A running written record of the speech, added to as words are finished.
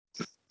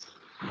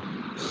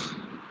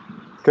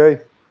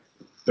Okay,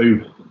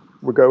 Boom.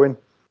 we're going.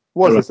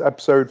 What is Go on. this,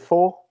 episode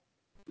 4?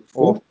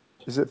 Or 4?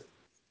 is it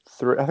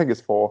 3? I think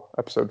it's 4,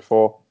 episode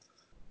 4.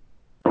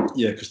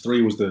 Yeah, because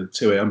 3 was the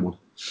 2 a.m. one.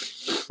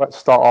 Let's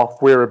start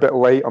off. We're a bit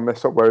late on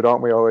this upload,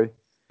 aren't we, Ollie?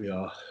 We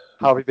are.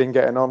 How have you been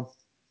getting on?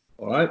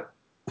 All right.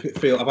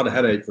 I've had a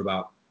headache for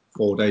about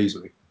 4 days.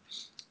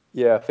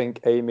 Yeah, I think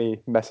Amy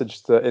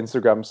messaged to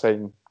Instagram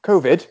saying,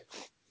 COVID?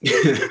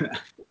 The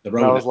And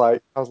I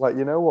road. was like,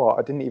 you know what?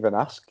 I didn't even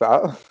ask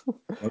that.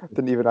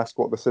 Didn't even ask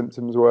what the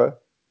symptoms were.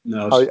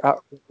 No,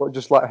 What,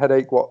 just like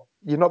headache? What?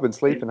 You've not been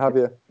sleeping, have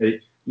you?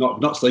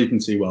 not sleeping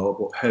too well,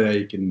 but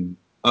headache, and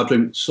I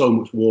drink so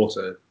much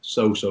water,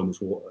 so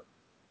much water.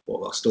 But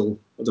I don't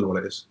know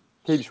what it is.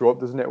 Keeps you up,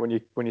 doesn't it, when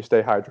you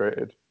stay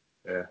hydrated?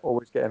 Yeah.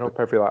 Always getting up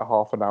every like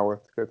half an hour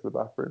to go to the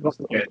bathroom. Not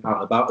getting out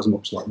and about as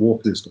much, like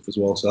walking and stuff as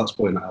well. So that's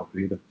probably not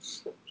helping either. Do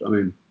you know what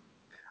I mean?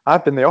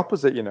 I've been the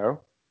opposite, you know.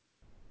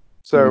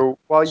 So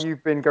while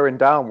you've been going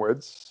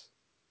downwards,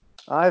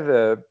 I've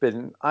got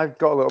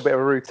a little bit of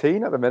a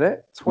routine at the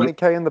minute.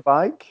 20k on the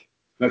bike.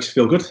 Makes you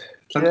feel good.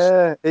 Thanks.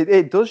 Yeah,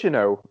 it does, you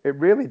know. It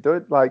really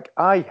does. Like,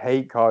 I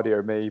hate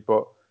cardio, me,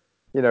 but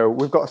you know,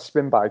 we've got a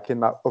spin bike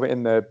in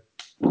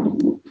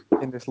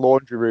this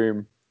laundry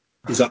room.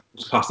 Is that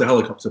past the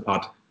helicopter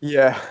pad?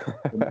 Yeah.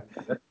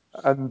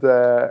 And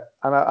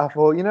I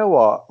thought, you know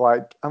what?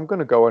 Like, I'm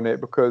gonna go on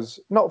it because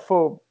not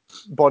for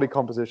body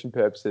composition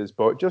purposes,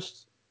 but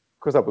just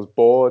because I was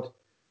bored.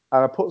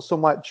 And I put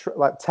some like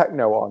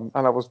techno on,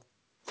 and I was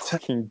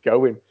fucking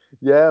going.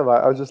 Yeah,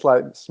 like I was just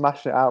like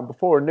smashing it out. And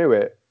before I knew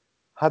it,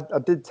 I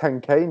did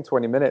 10k in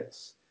 20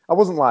 minutes. I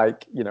wasn't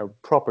like, you know,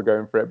 proper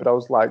going for it, but I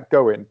was like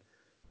going.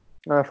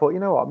 And I thought, you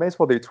know what? I may as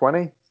well do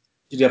 20.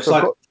 Did you have So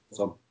cycling shorts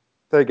on?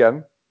 say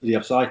again. Did you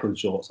have cycling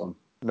shorts on?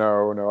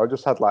 No. I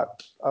just had like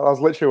I was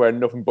literally wearing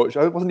nothing but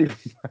I wasn't even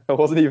I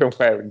wasn't even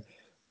wearing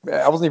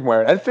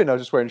anything. I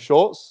was just wearing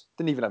shorts.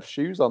 Didn't even have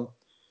shoes on.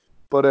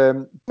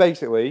 But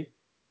basically,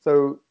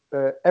 so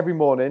every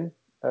morning,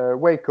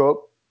 wake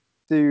up,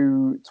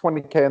 do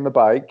 20k on the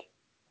bike,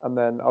 and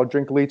then I'll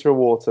drink a liter of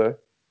water,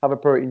 have a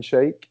protein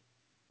shake,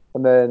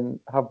 and then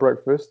have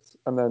breakfast,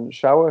 and then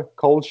shower,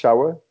 cold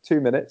shower, 2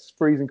 minutes,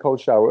 freezing cold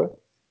shower,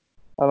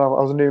 and I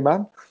was a new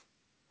man.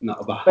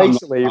 Not about.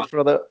 Basically,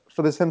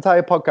 for this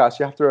entire podcast,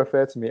 you have to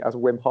refer to me as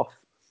Wim Hof.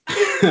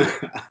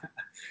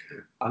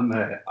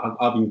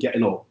 I've been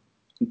getting up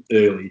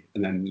early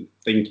and then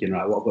thinking,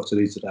 right, what I've got to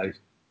do today,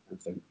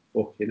 and think,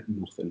 fucking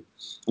nothing.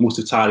 I must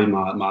have tidied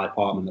my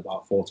apartment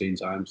about 14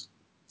 times.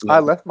 I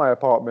left my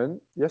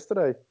apartment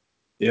yesterday.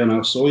 Yeah, no,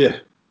 I saw you.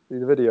 See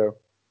the video.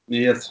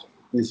 Yes.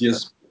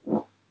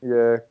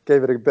 Yeah,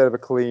 gave it a bit of a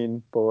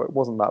clean, but it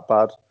wasn't that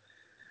bad.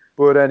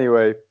 But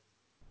anyway,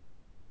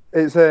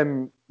 it's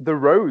the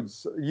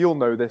roads. You'll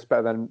know this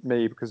better than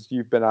me because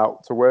you've been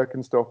out to work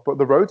and stuff. But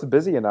the roads are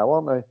busier now,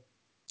 aren't they?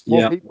 More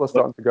Yeah. people are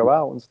starting to go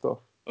out and stuff.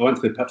 I went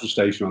to the petrol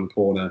station on the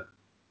corner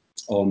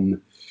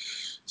on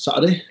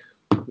Saturday.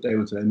 What day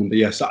was today? Monday.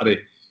 Yeah,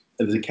 Saturday.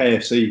 And there's a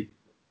KFC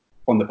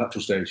on the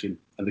petrol station,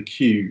 and the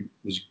queue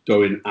was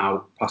going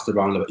out past the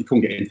roundabout. You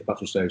couldn't get into the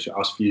petrol station. I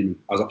was fuming.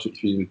 I was absolutely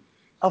fuming.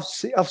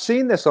 I've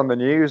seen this on the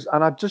news,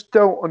 and I just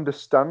don't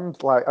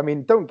understand. Like, I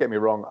mean, don't get me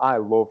wrong, I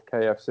love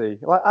KFC,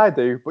 like I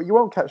do, but you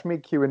won't catch me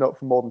queuing up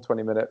for more than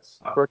 20 minutes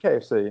for a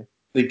KFC.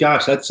 The guy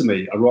said to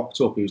me, I rocked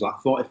up, he was like,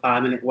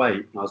 45-minute wait.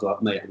 And I was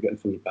like, mate, I'm getting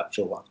from your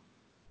petrol, lad.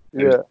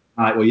 And Yeah, like,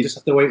 right, well, you just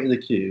have to wait in the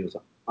queue. I was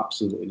like,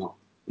 absolutely not.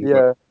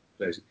 yeah.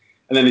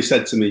 And then he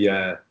said to me,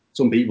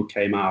 some people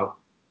came out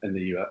and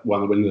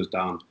when the window was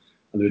down,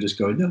 and they were just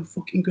going, no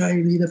fucking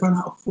gravy, they've run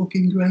out of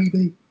fucking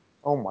gravy.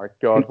 Oh my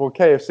god! Well,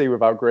 KFC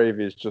without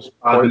gravy is just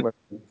pointless.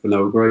 For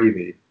no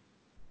gravy.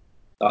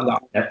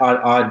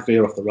 I'd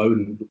veer off the road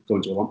and go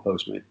into a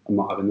lamppost, mate. I'm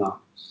not having that.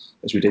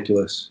 It's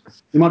ridiculous.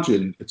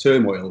 Imagine the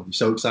turmoil. You're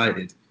so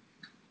excited.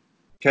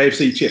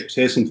 KFC chips.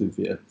 Here's something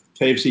for you.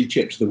 KFC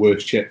chips are the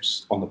worst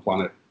chips on the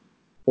planet,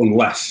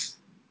 unless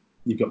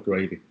you've got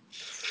gravy.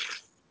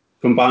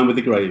 Combined with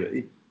the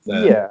gravy,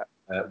 they're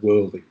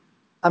worldly.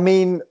 I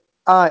mean,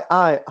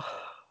 I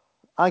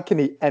can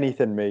eat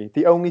anything. Me,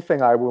 the only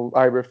thing I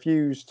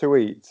refuse to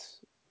eat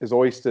is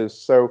oysters.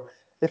 So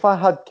if I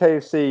had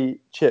KFC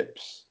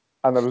chips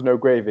and there was no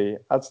gravy,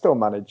 I'd still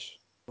manage.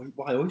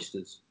 Why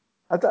oysters?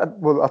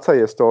 Well, I'll tell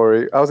you a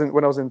story.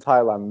 When I was in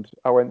Thailand.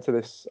 I went to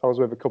this. I was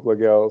with a couple of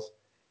girls,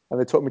 and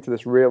they took me to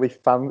this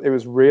It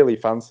was really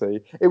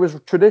fancy. It was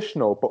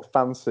traditional but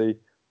fancy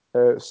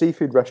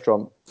seafood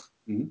restaurant.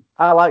 Mm-hmm.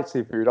 I like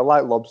seafood. I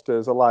like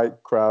lobsters. I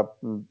like crab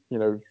and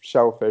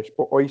shellfish.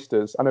 But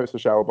oysters. I know it's a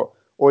shell, but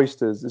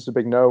oysters is a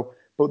big no.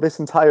 But this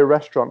entire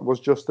restaurant was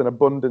just an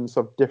abundance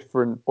of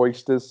different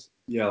oysters.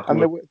 Yeah,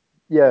 And they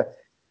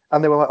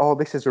were like, "Oh,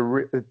 this is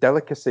a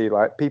delicacy.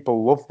 Like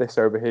people love this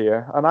over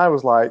here." And I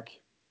was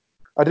like,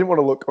 I didn't want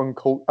to look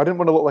I didn't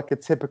want to look like a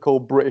typical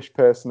British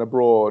person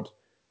abroad.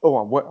 Oh,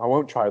 I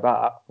won't try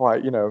that.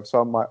 Like so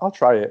I'm like, I'll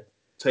try it.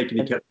 Taking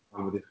your ketchup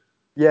down with you.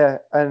 Yeah,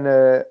 and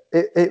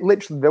it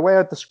literally the way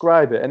I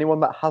describe it, anyone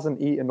that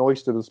hasn't eaten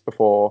oysters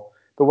before,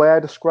 the way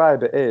I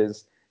describe it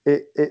is,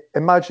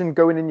 imagine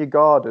going in your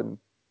garden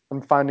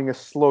and finding a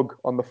slug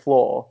on the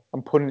floor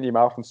and putting it in your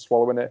mouth and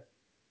swallowing it.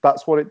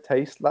 That's what it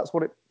tastes. That's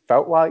what it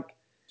felt like.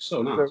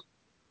 So nice. So,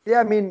 yeah,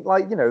 I mean,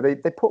 like, you know, they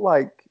put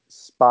like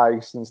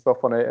spice and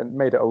stuff on it and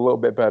made it a little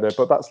bit better,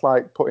 but that's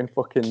like putting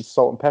fucking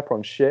salt and pepper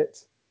on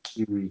shit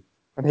and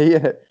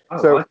eating it. I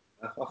think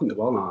they're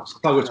well nice.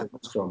 If I go to a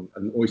restaurant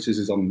and oysters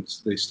is on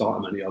the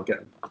starter menu, I'll get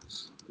them.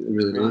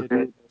 Really nice.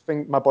 I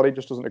think my body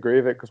just doesn't agree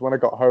with it because when I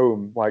got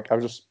home, like I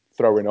was just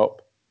throwing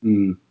up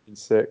and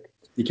sick.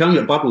 You can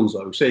get bad ones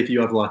though. Say if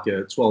you have like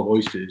 12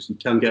 oysters, you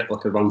can get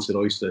like a rancid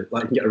oyster.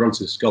 Like you can get a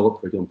rancid scallop,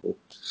 for example.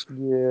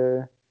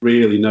 Yeah.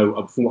 Really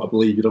know, from what I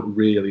believe, you don't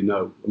really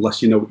know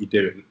unless you know what you're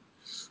doing.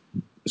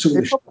 So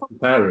when they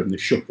prepare them, they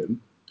shook them,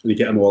 and you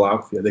get them all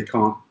out for you. They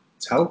can't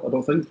tell, I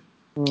don't think.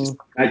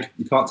 Egg,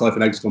 you can't tell if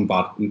an egg's gone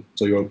bad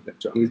until you open it.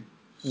 Do you know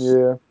what I mean?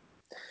 Yeah.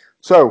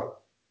 So,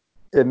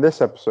 in this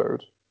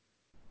episode,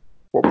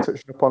 what we're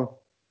touching upon?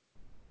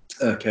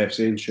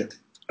 KFC and shit.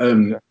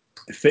 The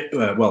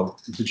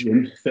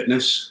gym,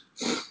 fitness.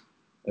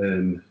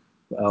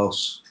 What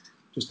else?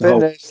 Just the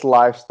Fitness,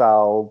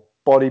 lifestyle,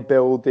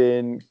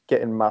 bodybuilding,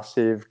 getting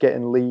massive,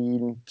 getting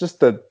lean, just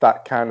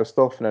that kind of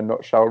stuff in a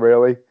nutshell,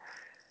 really.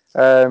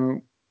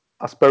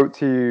 I spoke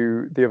to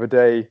you the other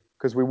day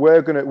because we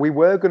were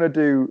gonna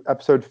do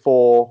episode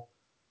 4.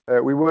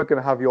 We were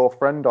gonna have your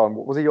friend on.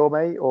 Was he your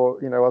mate,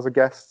 or as a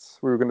guest?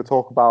 We were going to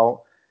talk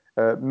about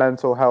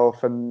mental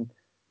health and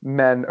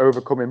men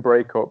overcoming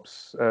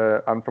breakups,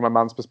 and from a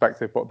man's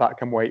perspective. But that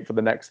can wait for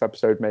the next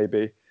episode,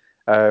 maybe.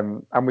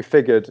 And we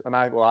figured,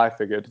 I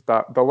figured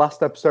that the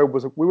last episode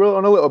we were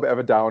on a little bit of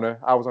a downer.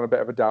 I was on a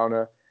bit of a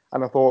downer,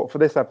 and I thought for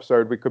this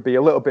episode we could be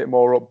a little bit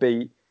more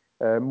upbeat,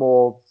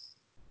 more,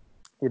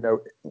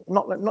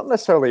 not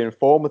necessarily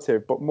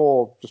informative, but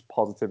more just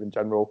positive in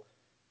general.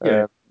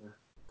 Yeah.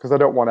 Because I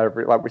don't want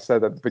like we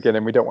said at the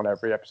beginning, we don't want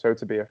every episode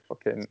to be a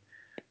fucking,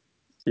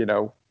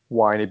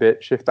 whiny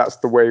bitch, if that's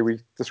the way we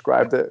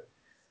described it.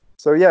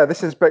 So yeah,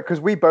 this is because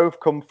we're both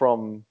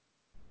personal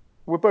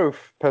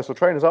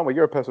trainers, aren't we?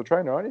 You're a personal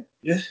trainer, aren't you?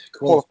 Yeah,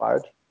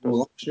 qualified.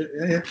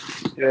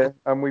 Yeah.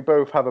 And we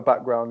both have a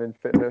background in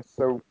fitness,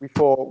 so we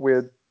thought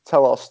we'd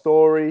tell our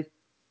story,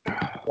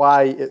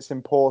 why it's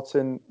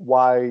important,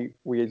 why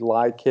we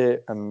like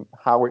it, and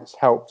how it's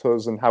helped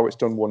us and how it's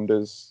done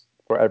wonders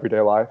for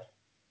everyday life.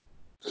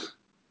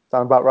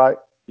 Sound about right?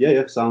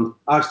 Yeah, sound.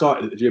 I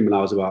started at the gym when I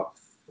was about,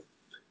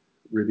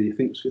 Ribby, I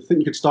think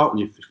you could start when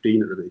you're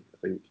 15 at Ribby, I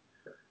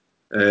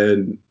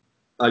think.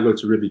 I go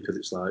to Ribby because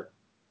it's like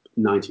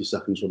 90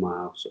 seconds from my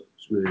house, so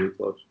it's really, really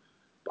close.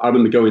 But I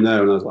remember going there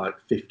when I was like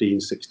 15,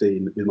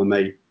 16 with my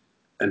mate,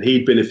 and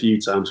he'd been a few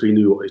times, so he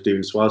knew what he was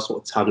doing, so I was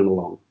sort of tagging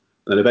along.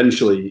 And then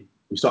eventually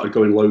we started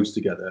going loads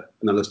together,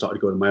 and then I started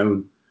going on my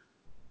own.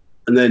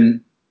 And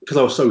then, because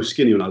I was so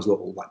skinny when I was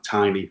little, like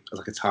tiny, I was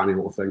like a tiny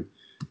little thing,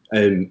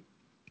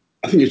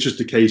 I think it's just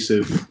a case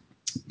of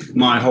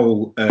my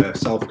whole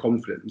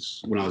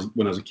self-confidence when I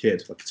was a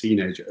kid, like a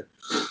teenager,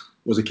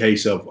 was a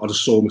case of I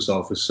just saw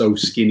myself as so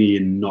skinny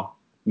and not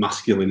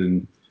masculine,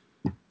 and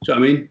do you know what I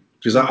mean?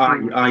 Because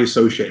I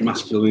associate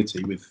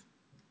masculinity with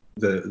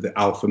the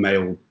alpha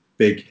male,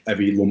 big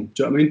heavy lump.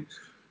 Do you know what I mean?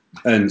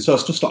 And so I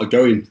just started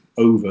going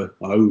over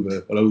and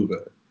over and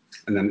over,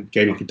 and then it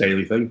became like a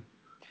daily thing.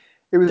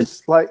 It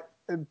was like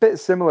a bit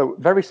similar,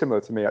 very similar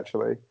to me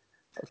actually,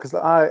 because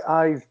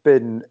I've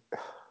been,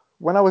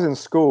 when I was in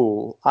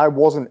school, I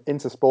wasn't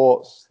into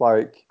sports.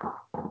 Like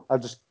I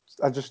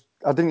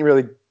didn't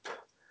really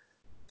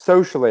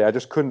socially. I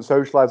just couldn't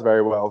socialize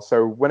very well.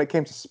 So when it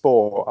came to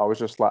sport, I was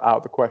just like out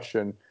of the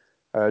question.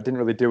 Didn't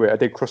really do it. I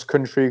did cross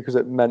country because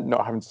it meant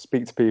not having to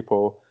speak to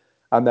people.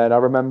 And then I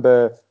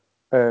remember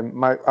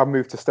I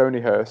moved to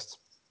Stonyhurst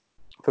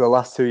for the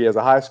last 2 years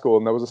of high school,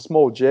 and there was a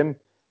small gym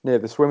near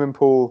the swimming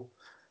pool,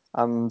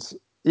 and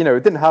it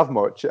didn't have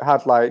much. It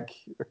had like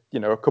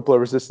a couple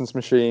of resistance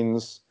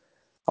machines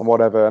and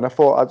whatever. And I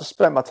thought I just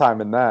spent my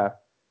time in there.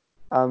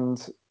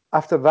 And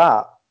after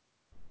that,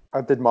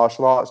 I did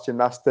martial arts,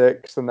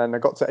 gymnastics, and then I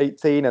got to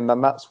 18, and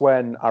then that's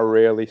when I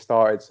really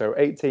started. So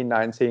 18,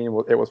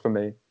 19, it was for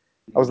me.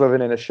 I was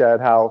living in a shared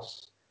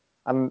house,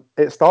 and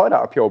it started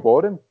out of pure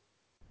boredom.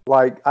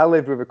 Like I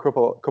lived with a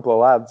couple of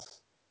lads,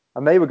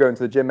 and they were going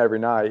to the gym every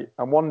night.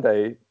 And one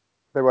day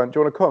they went, "Do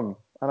you want to come?"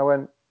 And I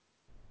went,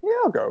 "Yeah,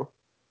 I'll go."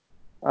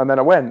 And then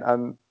I went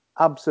and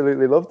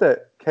absolutely loved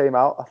it. Came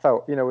out, I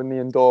felt, when the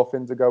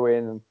endorphins are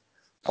going, and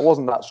I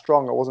wasn't that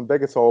strong, I wasn't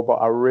big at all, but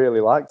I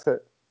really liked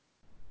it.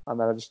 And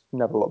then I just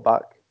never looked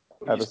back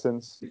ever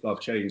since. I've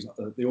changed.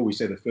 They always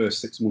say the first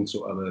 6 months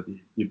or whatever,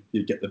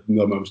 you get the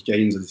most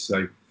gains, as they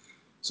say.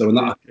 So when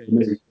that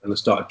happened, and I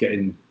started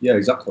getting,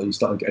 you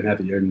started getting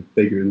heavier and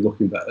bigger and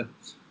looking better.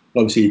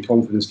 Obviously, your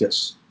confidence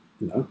gets,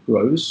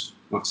 grows.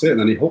 That's it, and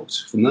then he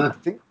hooked from there. I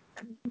think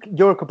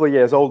you're a couple of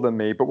years older than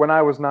me, but when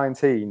I was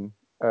 19,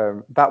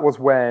 that was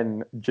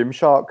when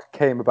Gymshark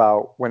came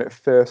about, when it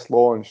first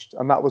launched,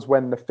 and that was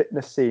when the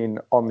fitness scene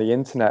on the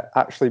internet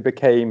actually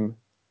became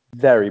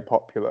very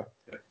popular.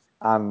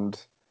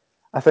 And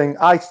I think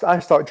I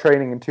started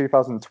training in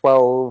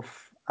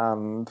 2012,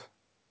 and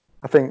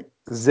I think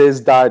Ziz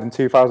died in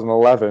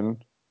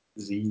 2011.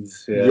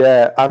 Disease.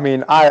 Yeah, I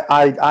mean,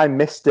 I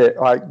missed it.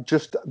 Like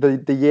just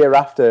the year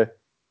after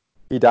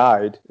he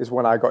died is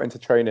when I got into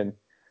training.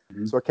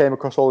 Mhm. So I came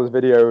across all his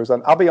videos,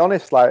 and I'll be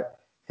honest, like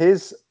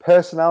his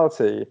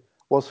personality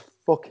was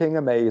fucking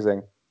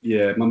amazing.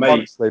 Yeah,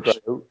 Honestly,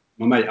 bro.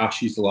 my mate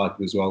Ash used to like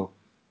him as well.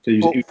 So he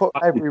But was for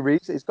every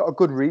reason, he's got a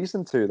good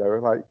reason to though.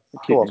 Like,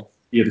 go on.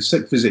 he had a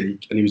sick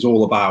physique, and he was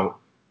all about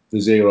the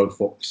zero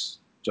fucks.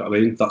 Do you know what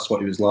I mean? That's what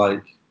he was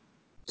like.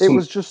 It Some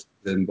was just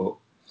him, but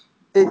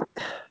it.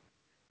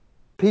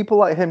 People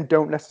like him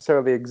don't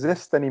necessarily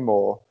exist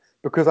anymore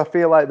because I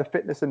feel like the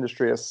fitness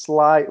industry has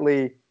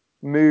slightly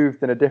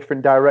moved in a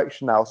different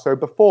direction now. So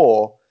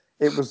before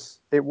it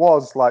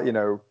was like,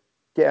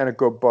 getting a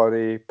good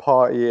body,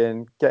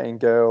 partying, getting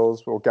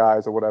girls or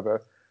guys or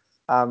whatever,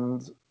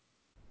 and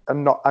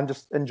and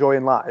just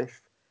enjoying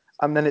life.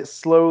 And then it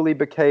slowly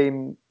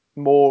became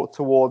more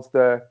towards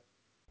the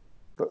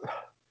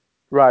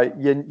right,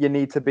 you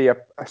need to be a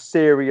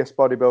serious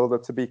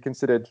bodybuilder to be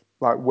considered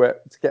like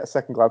to get a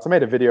second glance. I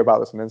made a video about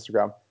this on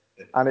Instagram,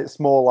 and it's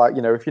more like,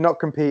 if you're not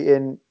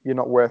competing, you're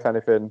not worth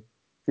anything.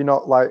 If you're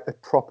not like a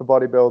proper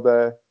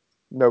bodybuilder,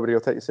 nobody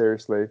will take you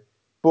seriously.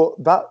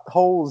 But that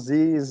whole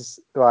Z's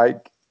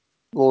like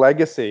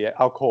legacy,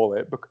 I'll call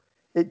it,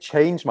 it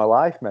changed my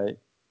life, mate.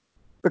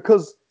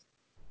 Because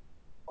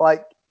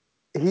like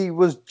he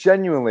was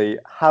genuinely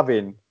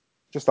having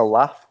just a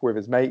laugh with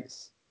his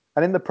mates,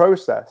 and in the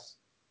process,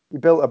 he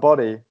built a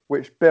body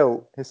which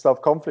built his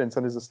self-confidence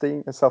and his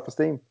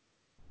self-esteem.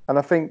 And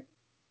I think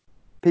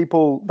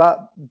people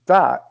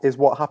that is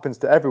what happens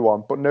to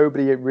everyone, but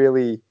nobody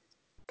really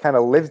kind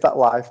of lives that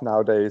life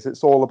nowadays.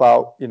 It's all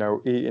about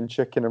eating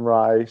chicken and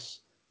rice,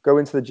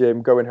 going to the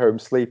gym, going home,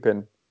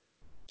 sleeping. Do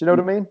you know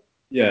what I mean?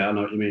 yeah, I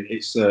know what you mean.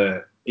 It's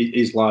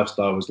his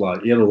lifestyle was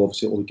like he had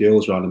obviously all the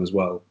girls around him as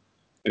well,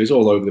 and he's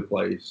all over the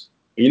place.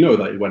 And you know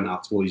that he went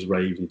out to all these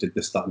raves, he did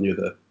this, that, and the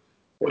other,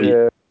 but he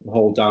Yeah.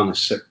 hold down a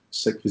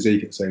sick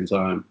physique at the same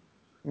time.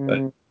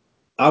 Mm,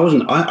 I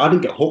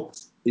didn't get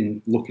hooked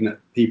in looking at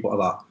people like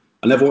that.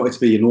 I never wanted to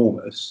be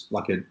enormous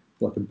like a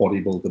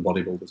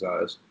bodybuilder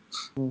size.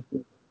 mm,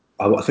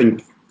 I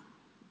think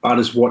I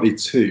just wanted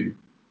to.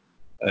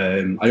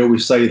 I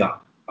always say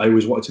that I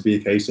always wanted to be a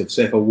case of,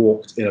 say, if I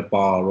walked in a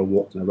bar or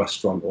walked in a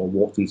restaurant or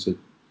walked into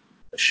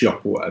a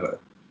shop or whatever,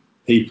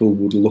 people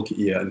would look at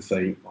you and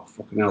think, "Oh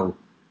fucking hell,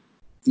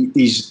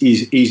 he's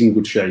in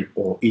good shape,"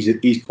 or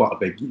he's quite a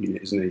big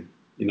unit, isn't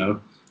he?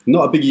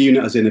 Not a big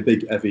unit as in a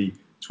big heavy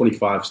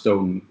 25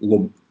 stone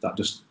lump that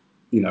just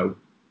you know.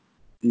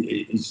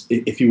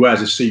 If he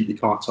wears a suit, you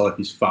can't tell if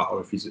he's fat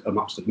or if he's an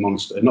absolute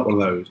monster. Not one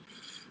of those.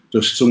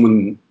 Just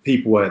someone,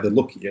 people where they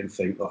look at you and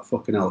think, "Oh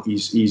fucking hell,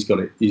 he's got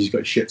it. He's got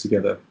his shit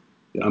together."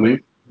 You know what I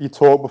mean? you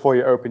talk before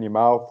you open your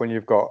mouth when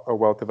you've got a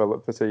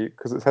well-developed physique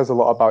because it says a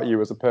lot about you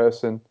as a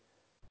person.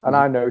 And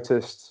I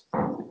noticed,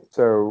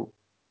 so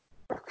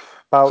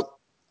about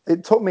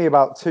it took me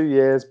about 2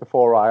 years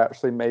before I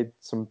actually made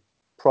some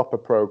proper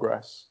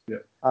progress, Yeah.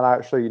 and I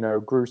actually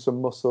grew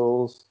some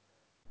muscles.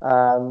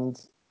 And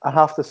I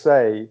have to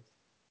say,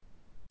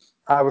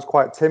 I was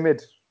quite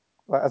timid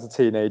like, as a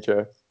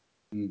teenager,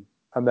 Mm.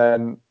 and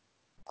then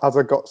as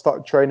I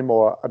started training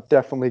more, I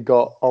definitely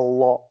got a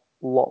lot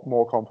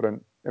more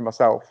confident in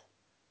myself.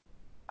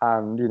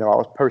 And I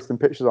was posting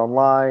pictures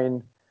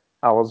online.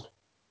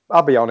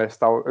 I'll be honest,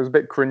 it was a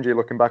bit cringy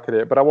looking back at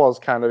it, but I was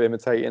kind of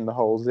imitating the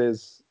whole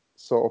Ziz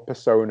sort of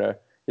persona,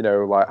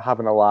 like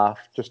having a laugh,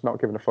 just not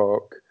giving a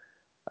fuck.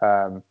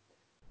 Um,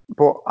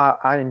 but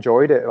I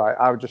enjoyed it. Like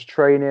I was just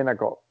training, I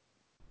got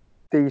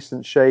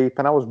decent shape,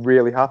 and I was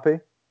really happy.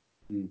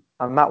 Mm.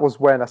 And that was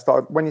when I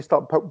started. When you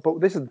start, but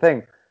this is the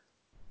thing.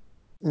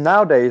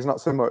 Nowadays,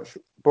 not so much.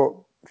 But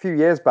a few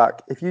years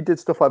back, if you did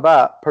stuff like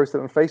that, post it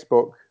on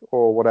Facebook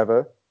or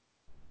whatever,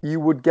 you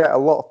would get a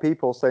lot of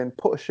people saying,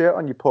 "Put a shirt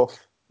on your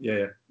puff."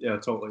 Yeah,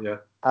 totally, yeah.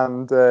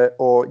 And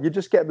or you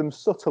just get them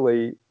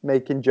subtly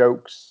making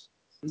jokes,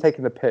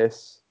 taking the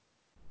piss,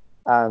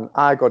 and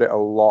I got it a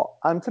lot.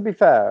 And to be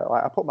fair,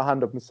 like I put my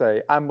hand up and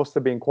say I must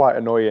have been quite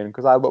annoying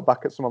because I look back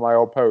at some of my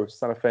old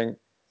posts and I think,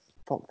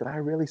 "Fuck, did I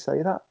really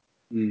say that?"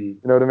 Mm.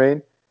 You know what I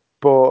mean?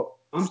 But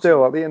I'm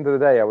still, at the end of the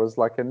day, I was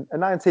like a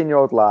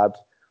 19-year-old lad,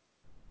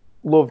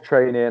 loved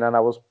training, and I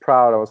was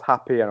proud, I was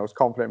happy, and I was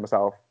confident in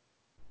myself.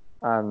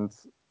 And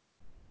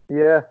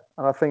yeah,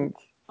 and I think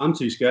I'm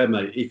too scared,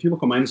 mate. If you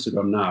look on my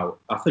Instagram now,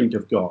 I think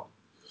I've got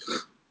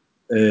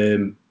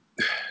um,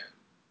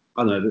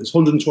 I don't know, there's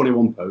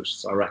 121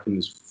 posts. I reckon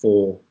there's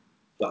 4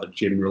 that are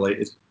gym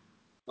related.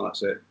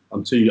 That's it.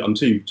 I'm too.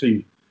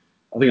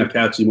 I think I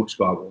care too much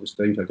about what others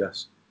think. I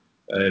guess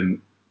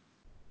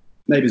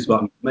maybe it's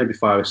about maybe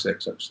 5 or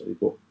 6 actually,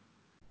 but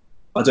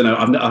I don't know.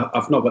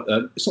 I've not got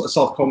it's not the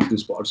self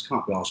confidence, but I just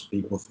can't be asked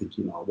people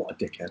thinking, "Oh, what a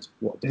dickhead!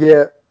 What a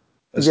dickhead!"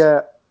 yeah,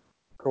 yeah.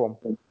 Go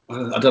on.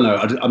 I don't know.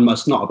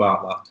 It's not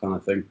about that kind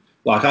of thing.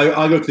 Like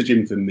I go to the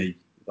gym for me,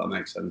 if that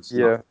makes sense. So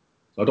Yeah,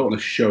 I don't want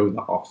to show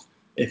that off.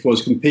 If I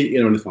was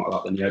competing or anything like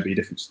that, then yeah, it'd be a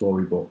different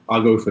story. But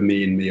I go for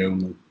me and me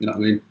only. You know what I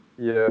mean?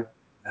 yeah.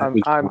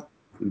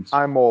 Which-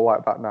 I'm more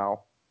like that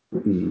now.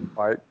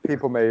 Like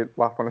people may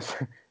laugh when I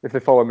say, if they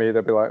follow me,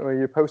 they'll be like, "Oh,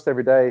 you post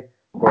every day,"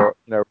 but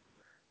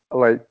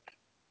like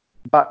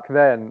back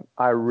then,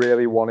 I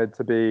really wanted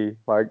to be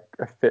like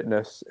a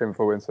fitness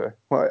influencer.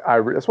 Like,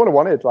 that's what I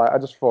wanted. Like I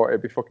just thought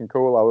it'd be fucking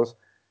cool. I was,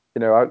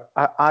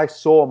 I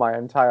saw my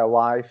entire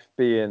life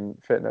being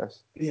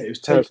fitness, Yeah, it was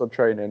personal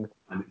training.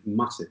 and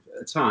massive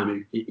at the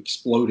time. It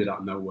exploded out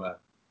of nowhere.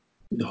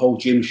 The whole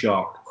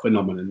Gymshark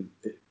phenomenon,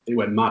 it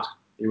went mad.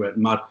 It went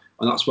mad,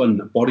 and that's when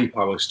Body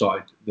Power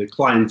started. The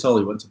clientele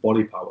who went to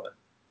Body Power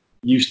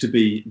used to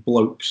be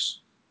blokes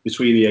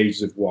between the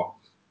ages of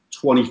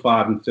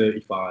 25 and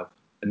 35,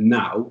 and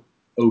now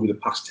over the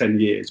past 10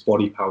 years,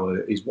 Body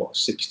Power is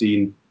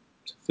 16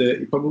 to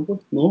 30, probably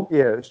more.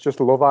 Yeah, it's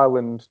just Love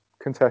Island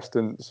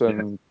contestants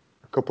and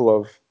a couple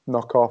of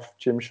knockoff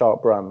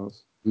Gymshark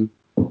brands.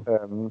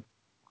 Mm-hmm.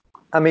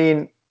 I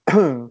mean,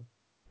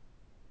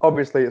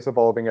 obviously it's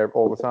evolving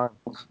all the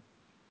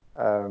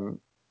time.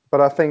 But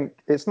I think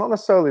it's not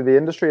necessarily the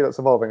industry that's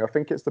evolving. I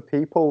think it's the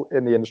people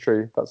in the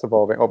industry that's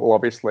evolving. Well,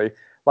 obviously,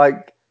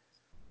 like,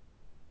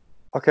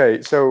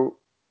 okay, so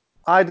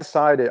I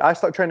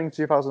started training in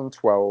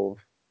 2012,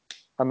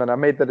 and then I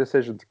made the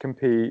decision to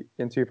compete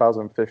in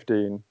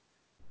 2015,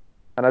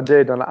 and I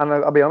did. And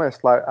I'll be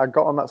honest, like, I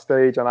got on that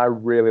stage and I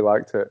really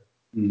liked it.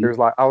 Mm-hmm. It was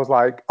like I was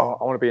like, oh,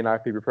 I want to be an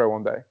IFBB pro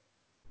one day.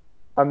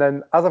 And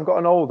then as I've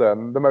gotten older,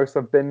 the most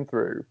I've been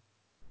through,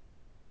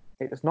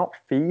 it's not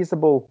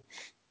feasible.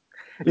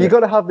 You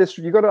got to have this.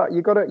 You've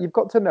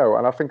got to know.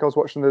 And I think I was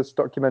watching this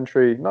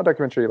documentary, not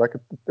documentary, like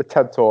a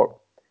TED talk,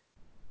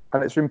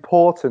 and it's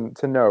important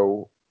to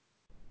know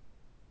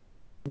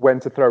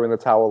when to throw in the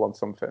towel on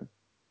something.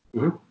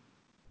 Mm-hmm.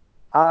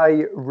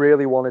 I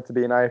really wanted to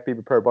be an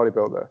IFBB pro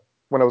bodybuilder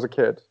when I was a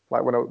kid.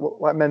 Like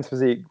men's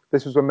physique.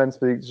 This was when men's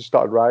physique just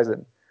started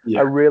rising. Yeah.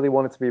 I really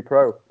wanted to be a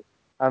pro,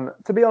 and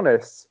to be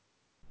honest,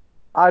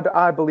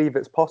 I believe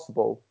it's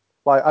possible.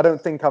 Like I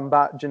don't think I'm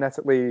that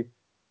genetically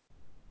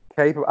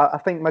capable. I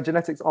think my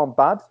genetics aren't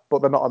bad, but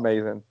they're not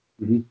amazing.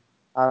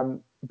 Mm-hmm.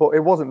 But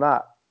it wasn't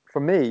that. For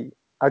me,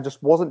 I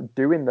just wasn't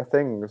doing the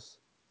things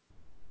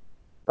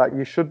that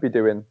you should be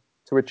doing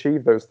to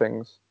achieve those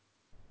things.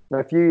 And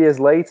a few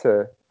years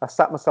later, I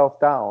sat myself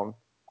down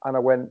and I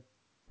went,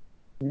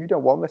 you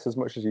don't want this as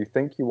much as you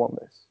think you want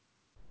this.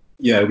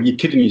 Yeah, you're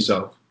kidding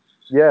yourself.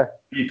 Yeah.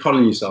 You're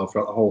conning yourself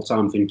throughout the whole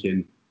time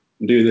thinking,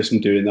 I'm doing this,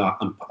 I'm doing that.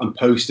 I'm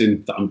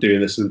posting that I'm doing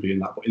this and I'm doing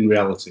that. But in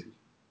reality,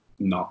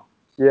 not.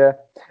 Yeah.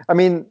 I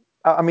mean,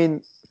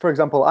 for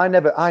example, I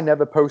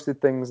never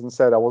posted things and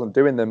said I wasn't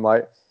doing them.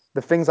 Like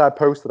the things I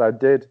posted, I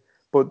did,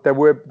 but there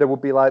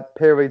would be like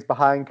periods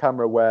behind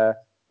camera where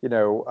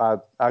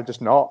I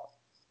just not.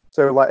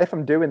 So like if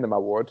I'm doing them, I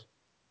would.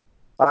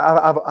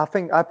 I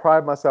think I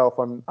pride myself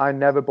on I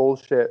never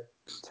bullshit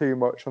too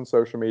much on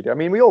social media. I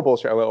mean, we all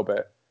bullshit a little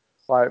bit,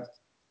 like,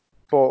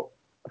 but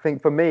I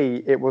think for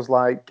me it was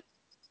like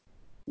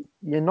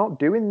you're not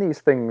doing these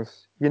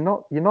things. You're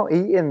not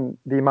eating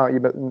the amount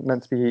you're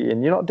meant to be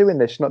eating. You're not doing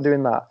this. You're not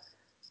doing that.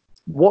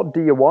 What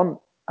do you want?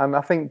 And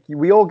I think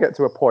we all get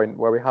to a point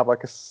where we have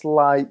like a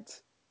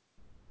slight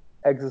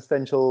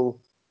existential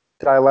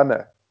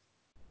dilemma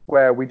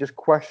where we just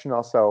question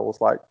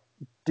ourselves like,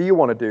 do you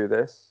want to do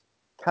this?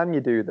 Can you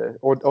do this?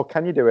 Or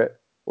can you do it?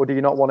 Or do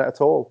you not want it at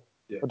all?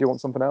 Yeah. Or do you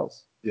want something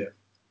else? Yeah.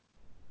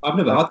 I've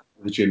never had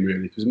the gym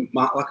really because,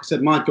 like I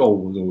said, my goal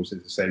was always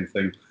the same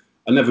thing.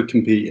 I never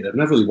competed. I've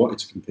never really wanted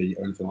to compete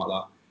or anything like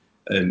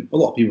that. A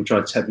lot of people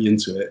tried to tempt me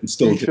into it and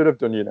still You should have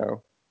done,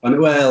 I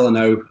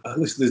know.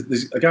 Listen,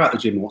 there's a guy at the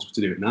gym who wants me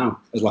to do it now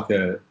as like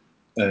I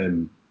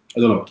don't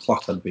know what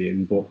class I'd be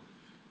in, but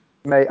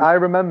Mate, I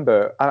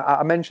remember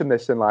I mentioned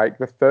this in like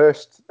the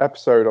first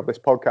episode of this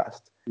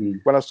podcast.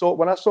 When I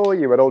saw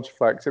you at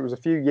Ultraflex, it was a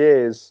few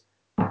years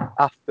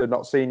after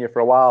not seeing you for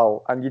a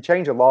while, and you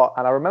changed a lot.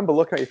 And I remember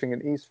looking at you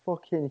thinking, he's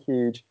fucking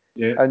huge.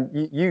 Yeah. And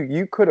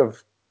you could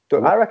have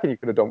done, I reckon you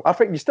could have done. I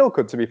think you still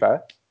could, to be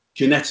fair.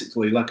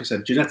 Genetically, like I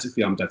said,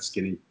 I'm dead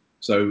skinny.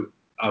 So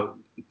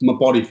my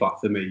body fat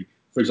for me,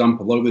 for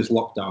example, over this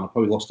lockdown, I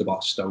probably lost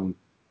about a stone.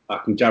 I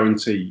can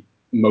guarantee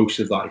most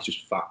of that is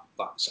just fat.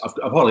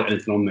 I've hardly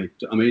anything on me.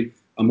 I mean,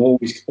 I'm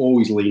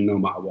always lean no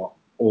matter what,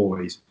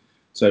 always.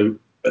 So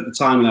at the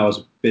time when I was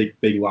a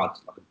big lad,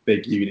 like a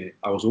big unit,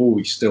 I was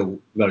always still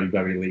very,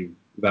 very lean,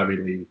 very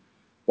lean.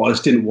 But I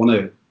just didn't want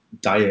to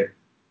diet.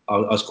 I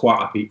was quite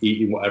happy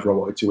eating whatever I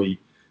wanted to eat.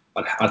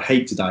 I'd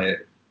hate to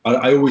diet.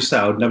 I always say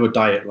I would never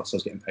diet unless I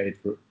was getting paid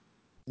for it.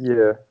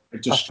 Yeah,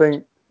 I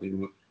think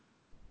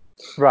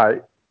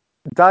right.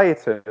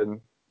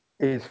 Dieting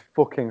is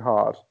fucking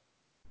hard.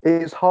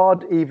 It's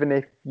hard even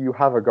if you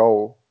have a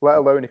goal, let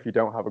alone if you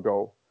don't have a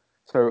goal.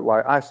 So,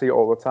 like, I see it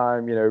all the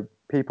time.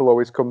 People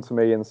always come to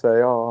me and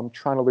say, "Oh, I'm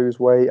trying to lose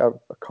weight. I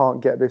can't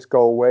get this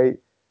goal weight."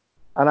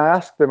 And I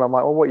ask them, I'm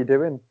like, "Well, what are you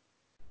doing?"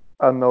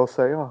 And they'll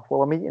say, "Oh,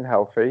 well, I'm eating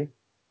healthy."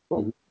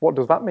 Well, what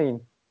does that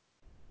mean?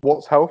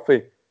 What's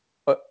healthy?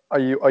 Are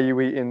you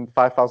eating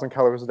 5,000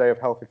 calories a day of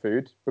healthy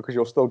food because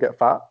you'll still get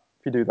fat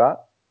if you do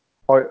that?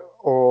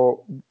 Or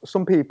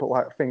some people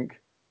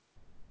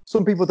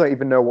don't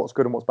even know what's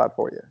good and what's bad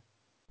for you.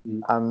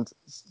 And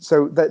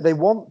so they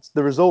want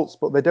the results,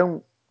 but they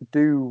don't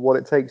do what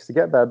it takes to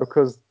get there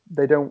because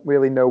they don't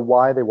really know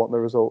why they want the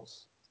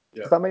results.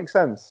 Yeah. Does that make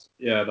sense?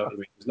 Yeah,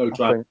 there's no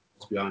driving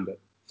force behind it.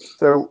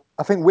 So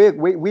I think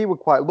we were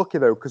quite lucky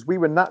though, because we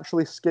were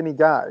naturally skinny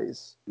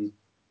guys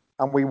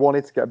and we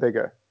wanted to get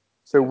bigger.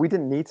 So we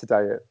didn't need to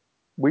diet.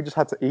 We just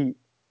had to eat.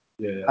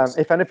 Yeah. And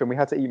if anything, we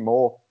had to eat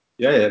more.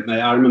 Yeah, mate.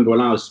 I remember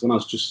when I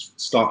was just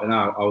starting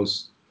out, I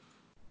was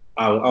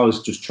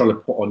just trying to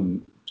put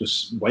on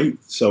just weight.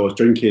 So I was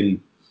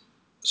drinking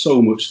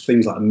so much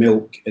things like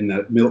milk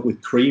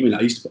with cream in it.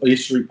 I used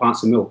to drink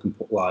pints of milk and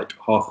put like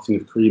half a thing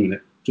of cream in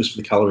it just for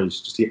the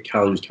calories, just to get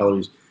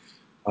calories.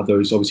 I had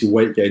those obviously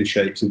weight gain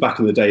shakes, and back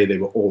in the day they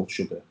were all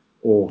sugar.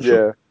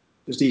 Yeah.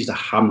 Just used to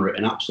hammer it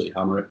and absolutely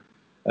hammer it.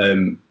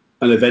 And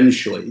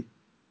eventually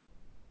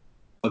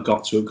I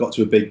got to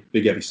a big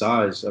heavy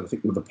size. And I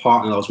think with the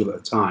partner I was with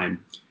at the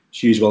time,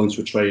 she was well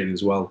into a training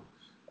as well.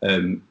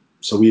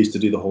 So we used to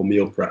do the whole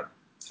meal prep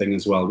thing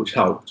as well, which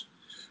helped.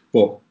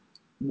 But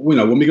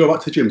when we go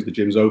back to the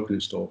gym's open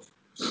and stuff,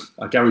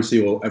 I guarantee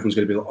everyone's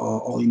going to be like, "Oh,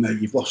 Ollie, mate,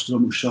 you've lost so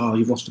much,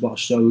 you've lost about a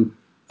stone."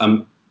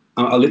 I'm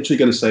literally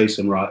going to say to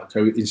them, right,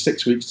 okay, in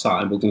 6 weeks'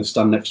 time, we're going to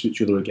stand next to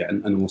each other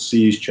again, and we'll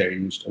see who's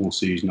changed, and we'll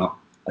see who's not.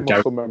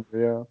 Muscle memory,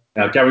 yeah.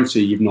 I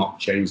guarantee you've not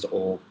changed at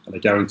all, and I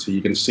guarantee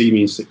you're going to see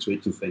me in 6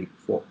 weeks and think,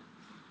 "What?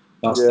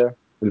 That's going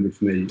to be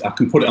for me." I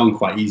can put it on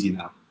quite easy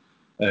now,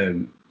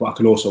 but I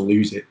can also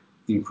lose it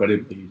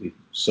incredibly easy,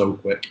 so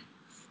quick.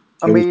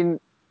 I mean,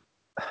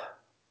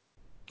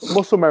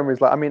 muscle memory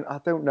is like, I mean,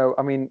 I don't know.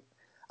 I mean,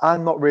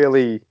 I'm not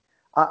really.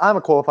 I'm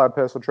a qualified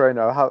personal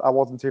trainer. I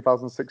was in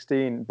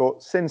 2016,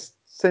 but since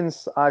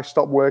I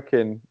stopped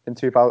working in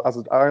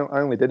 2000, I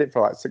only did it for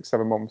like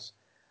 6-7 months,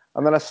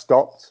 and then I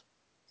stopped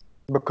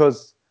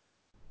because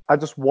I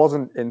just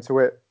wasn't into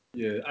it.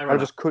 Yeah, I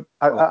just could.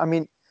 I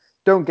mean,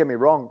 don't get me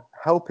wrong.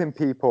 Helping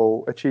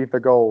people achieve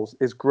their goals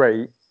is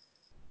great,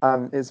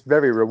 and it's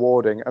very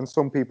rewarding. And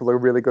some people are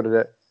really good at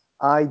it.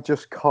 I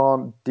just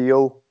can't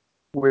deal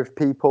with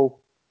people.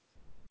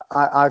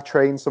 I've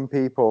trained some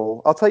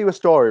people. I'll tell you a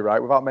story, right,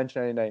 without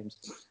mentioning any names.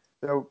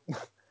 So,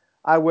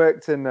 I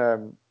worked in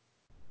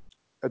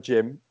a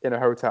gym in a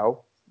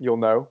hotel. You'll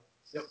know.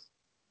 Yep.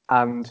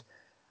 And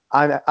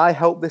I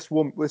helped this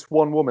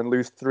one woman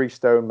lose 3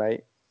 stone,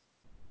 mate.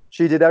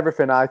 She did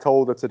everything I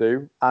told her to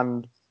do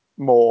and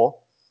more.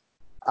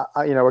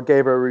 I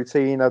gave her a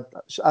routine.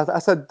 I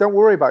said, don't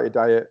worry about your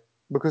diet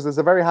because there's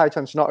a very high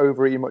chance you're not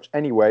overeating much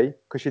anyway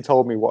because she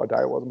told me what a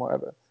diet was and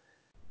whatever.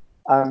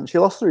 And she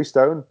lost 3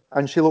 stone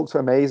and she looked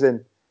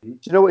amazing. Do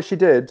you know what she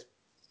did?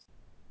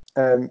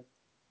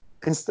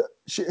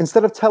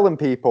 Instead of telling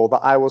people that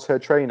I was her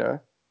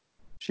trainer,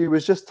 she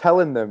was just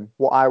telling them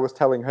what I was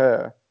telling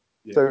her.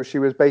 Yeah. So she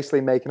was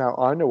basically making out,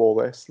 I know all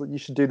this. You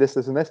should do this,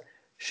 this, and this.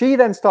 She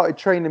then started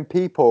training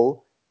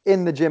people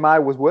in the gym I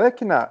was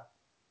working at.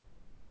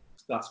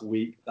 That's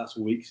weak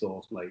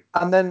sauce, mate.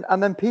 And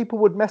then people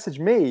would message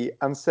me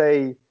and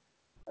say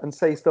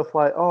stuff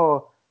like,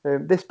 "Oh,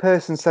 this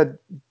person said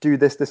do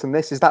this, this, and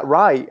this. Is that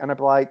right?" And I'd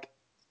be like,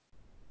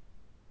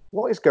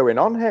 "What is going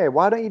on here?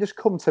 Why don't you just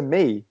come to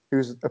me,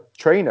 who's a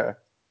trainer,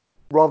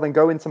 rather than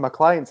going to my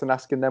clients and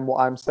asking them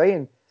what I'm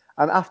saying?"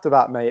 And after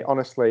that, mate,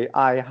 honestly,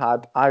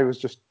 I was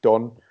just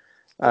done.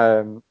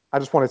 I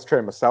just wanted to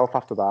train myself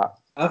after that.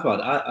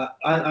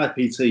 I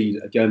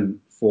PT'd again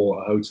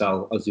for a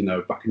hotel, as you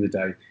know, back in the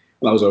day, and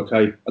that was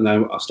okay. And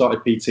then I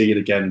started PTing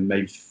again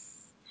maybe 3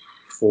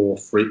 or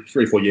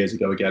 4 years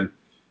ago again,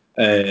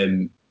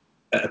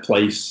 at a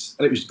place,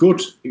 and it was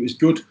good. It was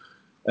good.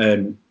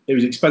 It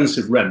was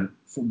expensive rent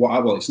for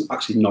it's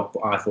actually not,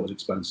 but I thought it was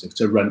expensive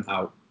to rent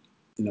out.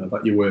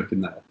 That you're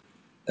working there.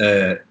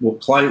 Well,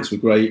 clients were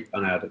great,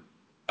 and I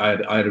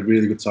had a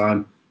really good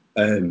time.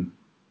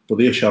 But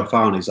the issue I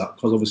found is that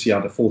because obviously I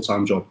had a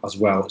full-time job as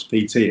well as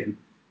PTing,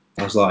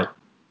 I was like,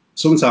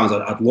 sometimes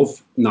I'd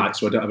love nights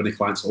where I don't have any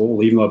clients at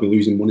all. Even though I'd be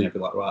losing money, I'd be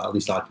like, right, at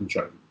least I can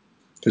train.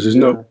 Because there's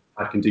no,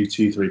 I can do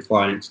 2-3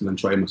 clients and then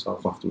train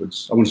myself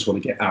afterwards. I just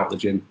want to get out of the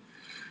gym.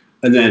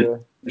 And then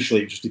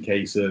initially it's just a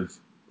case of,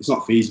 it's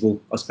not feasible.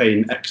 I was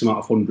paying X amount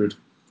of 100.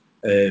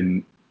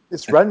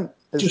 It's rent.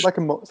 It's like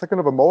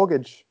another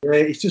mortgage. Yeah,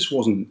 it just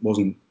wasn't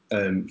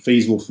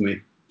feasible for me.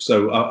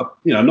 So I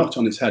knocked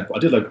on its head, but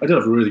I did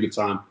have a really good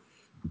time.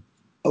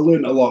 I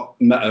learned a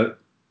lot, met a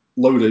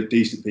load of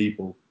decent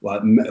people,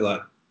 like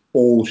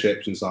all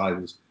shapes and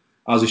sizes.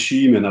 I was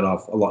assuming I'd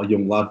have a lot of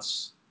young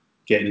lads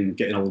getting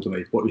older than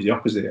me, but it was the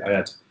opposite.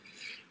 I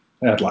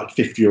had like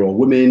 50-year-old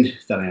women,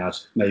 then I had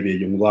maybe a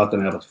young lad,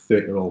 then I had a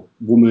 30-year-old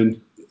woman.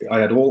 I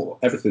had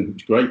everything,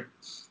 which was great.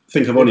 I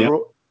think I've only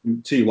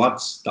had 2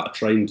 lads that I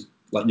trained,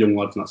 like young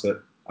lads, and that's it,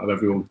 out of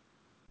everyone.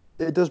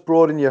 It does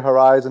broaden your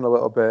horizon a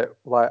little bit.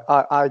 Like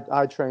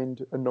I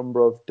trained a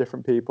number of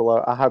different people.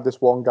 I had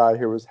this one guy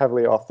who was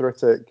heavily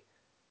arthritic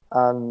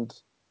and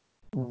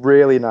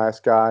really nice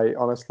guy.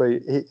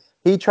 Honestly,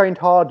 he trained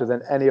harder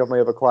than any of my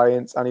other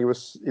clients, and he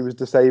was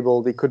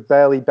disabled. He could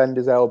barely bend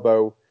his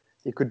elbow.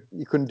 He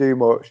couldn't do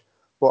much,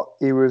 but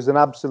he was an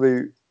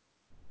absolute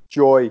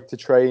joy to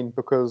train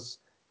because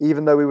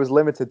even though he was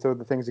limited to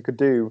the things he could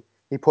do,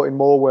 he put in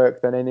more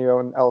work than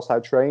anyone else I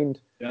trained.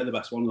 Yeah, the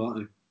best ones,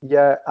 aren't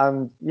Yeah,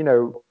 and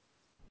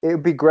it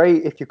would be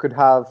great if you could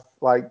have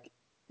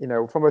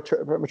from a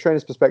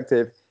trainer's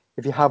perspective,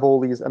 if you have all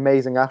these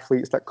amazing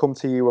athletes that come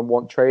to you and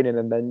want training,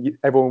 and then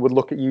everyone would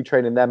look at you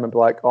training them and be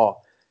like, oh,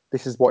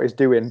 this is what he's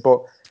doing.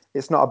 But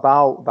it's not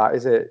about that,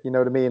 is it? You know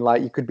what I mean?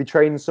 Like, you could be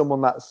training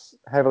someone that's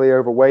heavily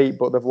overweight,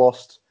 but they've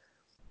lost,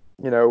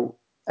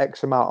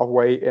 X amount of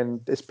weight in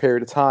this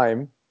period of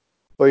time.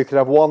 Or you could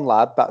have one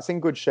lad that's in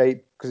good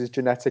shape because he's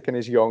genetic and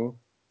he's young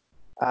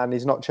and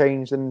he's not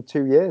changed in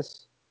 2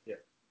 years. Yeah.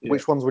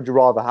 Which ones would you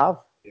rather have?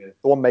 Yeah.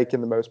 The one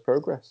making the most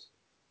progress.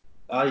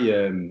 I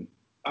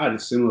had a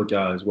similar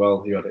guy as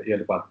well. He had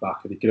a bad back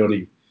and he could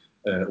only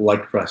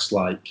leg press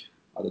like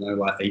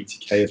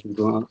 80k or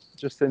something like that.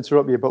 Just to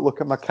interrupt you, but look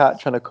at my cat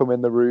trying to come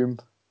in the room.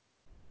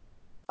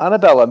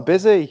 Annabelle, I'm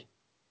busy.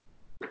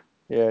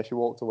 Yeah, she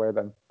walked away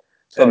then.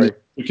 Sorry.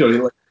 He could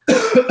only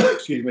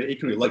excuse me. He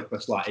could only leg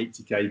press like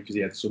 80k because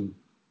he had some.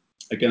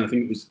 Again, I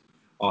think it was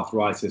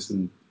arthritis,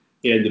 and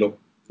he ended up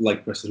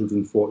leg pressing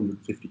 140,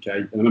 150k.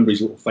 And I remember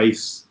his little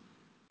face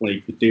when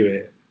he could do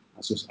it.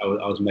 I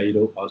was made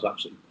up. I was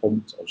absolutely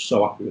pumped. I was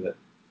so happy with it.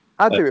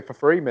 I'd do it for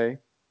free, me.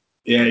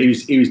 Yeah, he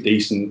was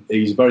decent.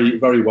 He's very,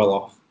 very well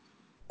off.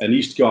 And he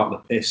used to go out on the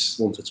piss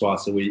once or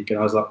twice a week. And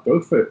I was like,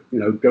 go for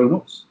it, go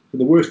nuts. But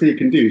the worst thing you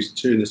can do is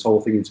turn this whole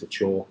thing into a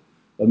chore.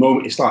 The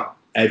moment, it's like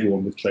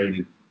everyone with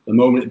training. The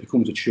moment it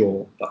becomes a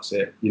chore, that's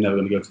it. You're never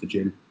going to go to the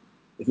gym.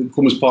 If it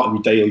becomes part of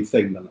your daily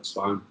thing, then that's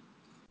fine.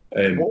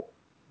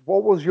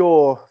 What was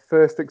your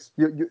first? Do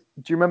you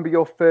remember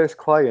your first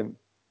client?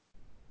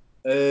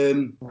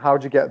 How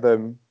did you get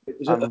them?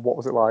 And what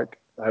was it like?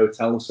 The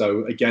hotel.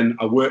 So again,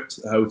 I worked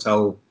at the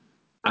hotel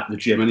at the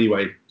gym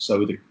anyway.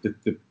 So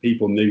the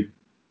people knew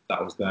that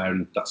I was there,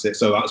 and that's it.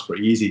 So that was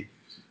pretty easy.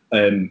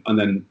 And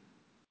then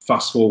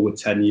fast forward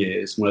 10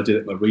 years when I did it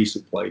at my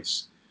recent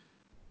place.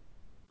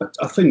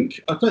 I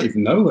don't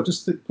even know. I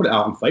just put it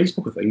out on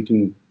Facebook, I think,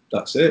 and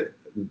that's it.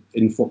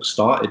 Influx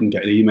started and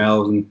getting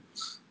emails, and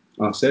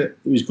that's it.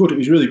 It was good. It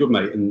was really good,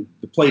 mate. And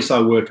the place I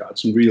work at had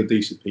some real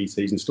decent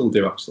PTs, and still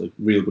do actually,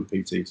 real good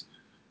PTs.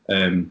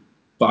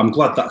 But I'm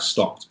glad that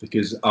stopped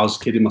because I was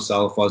kidding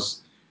myself. I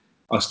was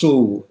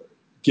still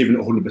giving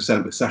it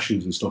 100% with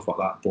sessions and stuff like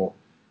that. But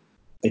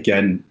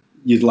again,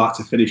 you'd like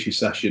to finish your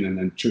session and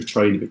then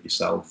train a bit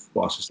yourself. But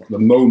I was just like, the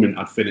moment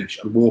I'd finish,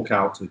 I'd walk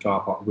out to the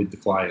car park with the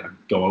client and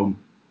go home.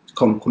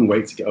 Couldn't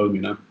wait to get home,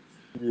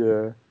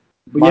 Yeah.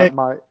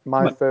 But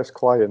my first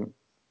client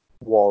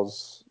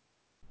was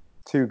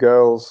 2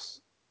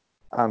 girls,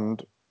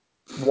 and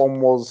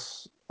one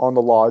was on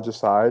the larger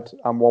side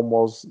and one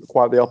was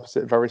quite the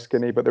opposite, very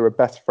skinny, but they were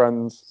best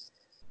friends.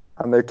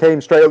 And they came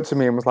straight up to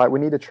me and was like, we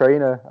need a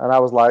trainer. And I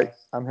was like,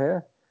 I'm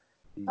here.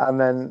 And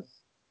then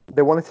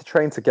they wanted to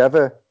train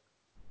together,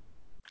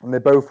 and they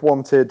both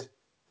wanted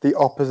the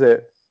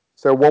opposite.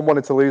 So one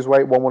wanted to lose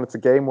weight, one wanted to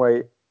gain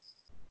weight,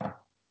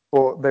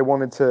 but they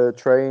wanted to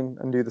train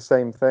and do the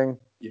same thing.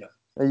 Yeah.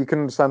 And you can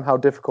understand how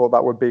difficult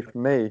that would be for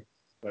me,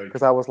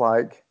 because I was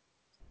like,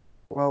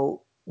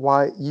 well,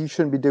 why you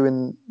shouldn't be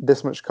doing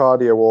this much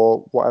cardio or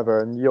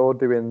whatever, and you're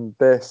doing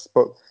this.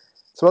 But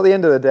so at the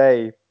end of the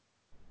day,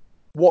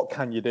 what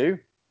can you do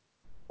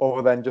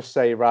other than just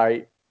say,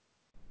 right?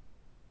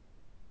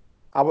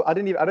 I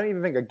don't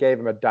even think I gave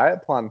them a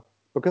diet plan,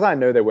 because I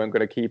know they weren't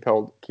going to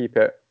keep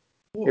it.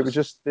 It was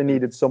just they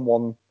needed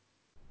someone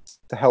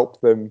to help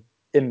them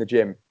in the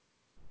gym.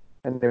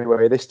 And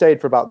anyway, they stayed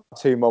for about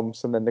 2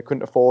 months, and then they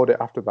couldn't afford it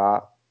after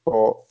that.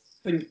 But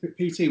I think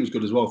PT was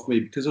good as well for me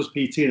because I was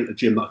PTing at the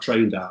gym that I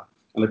trained at,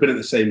 and I've been at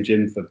the same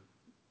gym for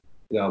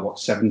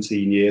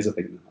 17 years, I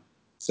think now.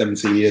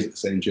 17 years at the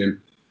same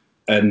gym.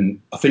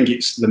 And I think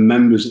it's the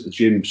members at the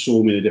gym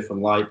saw me in a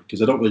different light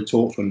because I don't really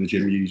talk to them in the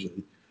gym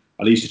usually.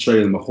 I used to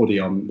train with my hoodie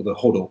on with a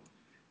hood up.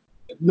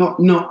 Not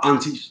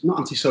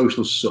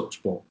antisocial as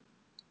such, but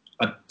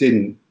I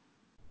don't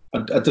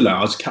know.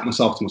 I just kept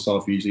myself to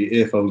myself usually,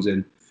 earphones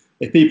in.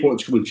 If people want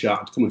to come and chat,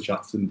 I'd come and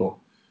chat to them. But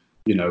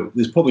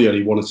there's probably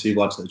only 1 or 2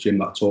 lads at the gym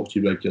that I talk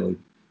to regularly.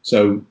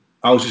 So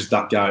I was just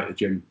that guy at the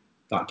gym,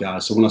 that guy.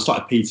 So when I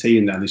started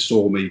PTing, then they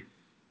saw me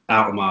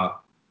out of my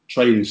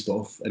training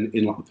stuff and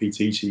in like the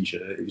PT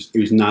t-shirt. It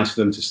was nice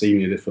for them to see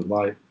me in a different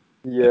light.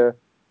 yeah.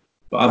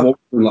 But I've always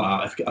been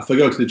like that. If I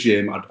go to the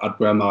gym, I'd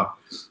wear my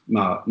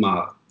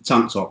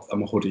tank top and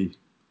my hoodie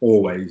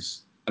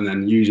always, and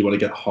then usually when I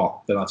get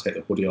hot, then I take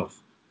the hoodie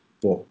off.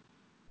 Or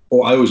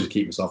I always just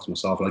keep myself to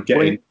myself, and I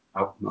get in,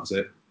 out, and that's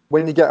it.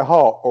 When you get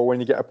hot or when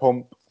you get a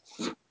pump?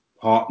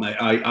 Hot, mate.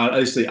 I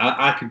honestly,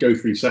 I could go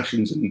 3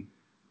 sessions and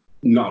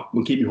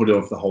keep my hoodie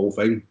off the whole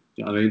thing.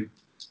 You know what I mean?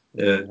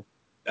 Yeah.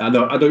 I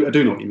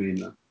do know what you mean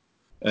though.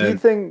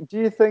 Do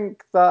you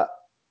think that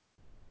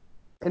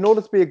in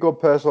order to be a good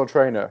personal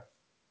trainer,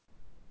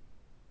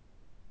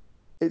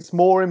 it's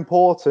more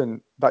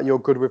important that you're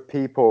good with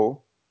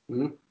people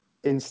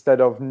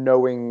instead of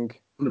knowing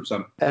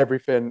 100%.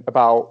 everything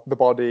about the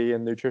body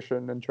and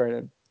nutrition and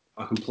training?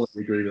 I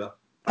completely agree with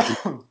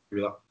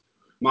that.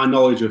 My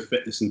knowledge of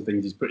fitness and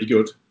things is pretty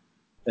good,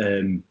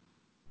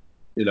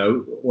 You know,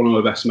 one of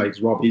my best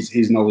mates, Rob,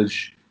 his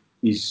knowledge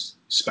is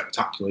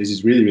spectacular.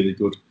 He's really, really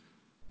good.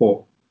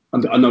 But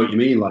I know what you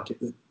mean. Like,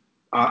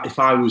 if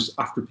I was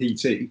after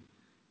PT, if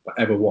I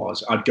ever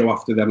was, I'd go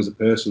after them as a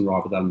person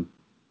rather than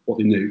what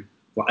they knew.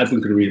 Like,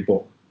 everyone could read a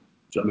book.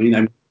 Do you know what I mean?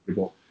 Everyone could read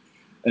a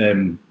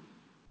book.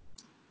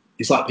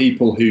 It's like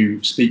people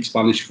who speak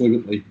Spanish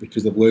fluently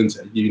because they've learned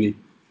it at uni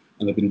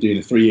and they've been doing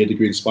a 3-year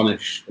degree in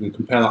Spanish, and then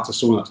compare that to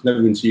someone that's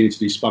never been to uni to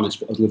do Spanish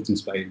but has lived in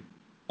Spain,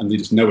 and they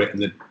just know it,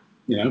 and they,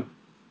 you know,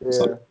 it's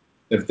like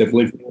they've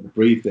lived it, they've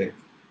breathed it.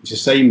 It's the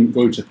same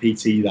going to a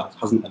PT that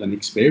hasn't had any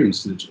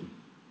experience in the gym.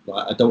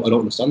 Like, I don't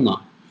understand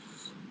that.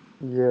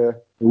 Yeah.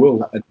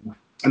 Well,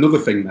 another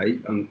thing,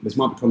 mate, and this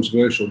might be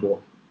controversial,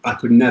 but I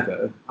could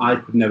never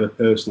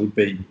personally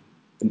be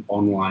an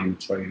online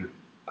trainer.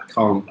 I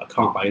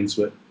can't buy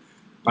into it.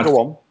 Go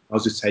on. I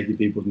was just taking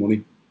people's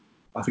money.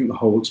 I think the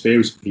whole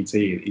experience of PT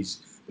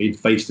is being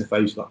face to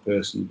face with that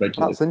person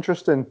regularly. That's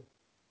interesting.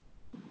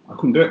 I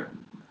couldn't do it.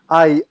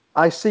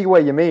 I see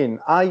what you mean.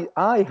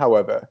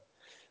 However,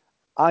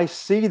 I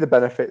see the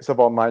benefits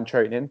of online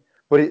training,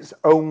 but it's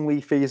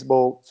only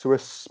feasible to a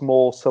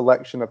small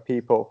selection of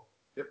people.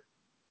 Yep.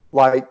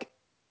 Like,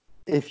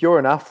 if you're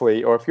an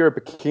athlete, or if you're a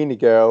bikini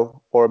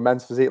girl, or a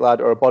men's physique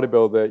lad, or a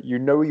bodybuilder, you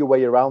know your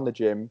way around the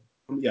gym.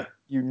 Yeah.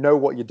 You know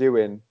what you're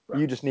doing. Right.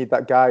 You just need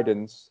that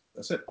guidance.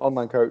 That's it.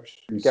 Online coach,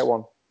 get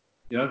one.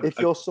 You know, if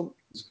you're send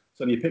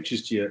your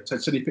pictures to your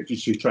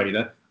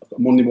trainer. I've got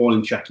Monday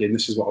morning check-in.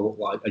 This is what I look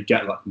like. I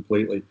get that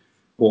completely.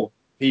 But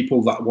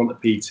people that want a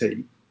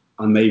PT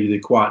and maybe they're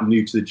quite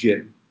new to the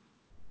gym,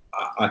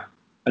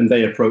 and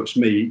they approach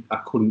me, I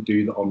couldn't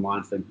do the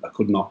online thing. I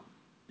could not.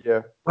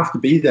 Yeah. I have to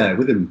be there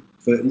with them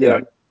for you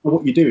know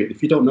what you're doing.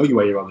 If you don't know your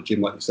way around the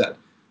gym, like you said,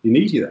 they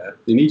need you there.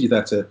 They need you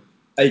there to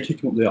A,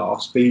 kick them up the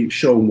arse, B,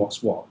 show them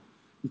what's what.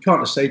 You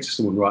can't just say to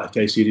someone, right,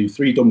 okay, so you do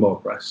 3 dumbbell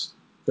press.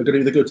 They're going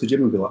to either go to the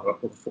gym and be like,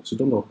 what the fuck's a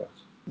dumbbell press?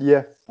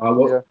 Yeah.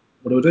 What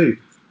do I do?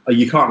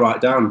 You can't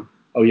write down,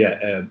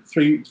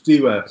 3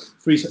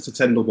 sets of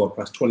 10 dumbbell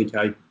press,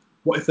 20k.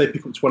 What if they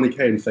pick up 20k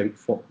and think,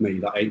 fuck me,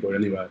 that ain't going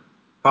anywhere?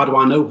 How do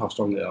I know how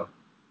strong they are?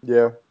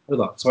 Yeah.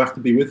 So I have to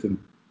be with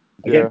them.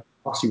 Again,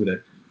 fussy with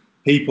it.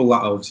 People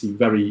that are obviously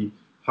very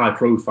high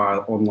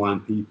profile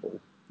online people,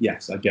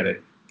 yes, I get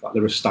it. Like,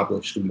 they're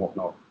established and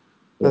whatnot.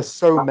 But there's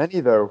so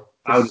many though.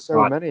 There's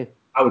so many.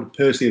 I would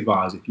personally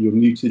advise, if you're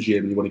new to the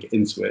gym and you want to get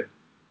into it,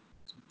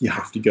 you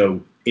have to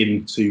go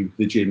into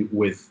the gym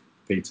with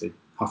PT.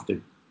 Have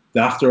to.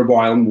 After a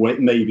while,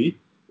 maybe,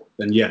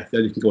 then you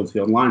can go into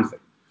the online thing.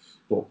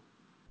 But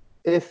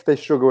if they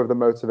struggle with the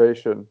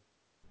motivation,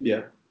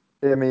 I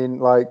mean,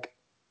 like,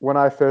 when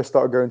I first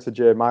started going to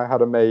gym, I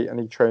had a mate and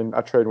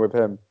I trained with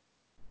him.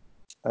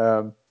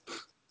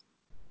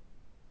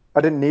 I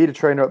didn't need a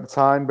trainer at the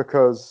time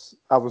because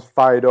I was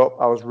fired up,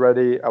 I was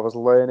ready, I was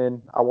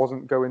learning, I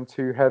wasn't going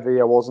too heavy,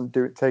 I wasn't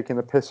taking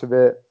the piss of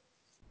it.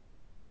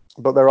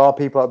 But there are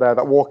people out there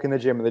that walk in the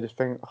gym and they just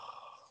think,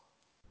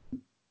 oh,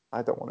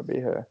 I don't want to be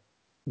here.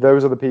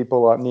 Those are the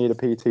people that need a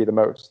PT the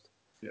most.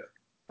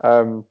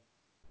 Yeah.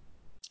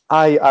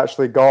 I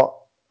actually got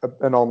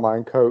an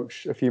online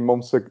coach a few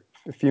months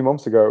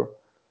ago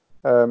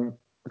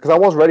because I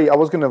was ready. I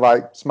was going to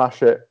like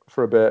smash it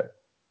for a bit.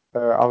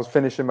 I was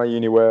finishing my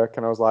uni work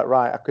and I was like,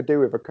 right, I could do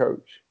with a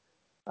coach.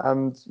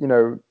 And, you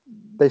know,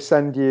 they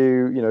send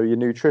you, you know, your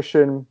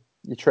nutrition,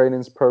 your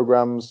trainings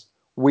programs,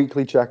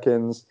 weekly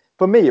check-ins.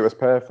 For me, it was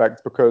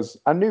perfect because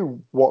I knew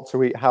what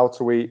to eat, how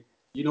to eat.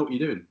 You know what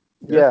you're doing.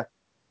 Yeah.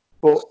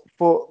 But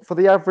for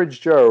the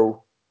average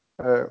Joe,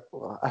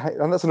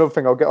 and that's another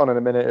thing I'll get on in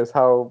a minute, is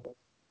how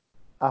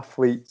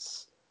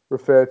athletes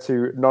refer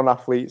to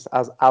non-athletes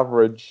as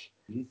average,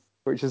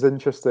 which is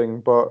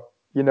interesting, but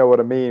you know what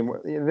I mean.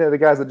 You know, the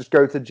guys that just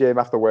go to the gym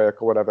after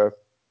work or whatever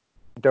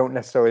don't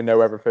necessarily know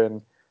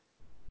everything.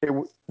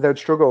 They'd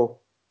struggle.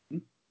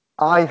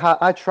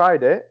 I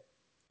tried it.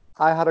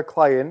 I had a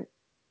client,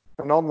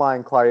 an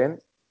online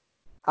client.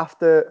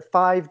 After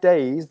 5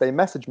 days, they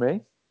messaged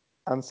me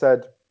and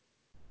said,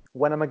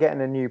 when am I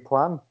getting a new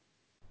plan?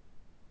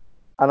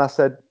 And I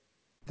said,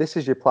 this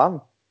is your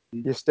plan.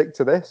 You stick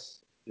to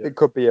this. Yeah. It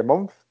could be a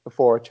month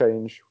before a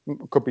change.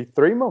 It could be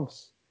 3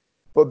 months.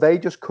 But they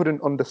just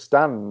couldn't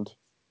understand.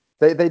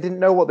 They didn't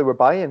know what they were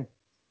buying.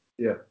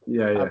 Yeah.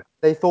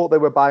 They thought they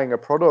were buying a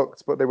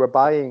product, but they were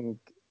buying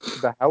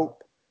the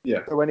help.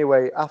 Yeah. So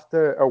anyway,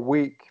 after a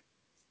week,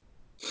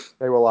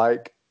 they were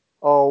like,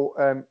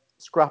 oh,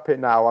 scrap it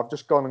now. I've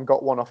just gone and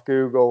got one off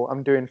Google.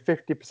 I'm doing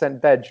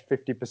 50% veg,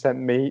 50%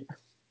 meat.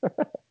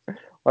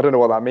 I don't know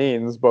what that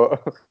means,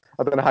 but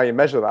I don't know how you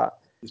measure that.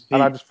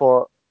 And I just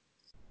thought...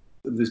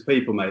 There's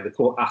people, mate, they're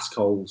called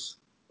assholes,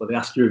 but they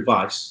ask your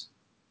advice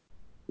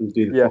and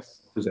do the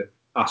opposite.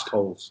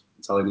 Assholes,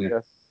 I'm telling you.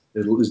 Yes.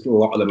 There's a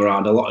lot of them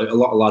around. A lot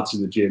of lads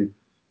in the gym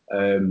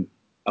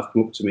have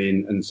come up to me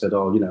and said,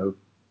 oh, you know,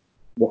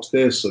 what's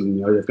this? And,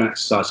 you know, you've got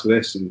exercise for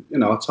this. And, you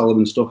know, I tell them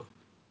and stuff.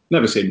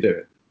 Never seen them do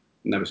it.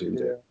 Never seen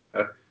them do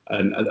it.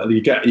 And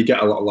you get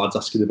a lot of lads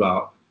asking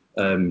about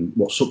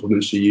what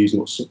supplements you use and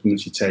what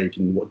supplements you take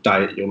and what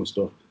diet you're on and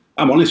stuff.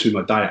 I'm honest with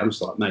my diet. I'm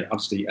just like, mate, I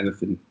just eat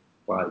anything.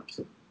 Like,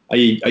 I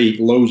eat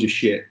loads of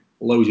shit,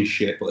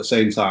 but at the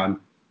same time,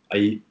 I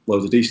eat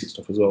loads of decent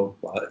stuff as well.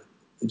 Like,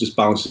 it just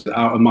balances it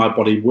out, and my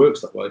body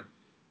works that way.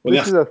 Well,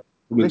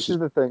 this is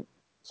the thing.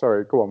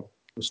 Sorry, go on.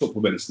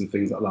 Supplements and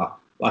things like that.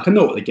 Like, I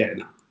know what they're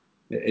getting at.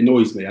 It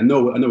annoys me. I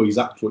know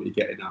exactly what you're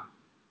getting at.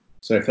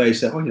 So if they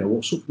say, oh,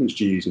 what supplements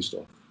do you use and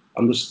stuff,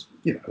 I'm just,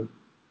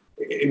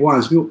 it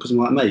winds me up because I'm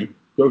like, mate,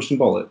 grow some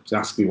bollocks,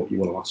 ask me what you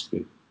want to ask me.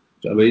 Do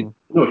you know what I mean?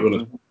 I know what you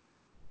want to.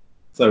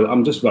 So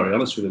I'm just very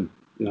honest with them.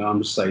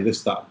 I'm just saying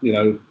this, that,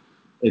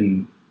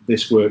 and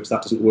this works,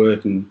 that doesn't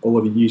work, and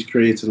have you used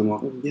creatine? I'm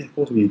like, yeah, of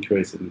course I've used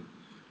creatine.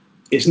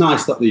 It's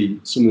nice that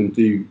someone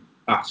do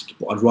ask,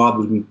 but I'd rather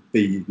them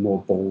be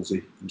more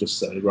ballsy and just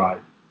say, right,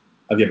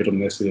 have you ever done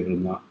this? Have you ever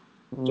done that?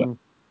 So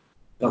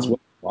that's what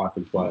I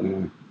think about it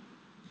anyway.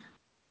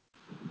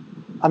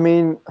 I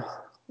mean,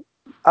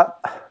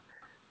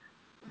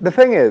 the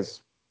thing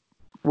is,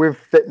 with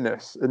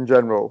fitness in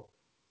general,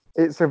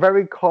 it's a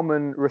very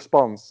common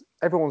response.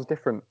 Everyone's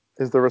different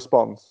is the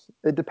response.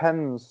 It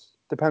depends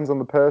on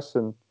the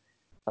person.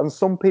 And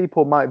some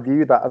people might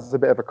view that as a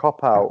bit of a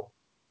cop-out,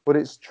 but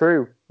it's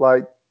true.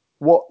 Like,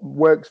 what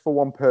works for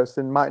one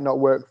person might not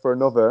work for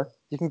another.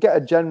 You can get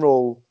a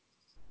general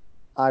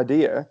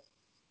idea,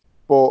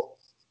 but,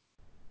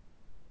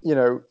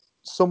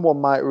 someone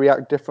might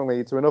react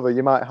differently to another.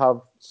 You might have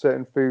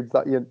certain foods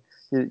that you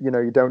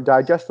don't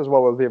digest as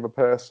well as the other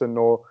person,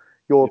 or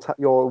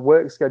your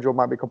work schedule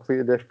might be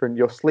completely different.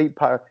 Your sleep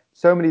pattern,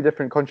 so many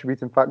different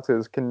contributing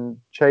factors can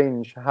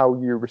change how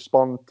you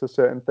respond to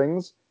certain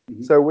things.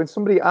 Mm-hmm. So when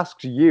somebody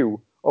asks you,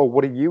 "Oh,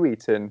 what are you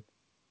eating?"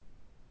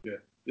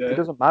 It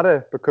doesn't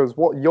matter, because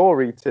what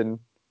you're eating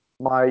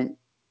might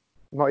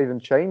not even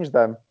change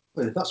them.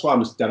 That's why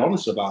I'm just dead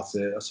honest about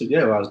it. I said,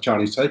 yeah, I had a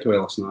Chinese takeaway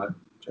last night.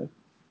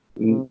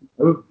 And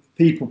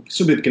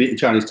somebody can eat a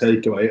Chinese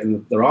takeaway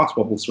and their arse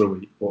wobbles for a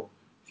week, but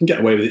if you can get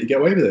away with it, you get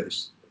away with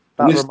it.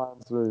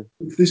 Reminds me.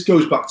 This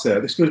goes back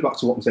to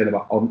what I'm saying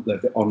about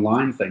the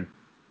online thing.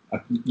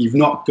 You've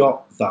not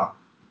got that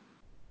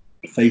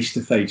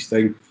face-to-face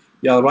thing.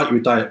 Yeah, I'll write you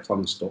a diet plan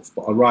and stuff,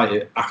 but I'll write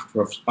it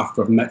after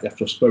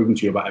I've spoken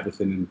to you about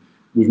everything, and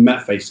we've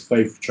met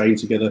face-to-face, trained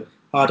together.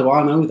 How do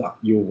I know that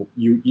you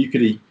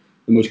could eat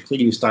the most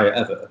cleanest diet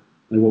ever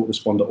and they won't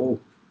respond at all?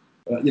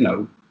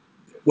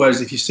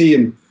 Whereas if you see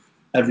him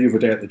every other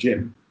day at the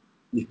gym,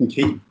 you can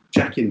keep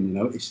checking.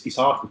 It's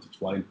hard for me to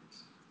explain.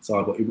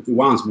 So, but it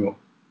winds me up.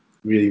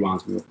 Really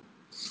winds me up.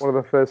 One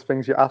of the first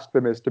things you ask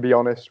them is to be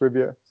honest with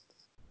you.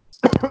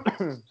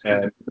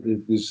 I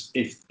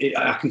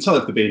can tell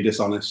if they're being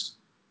dishonest.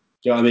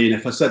 Do you know what I mean?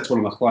 If I said to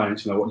one of my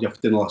clients, what did you have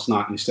for dinner last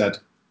night, and he said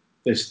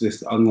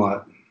this, I'm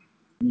like,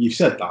 you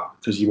said that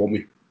because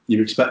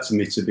you're expecting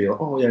me to be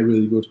like, oh yeah,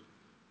 really good.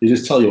 You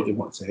just tell you what you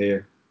want to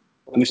hear.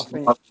 And this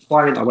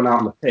client, I went out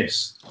on the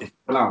piss. He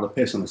went out on the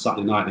piss on a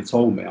Saturday night, and he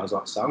told me, I was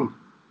like, sound.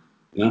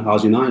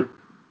 How's your night?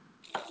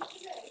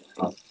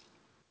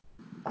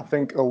 I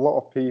think a lot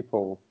of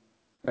people,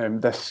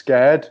 they're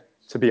scared,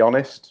 to be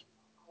honest.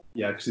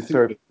 Yeah, because they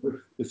think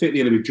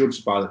they're going to be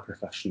judged by the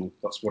professional.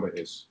 That's what it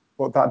is.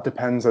 But that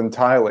depends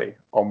entirely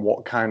on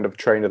what kind of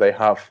trainer they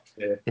have.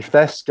 Yeah. If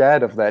they're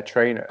scared of their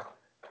trainer,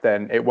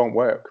 then it won't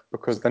work,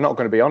 because they're not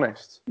going to be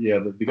honest. Yeah,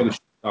 they're going to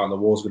shut down. The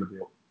wall's going to be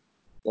up.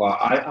 Well,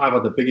 I've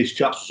had the biggest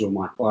chats with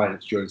my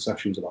clients during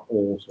sessions about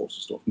all sorts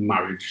of stuff,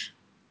 marriage,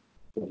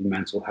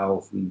 mental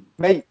health, and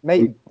mate.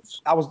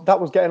 That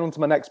was getting onto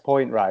my next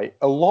point, right?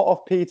 A lot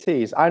of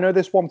PTs. I know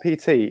this one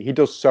PT. He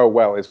does so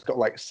well. He's got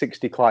like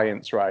 60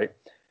 clients, right?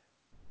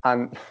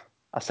 And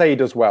I say he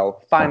does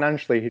well.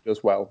 Financially, he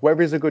does well.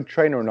 Whether he's a good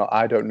trainer or not,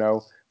 I don't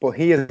know. But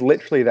he is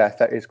literally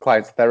his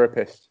client's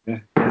therapist. Yeah.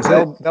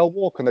 They'll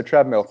walk on the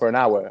treadmill for an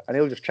hour, and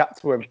he'll just chat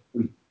to him.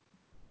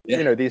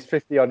 Yeah. These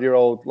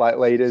 50-odd-year-old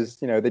ladies,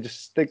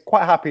 they're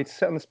quite happy to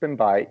sit on the spin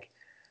bike.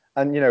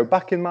 And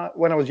back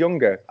when I was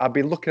younger, I'd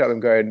be looking at them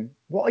going,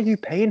 "What are you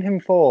paying him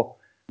for?"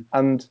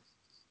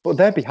 But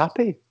they'd be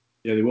happy.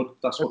 Yeah, they would.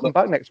 That's They'll what come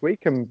back next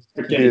week and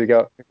be the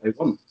go. They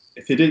want.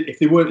 If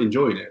they weren't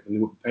enjoying it and they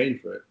weren't paying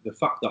for it, the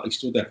fact that he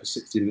stood there for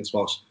 60 minutes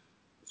whilst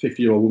a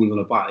 50-year-old woman on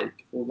a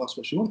bike, well, that's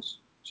what she wants.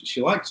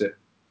 She likes it.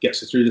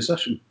 Gets her through the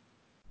session.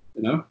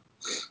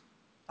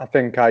 I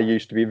think I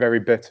used to be very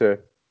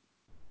bitter.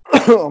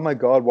 Oh my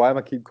God, why am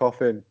I keep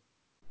coughing?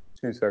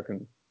 2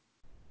 seconds.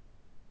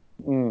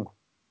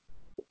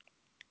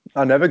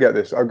 I never get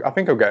this. I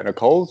think I'm getting a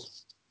cold.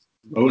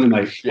 Only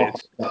mate,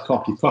 that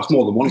cough. You cough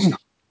more than once.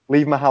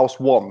 Leave my house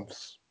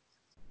once,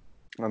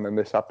 and then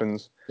this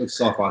happens. Good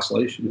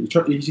self-isolation.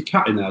 You use your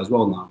cat in there as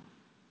well now.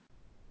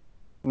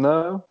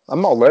 No,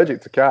 I'm not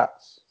allergic to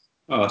cats.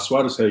 Oh, I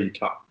swear to say your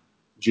cat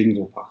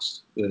jingle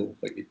past the little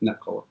thing,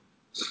 neck collar.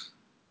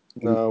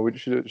 No,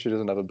 she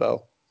doesn't have a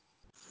bell.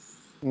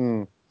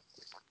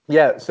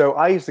 Yeah, so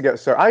I used to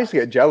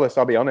get jealous.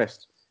 I'll be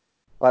honest.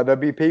 Like, there'd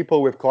be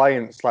people with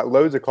clients, like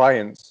loads of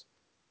clients,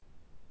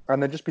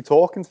 and they'd just be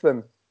talking to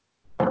them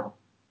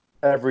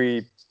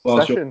every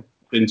session.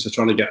 Into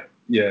trying to get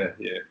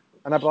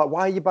And I'd be like,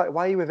 why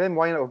are you with him?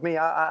 Why are you not with me?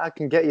 I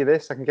can get you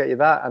this, I can get you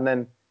that. And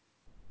then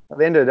At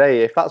the end of the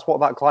day, if that's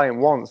what that client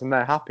wants and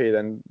they're happy,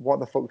 then what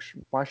the fuck?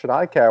 Why should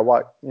I care?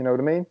 What, you know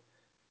what I mean?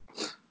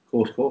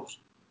 Of course.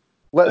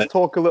 Let's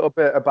talk a little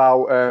bit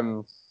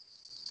about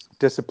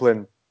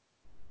discipline,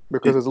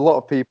 because there's a lot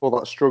of people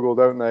that struggle,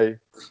 don't they,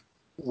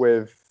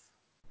 with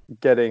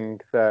getting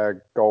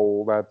their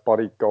goal, their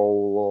body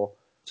goal, or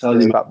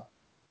Telling you that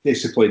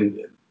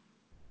discipline,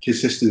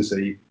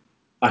 consistency.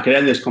 I can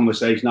end this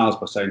conversation now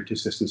by saying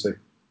consistency.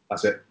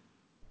 That's it.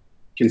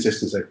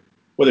 Consistency.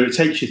 Whether it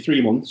takes you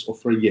 3 months or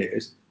 3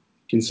 years,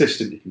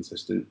 consistently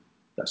consistent.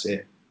 That's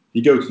it.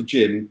 You go to the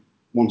gym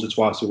once or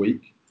twice a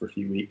week for a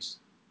few weeks,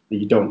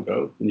 and you don't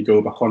go, and you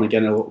go back on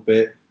again a little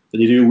bit.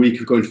 Then you do a week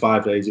of going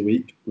 5 days a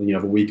week, and you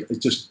have a week. It's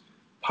just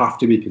have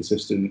to be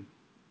consistent.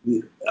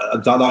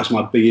 That's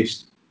my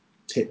biggest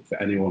tip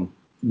for anyone.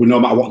 But no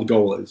matter what the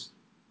goal is,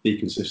 be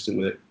consistent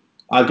with it.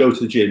 I go to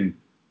the gym,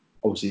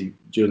 obviously,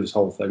 during this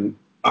whole thing,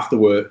 after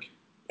work,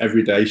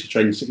 every day. So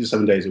train 6 or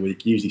 7 days a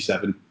week, usually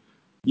 7,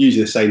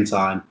 usually the same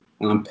time,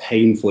 and I'm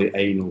painfully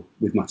anal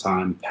with my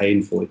time,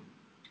 painfully.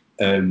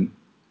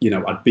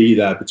 I'd be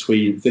there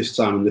between this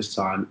time and this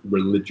time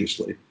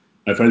religiously.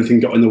 And if anything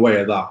got in the way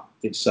of that,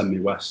 it'd send me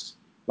west.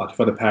 Like if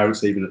I had a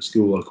parents leaving at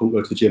school, I couldn't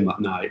go to the gym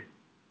that night.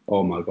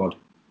 Oh my God,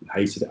 I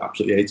hated it,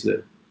 absolutely hated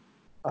it.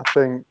 I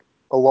think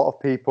a lot of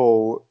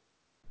people,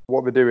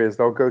 what they do is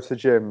they'll go to the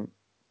gym,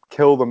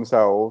 kill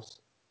themselves,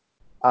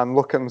 and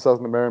look at themselves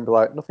in the mirror and be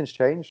like, nothing's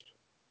changed.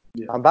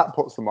 Yeah. And that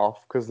puts them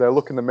off because they're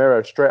looking in the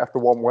mirror straight after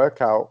one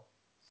workout.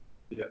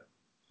 Yeah.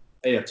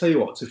 Hey, I tell you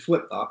what, to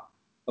flip that,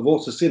 I've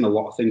also seen a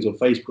lot of things on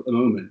Facebook at the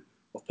moment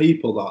of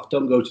people that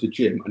don't go to the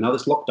gym, and now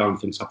this lockdown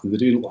thing's happening, they're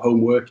doing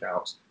home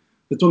workouts.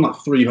 They've done like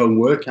 3 home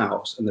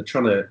workouts, and they're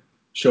trying to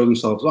show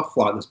themselves off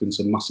like there's been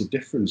some massive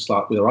difference,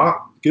 like with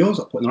girls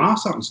that are putting their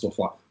ass out and stuff,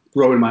 like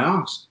growing my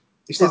ass.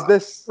 It's like,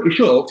 pretty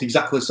sure it looked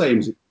exactly the same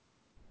as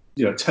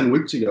 10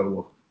 weeks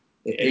ago.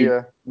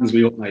 It brings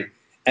me up, mate.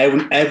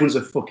 Everyone's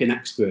a fucking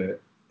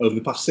expert. Over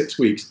the past 6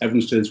 weeks,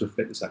 everyone's turned into a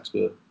fitness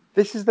expert.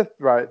 This is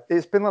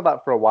it's been like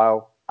that for a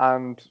while,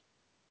 and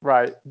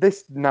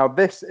this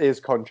is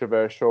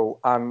controversial,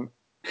 and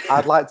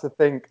I'd like to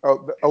think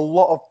a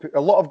lot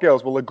of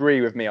girls will agree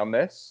with me on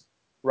this.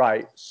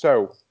 Right,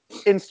 so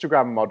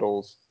Instagram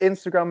models,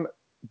 Instagram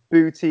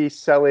booty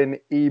selling,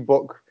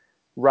 ebook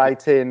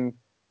writing,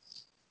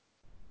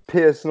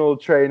 personal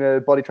trainer,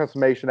 body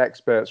transformation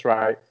experts,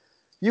 right?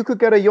 You could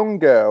get a young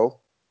girl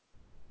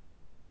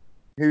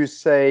who's,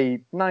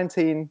 say,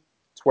 19,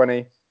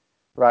 20,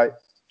 right?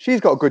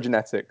 She's got good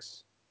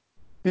genetics.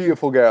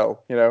 Beautiful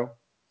girl,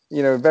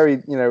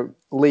 very,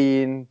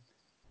 lean,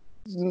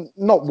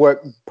 not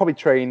probably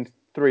trained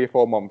 3 or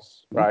 4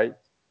 months, right?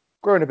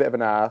 Growing a bit of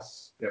an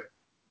ass. Yep.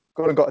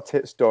 Gone and got her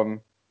tits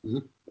done. Mm-hmm.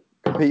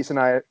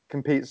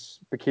 Competes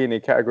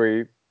bikini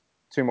category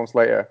 2 months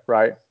later,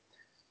 right?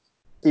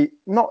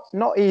 Not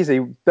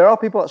easy. There are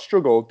people that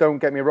struggle, don't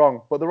get me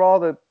wrong, but there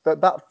are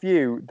that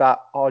few that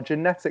are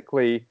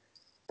genetically,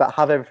 that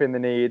have everything they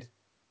need,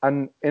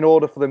 and in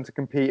order for them to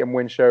compete and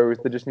win shows,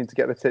 they just need to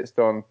get the tits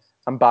done,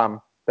 and bam,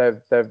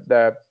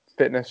 they're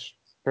fitness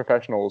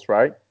professionals,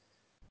 right?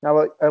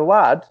 Now, a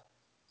lad,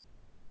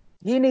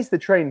 he needs to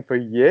train for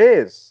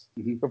years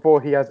before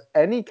he has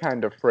any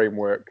kind of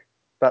framework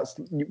that's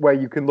where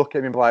you can look at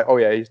him and be like, oh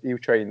yeah, he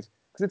trains.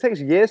 Because it takes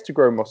years to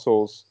grow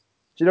muscles.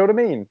 Do you know what I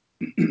mean?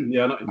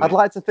 Yeah, I know what you mean. I'd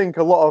like to think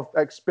a lot of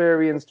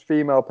experienced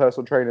female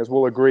personal trainers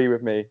will agree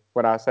with me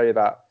when I say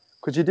that.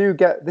 Because you do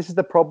this is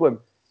the problem.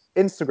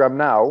 Instagram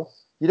now,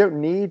 you don't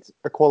need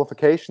a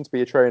qualification to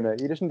be a trainer.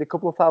 You just need a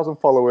couple of thousand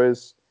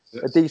followers,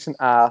 a decent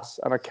ass,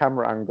 and a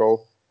camera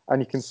angle,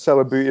 and you can sell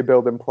a booty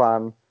building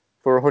plan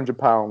for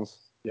 £100.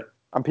 Yeah.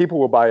 And people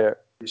will buy it.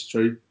 It's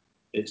true.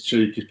 It's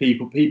true, because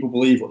people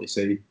believe what they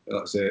see.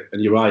 That's it.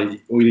 And you're right.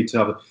 All you need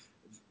to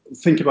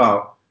think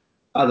about,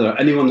 I don't know,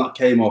 anyone that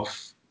came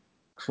off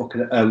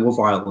fucking Love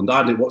Island.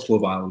 I didn't watch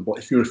Love Island, but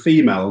if you're a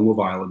female on Love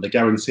Island, I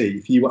guarantee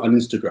if you were on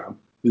Instagram,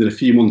 within a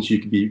few months you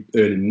could be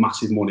earning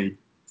massive money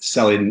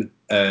selling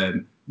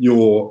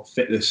your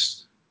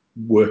fitness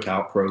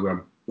workout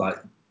program, like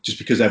just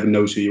because everyone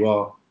knows who you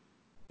are.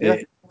 Yeah.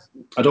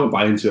 I don't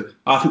buy into it.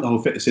 I think the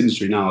whole fitness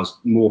industry now is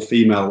more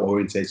female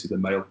orientated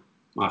than male,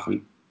 I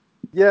think.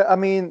 Yeah, I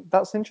mean,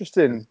 that's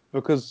interesting,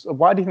 because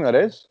why do you think that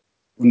is?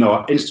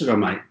 No, Instagram,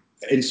 mate.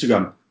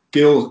 Instagram.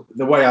 Girls,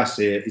 the way I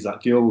see it is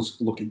that girls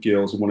look at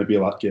girls and want to be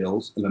like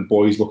girls, and then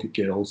boys look at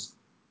girls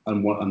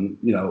and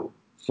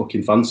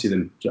fucking fancy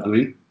them. Do you know what I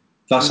mean?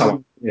 That's how I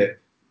see it.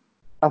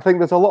 I think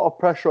there's a lot of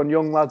pressure on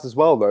young lads as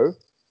well, though.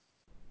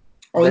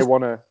 They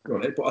want to.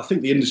 But I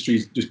think the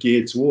industry's just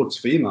geared towards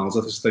females.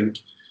 I just think.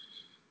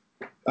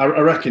 I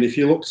reckon if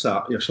you looked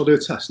at, shall I do a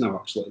test now?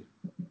 Actually,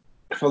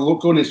 if I go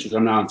on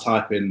Instagram now and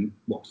type in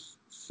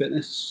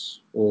fitness,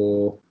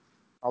 or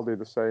I'll do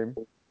the same.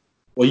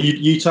 Well,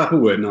 you type a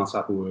word and I'll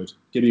type a word.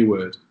 Give me a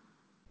word.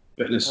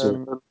 Fitness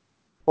or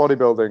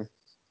bodybuilding.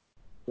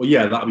 Well,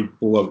 yeah, that'd be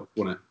below,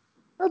 wouldn't it?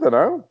 I don't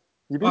know.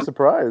 You'd be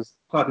surprised.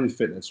 Type in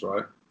fitness,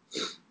 right?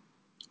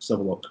 Let's have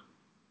a look.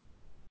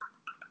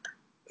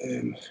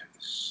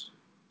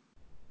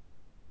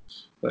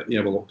 Let me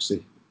have a look,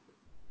 see.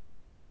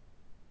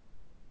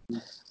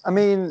 I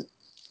mean,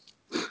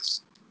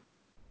 this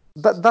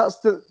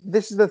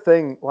is the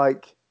thing.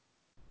 Like,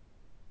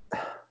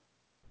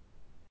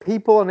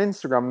 people on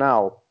Instagram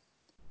now,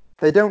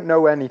 they don't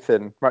know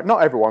anything, right?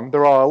 Not everyone.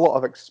 There are a lot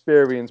of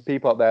experienced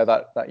people out there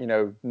that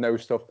know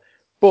stuff,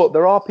 but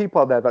there are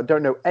people out there that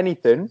don't know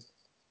anything.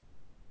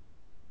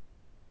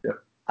 Yeah.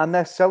 And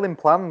they're selling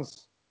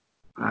plans.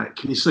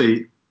 Can you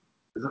see?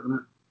 Is that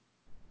gonna...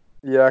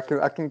 Yeah,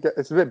 I can get.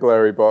 It's a bit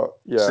blurry, but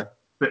yeah.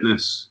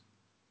 Fitness.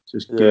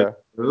 Just Yeah.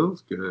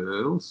 girls.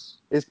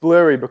 It's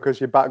blurry because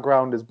your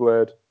background is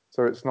blurred,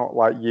 so it's not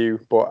like you.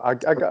 But I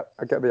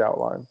get the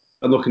outline.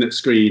 I'm looking at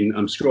screen.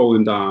 I'm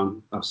scrolling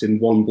down. I've seen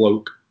one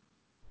bloke,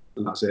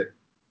 and that's it.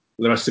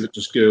 The rest of it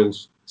just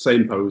girls.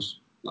 Same pose.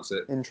 That's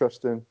it.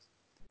 Interesting.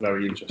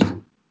 Very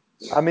interesting.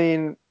 I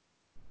mean,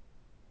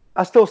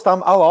 I still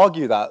stand. I'll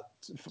argue that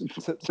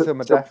to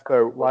my death,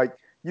 though. Like,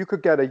 you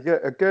could get a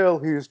girl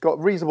who's got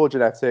reasonable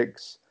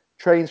genetics,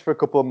 trains for a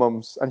couple of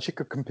months, and she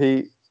could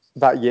compete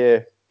that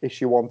year if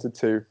she wanted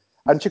to,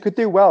 and she could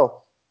do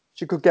well.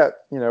 She could get,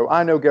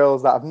 I know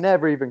girls that have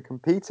never even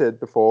competed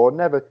before,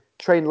 never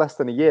trained less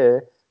than a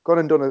year, gone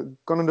and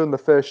done the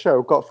first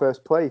show, got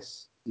first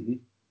place,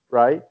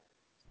 right?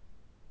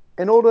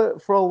 In order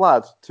for a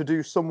lad to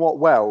do somewhat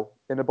well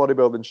in a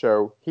bodybuilding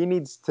show, he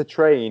needs to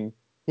train.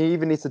 He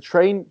either needs to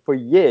train for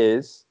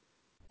years,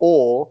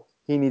 or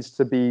he needs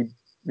to be,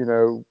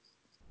 a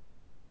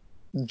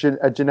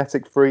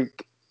genetic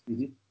freak.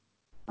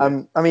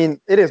 I mean,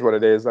 it is what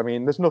it is. I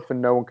mean, there's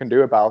nothing no one can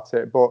do about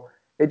it. But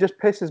it just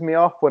pisses me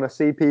off when I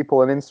see people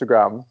on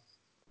Instagram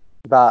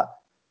that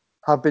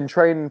have been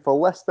training for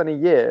less than a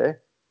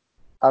year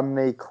and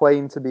they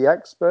claim to be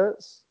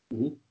experts,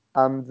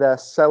 and they're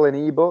selling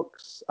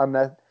ebooks. And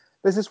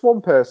there's this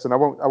one person, I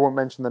won't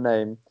mention the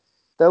name.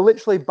 They're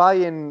literally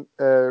buying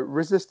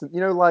resistant,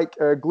 like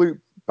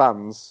glute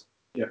bands.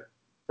 Yeah.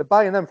 They're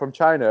buying them from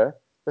China.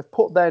 They've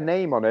put their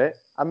name on it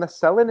and they're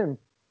selling them.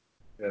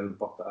 Yeah, they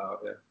bought that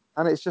out. Yeah.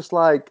 And it's just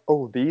like,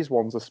 oh, these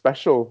ones are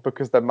special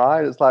because they're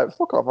mine. It's like,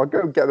 fuck off, I'll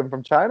go get them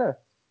from China. At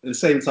the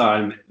same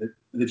time,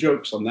 the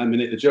joke's on them,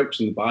 innit? The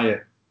joke's on the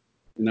buyer.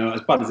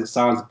 As bad as it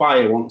sounds, the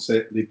buyer wants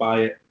it, they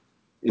buy it.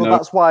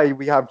 That's why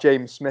we have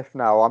James Smith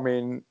now. I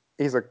mean,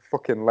 he's a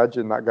fucking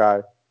legend, that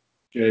guy.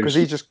 Because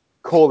he's just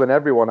calling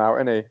everyone out,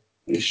 isn't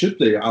he? He should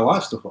do. I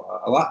like stuff like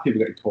that. I like people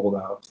getting called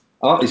out.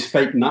 I like these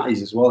fake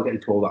natties as well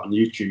getting called out on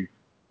YouTube.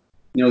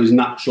 These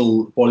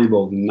natural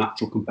bodybuilding,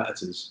 natural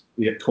competitors,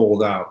 they get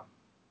called out.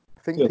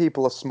 I think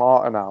people are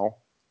smarter now.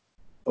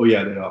 Oh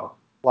yeah, they are.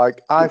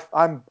 Like I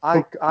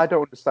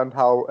don't understand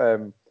how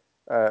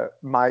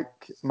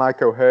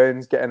Mike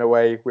O'Hearn's getting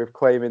away with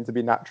claiming to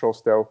be natural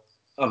still.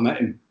 I've met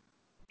him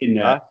in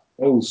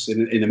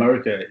in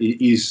America.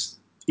 He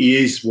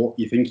is what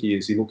you think he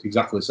is. He looks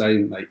exactly the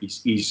same. Like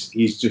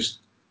he's just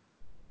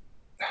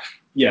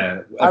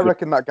I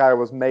reckon that guy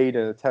was made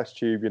in a test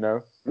tube.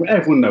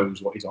 Everyone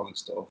knows what he's on and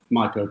stuff.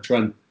 Michael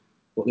Trent,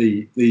 but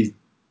he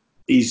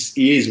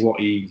is what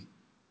he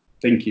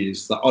think he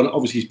is. Like,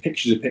 obviously, his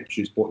pictures are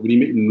pictures, but when you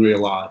meet him in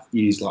real life,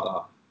 he's like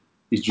that.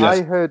 He's just.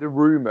 I heard a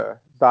rumor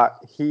that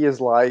he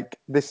is like,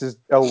 this is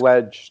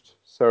alleged,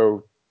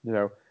 so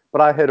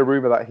but I heard a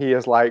rumor that he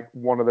is like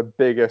one of the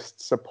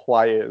biggest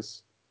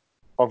suppliers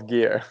of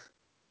gear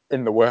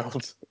in the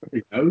world.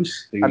 He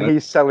knows.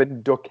 He's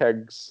selling duck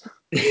eggs.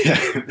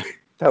 Yeah.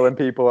 Telling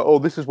people, oh,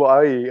 this is what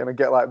I eat, and I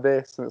get like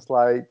this, and it's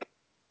like,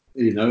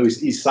 he's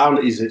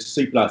a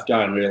super nice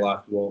guy in real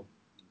life. Well,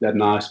 they're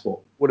nice, but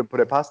wouldn't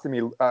put it past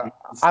him.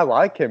 I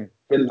like him.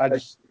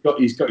 He's got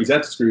his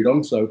head screwed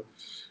on, so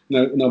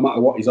no matter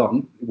what he's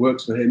on, it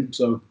works for him.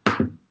 So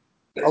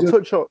I'll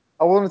touch on.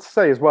 I wanted to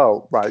say as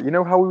well, right? You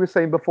know how we were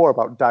saying before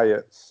about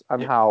diets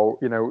and how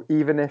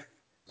even if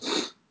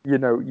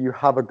you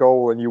have a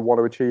goal and you want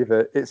to achieve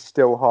it, it's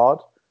still hard.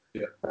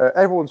 Yeah.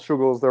 Everyone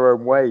struggles their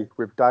own way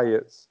with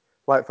diets.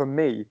 Like for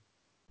me,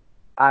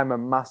 I'm a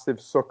massive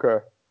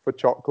sucker for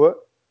chocolate.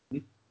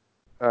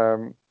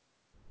 When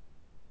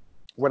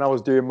I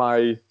was doing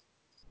my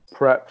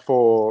prep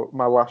for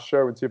my last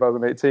show in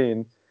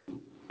 2018,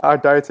 I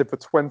dieted for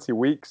 20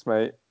 weeks,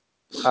 mate,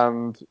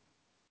 and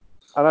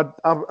I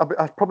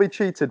probably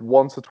cheated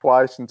once or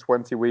twice in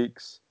 20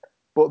 weeks,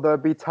 but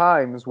there'd be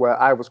times where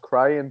I was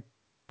crying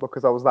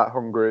because I was that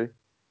hungry.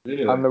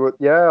 Really? And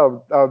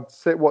I'd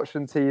sit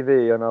watching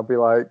TV and I'd be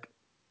like,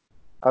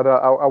 I'd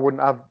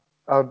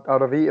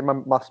have eaten my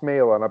last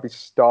meal and I'd be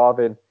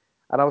starving,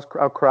 and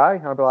I'd cry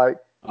and I'd be like,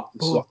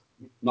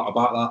 not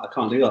about that. I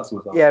can't do that to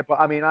myself. Yeah, but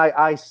I mean, I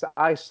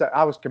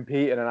was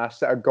competing and I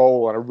set a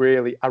goal and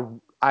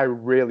I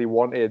really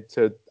wanted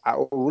to at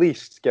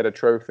least get a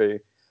trophy.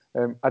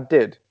 I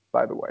did,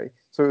 by the way,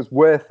 so it was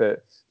worth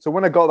it. So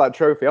when I got that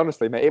trophy,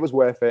 honestly, mate, it was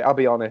worth it. I'll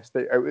be honest,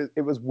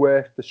 it was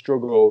worth the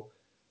struggle.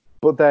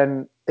 But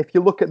then, if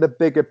you look at the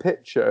bigger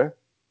picture,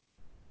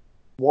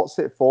 what's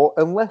it for?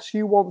 Unless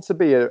you want to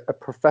be a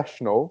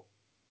professional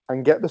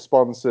and get the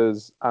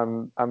sponsors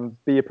and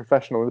be a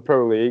professional in the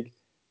pro league,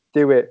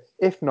 do it.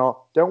 If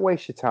not, don't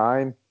waste your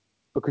time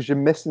because you're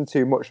missing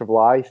too much of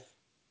life.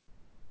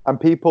 And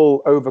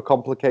people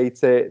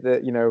overcomplicate it.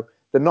 That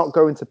They're not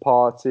going to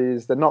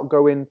parties. They're not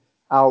going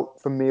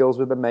out for meals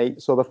with the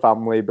mates or the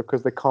family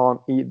because they can't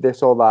eat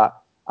this or that.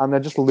 And they're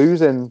just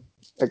losing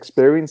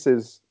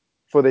experiences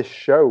for this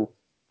show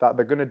that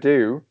they're going to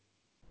do,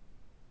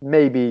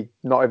 maybe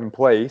not even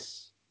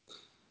place.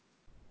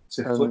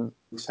 To flip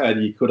his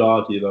head, you could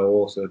argue, though,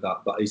 also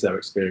that is their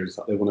experience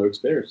that they want to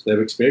experience. They've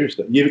experienced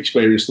it. You've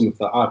experienced something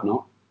that I've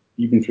not.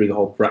 You've been through the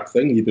whole prep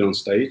thing. You've been on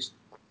stage.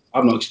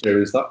 I've not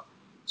experienced that.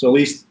 So at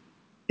least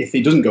if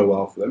it doesn't go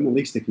well for them, at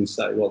least they can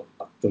say, well,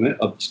 I've done it.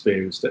 I've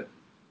experienced it.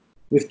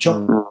 With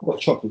chocolate, I've got a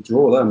chocolate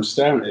drawer there. I'm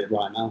staring at it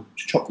right now.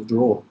 It's a chocolate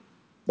drawer.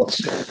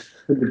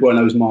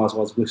 Buenos Mars,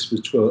 was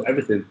Whispers, Twirl,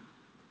 everything.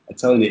 I'm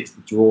telling you, it's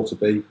the drawer to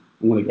be.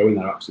 I'm going to go in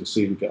there actually as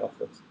soon as we get off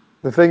this.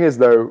 The thing is,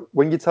 though,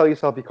 when you tell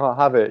yourself you can't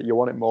have it, you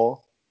want it more.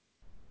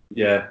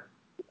 Yeah.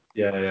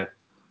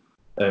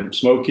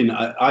 Smoking,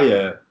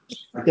 I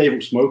gave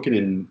up smoking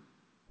in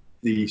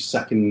the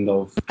 2nd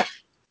of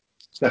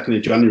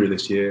January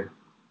this year.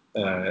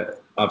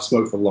 I've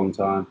smoked for a long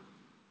time.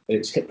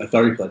 It's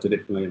hypnotherapy that did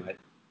it for me, mate.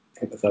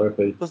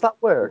 Hypnotherapy. Does that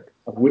work?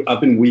 I've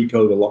been weak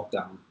over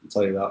lockdown. I'll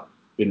tell you that.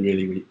 Been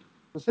really weak.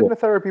 Does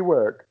hypnotherapy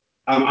work?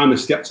 I'm a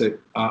skeptic.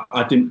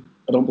 I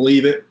don't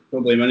believe it. I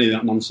don't believe any of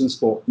that nonsense.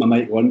 But my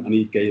mate went and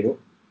he gave up.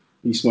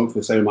 He smoked for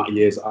the same amount of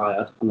years that I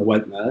had, and I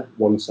went there,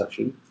 one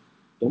session,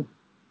 done.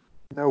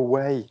 No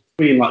way.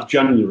 Between like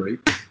January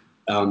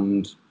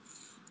and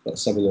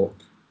let's have a look.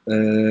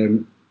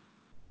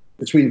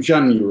 Between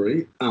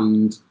January,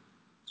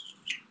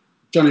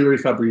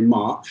 February,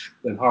 March,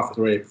 then half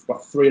through April,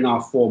 about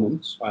 3.5, 4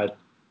 months, I had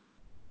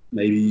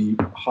maybe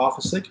half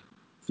a cig,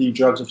 a few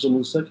drugs of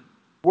someone's cig.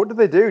 What do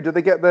they do? Do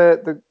they get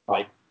the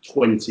like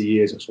 20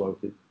 years of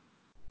smoking?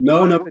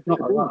 No, not like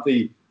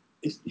that.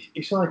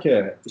 It's like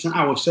it's an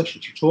hour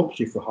session. She talks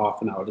to you for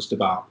half an hour just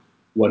about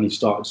when you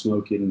started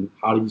smoking,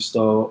 how did you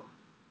start,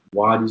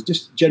 why did you,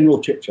 just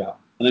general chit chat.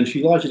 And then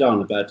she lies you down on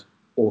the bed,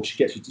 or she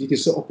gets you can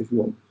sit up if you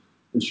want.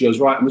 And she goes,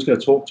 right, I'm just going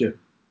to talk to you,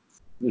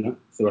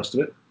 for the rest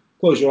of it.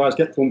 Close your eyes,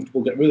 get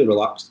comfortable, get really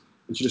relaxed.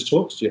 And she just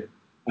talks to you.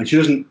 And she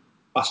doesn't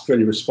ask for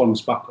any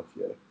response back of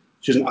you.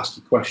 She doesn't ask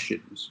you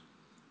questions.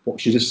 But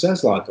she just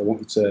says, like, I want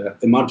you to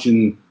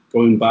imagine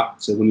going back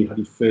to when you had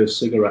your first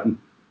cigarette, and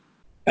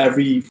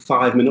every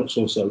 5 minutes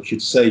or so,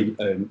 she'd say,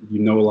 you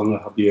no longer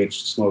have the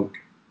urge to smoke,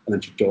 and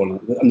then she'd go on,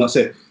 and that's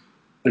it.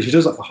 And she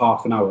does that for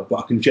half an hour, but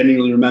I can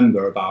genuinely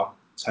remember about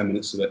 10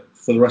 minutes of it.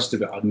 For the rest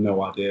of it, I had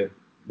no idea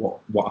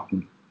what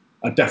happened.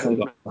 I definitely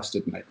got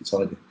arrested, mate, I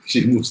tell you.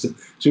 She must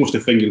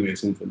have fingered me or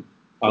something.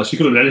 She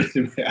couldn't have done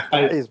anything, mate.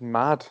 That is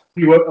mad.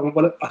 She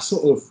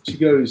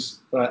goes,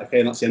 right, okay,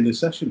 and that's the end of the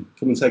session.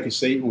 Come and take a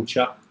seat and we'll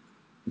chat.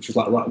 And she was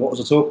like, right, what was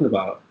I talking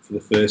about for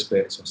the first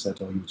bit? So I said,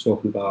 oh, you were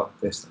talking about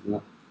this and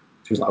that.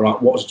 She was like, right,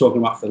 what was I talking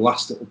about for the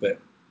last little bit?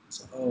 I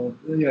said, oh,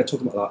 yeah,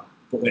 talking about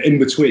that. But in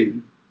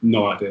between,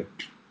 no idea.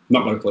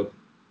 Not got a clue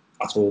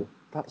at all.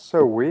 That's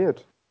so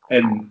weird.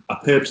 And I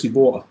purposely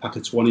bought a pack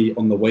of 20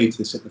 on the way to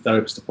this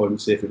hypnotherapist appointment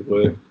to see if it would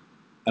work.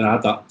 And I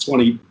had that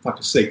 20 pack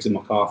of cigs in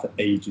my car for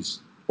ages,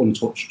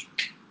 untouched.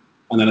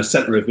 And then I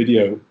sent her a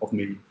video of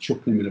me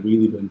chucking him in a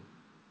wheelie bin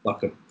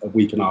like a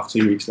week and a half,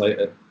 2 weeks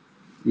later.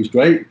 It was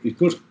great. It was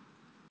good.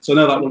 So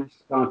now that one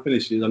kind of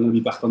finishes, I'm going to be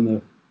back on the,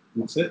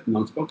 that's it,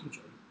 non-smoking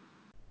train.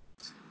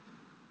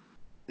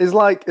 Is it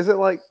like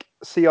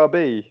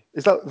CRB?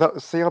 Is that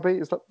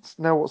CRB? Is that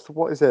no?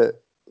 What is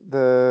it?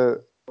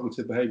 The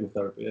Cognitive behavioural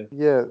therapy, yeah.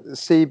 Yeah,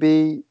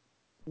 CB.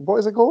 What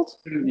is it called?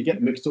 You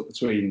get mixed up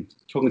between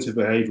cognitive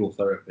behavioural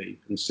therapy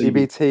and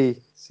CBT.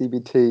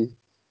 CBT.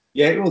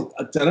 Yeah, well,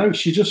 I don't know.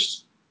 She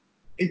didn't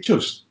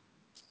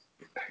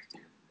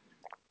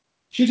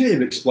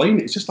even explain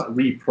it. It's just like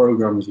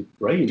reprograms your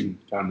brain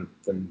kind of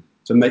thing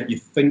to make you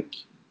think.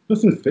 I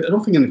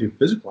don't think anything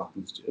physical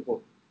happens to you, but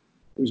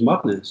it was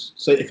madness.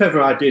 So if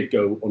ever I did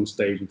go on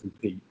stage and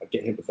compete, I'd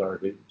get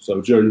hypnotherapy.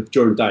 So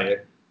during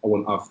diet, I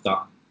wouldn't have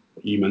that.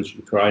 What you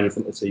mentioned, crying in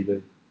front of the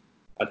TV.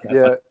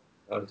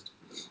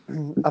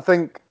 I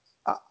think.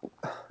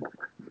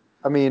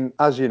 I mean,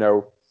 as you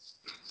know,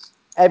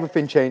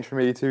 everything changed for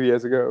me 2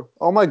 years ago.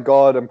 Oh my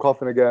God, I'm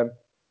coughing again.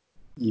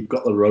 You've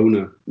got the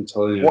Rona, I'm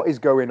telling you. What is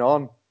going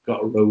on?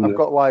 Got a Rona. I've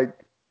got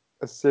like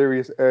a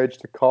serious urge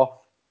to cough.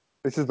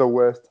 This is the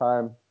worst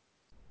time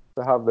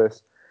to have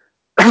this.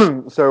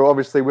 So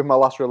obviously with my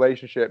last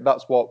relationship,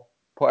 that's what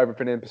put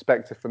everything in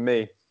perspective for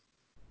me.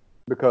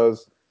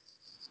 Because,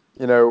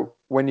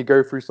 when you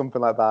go through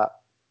something like that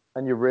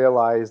and you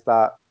realize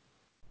that,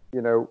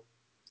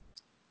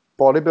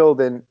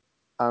 bodybuilding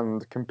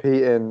and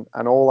competing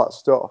and all that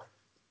stuff,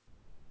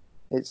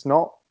 it's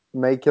not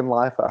making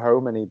life at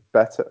home any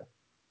better.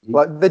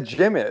 Like the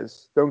gym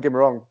is, don't get me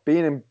wrong,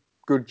 being in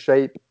good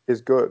shape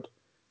is good,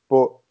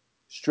 but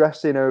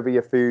stressing over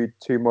your food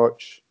too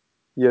much,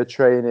 your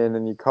training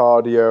and your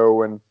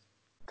cardio and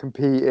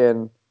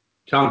competing.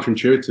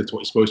 Counterintuitive to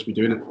what you're supposed to be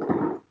doing.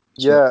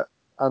 Yeah,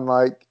 and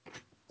like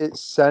it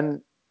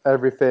sent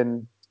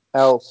everything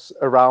else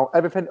around,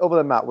 everything other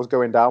than that was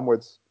going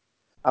downwards.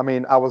 I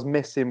mean, I was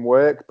missing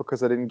work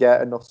because I didn't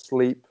get enough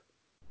sleep,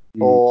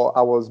 or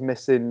I was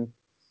missing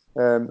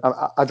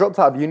I dropped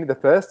out of uni the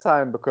first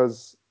time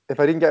because if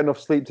I didn't get enough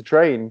sleep to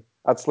train,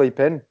 I'd sleep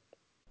in,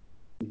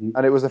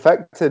 and it was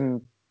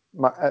affecting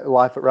my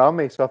life around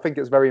me. So I think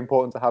it's very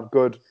important to have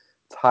good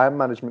time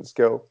management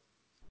skill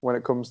when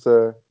it comes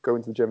to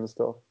going to the gym and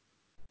stuff.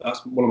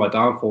 That's one of my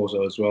downfalls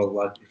though as well.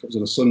 Like if it was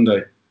on a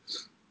Sunday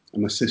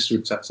and my sister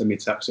would send me a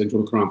text saying, "Do you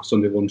want to come around for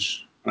Sunday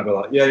lunch?" And I'd be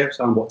like, "Yeah,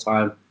 Sam, what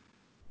time?"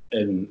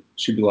 And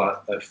she'd be like,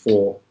 at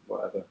 4,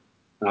 whatever.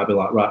 And I'd be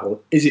like, "Right,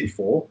 well, is it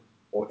 4?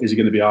 Or is it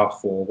going to be half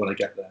 4 when I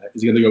get there?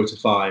 Is it going to go to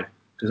 5?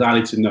 Because I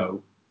need to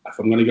know if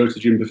I'm going to go to the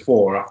gym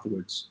before or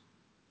afterwards.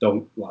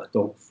 Don't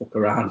fuck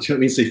around." Do you know what I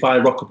mean? So if I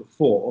rock up at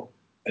 4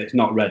 and it's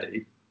not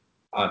ready,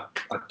 I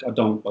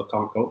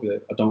can't cope with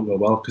it. I don't go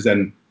well because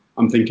then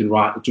I'm thinking,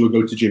 right, do I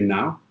go to the gym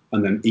now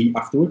and then eat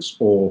afterwards,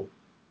 or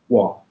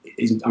what?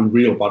 I'm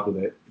real bad with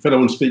it. If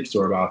anyone speaks to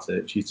her about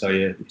it, she'd tell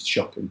you it's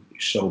shocking.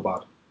 It's so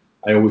bad.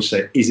 I always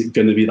say, is it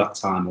going to be that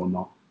time or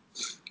not?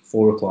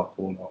 4 o'clock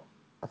or not?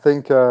 I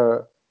think,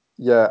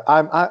 yeah,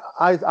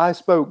 I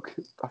spoke.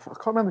 I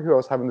can't remember who I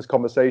was having this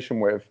conversation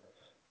with,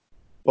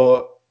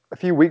 but a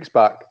few weeks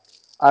back,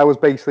 I was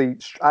basically.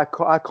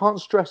 I can't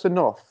stress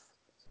enough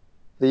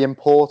the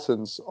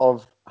importance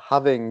of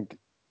having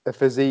a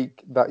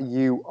physique that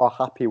you are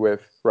happy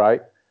with,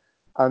 right?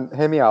 And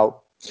hear me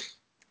out.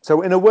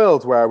 So, in a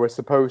world where we're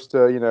supposed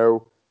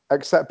to,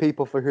 accept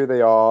people for who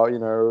they are,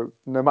 no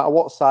matter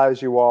what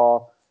size you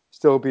are,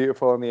 still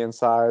beautiful on the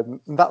inside, and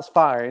that's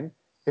fine.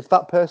 If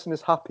that person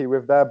is happy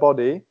with their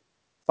body,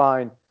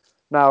 fine.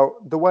 Now,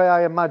 the way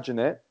I imagine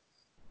it,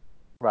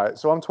 right?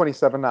 So, I'm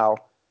 27 now.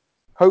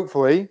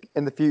 Hopefully,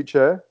 in the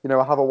future,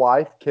 I have a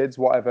wife, kids,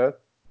 whatever,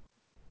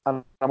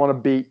 and I'm on a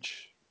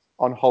beach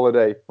on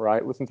holiday,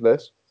 right? Listen to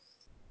this.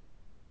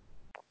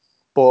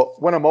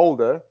 But when I'm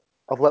older,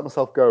 I've let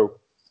myself go.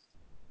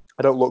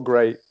 I don't look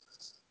great.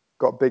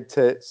 Got big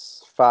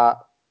tits, fat,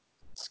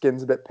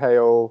 skin's a bit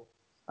pale.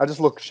 I just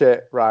look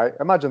shit, right?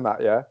 Imagine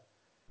that, yeah?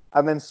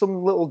 And then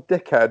some little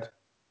dickhead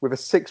with a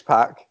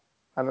six-pack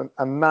and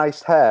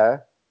nice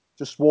hair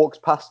just walks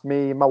past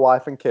me, my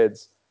wife and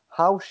kids.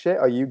 How shit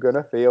are you going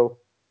to feel?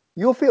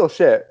 You'll feel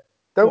shit.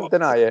 Don't What,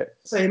 deny it.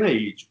 same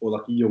age or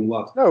like a young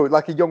lad? No,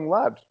 like a young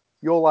lad.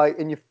 You're like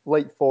in your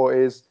late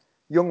 40s,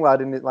 young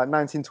lad in like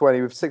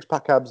 1920 with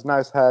six-pack abs,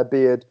 nice hair,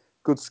 beard,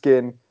 good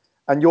skin,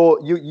 and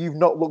you've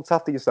not looked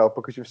after yourself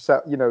because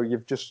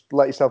you've just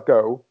let yourself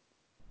go.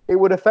 It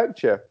would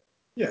affect you.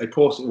 Yeah, of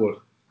course it would.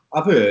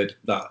 I've heard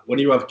that when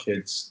you have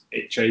kids,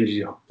 it changes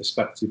your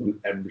perspective on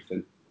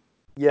everything.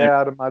 Yeah,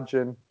 I'd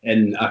imagine.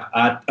 And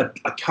I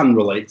can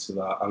relate to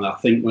that. And I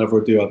think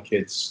whenever I do have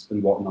kids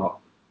and whatnot,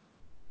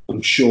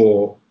 I'm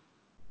sure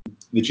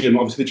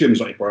obviously the gym's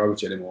not your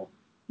priority anymore.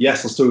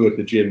 Yes, I'll still go to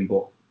the gym,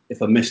 but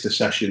if I missed a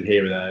session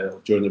here or there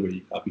during the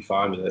week, I'd be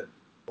fine with it.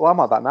 Well, I'm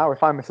like that now.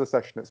 If I miss a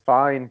session, it's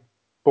fine.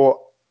 But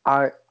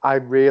I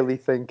really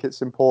think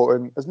it's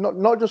important. It's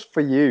not just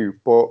for you,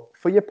 but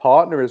for your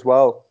partner as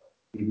well.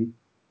 Mm-hmm.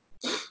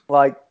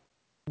 Like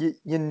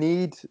you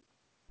need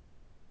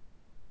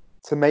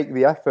to make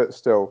the effort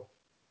still.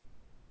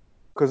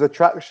 Because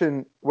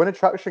when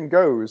attraction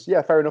goes,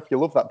 yeah, fair enough, you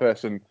love that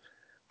person.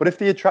 But if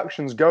the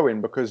attraction's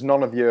going because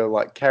none of you are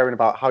like caring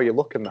about how you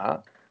look and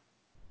that,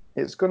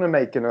 it's gonna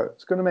make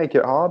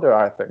it harder,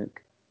 I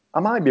think. I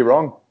might be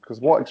wrong,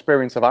 because what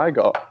experience have I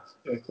got?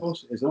 Yeah, of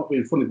course, it's not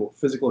being funny, but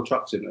physical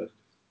attractiveness.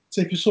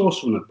 So if you saw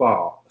someone in a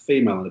bar, a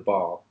female in a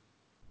bar,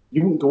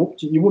 you wouldn't go up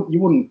to you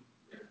wouldn't.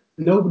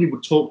 Nobody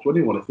would talk to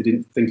anyone if they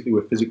didn't think they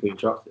were physically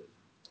attractive.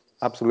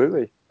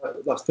 Absolutely.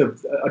 That's the.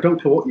 I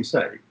don't care what you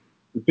say.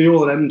 The be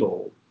all and end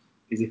all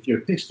is if you're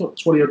a pissed up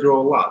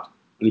 20-year-old lad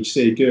and you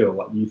see a girl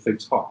that you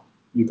think's hot,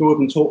 you go over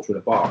and talk to her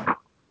in a bar.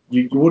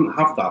 You wouldn't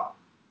have that.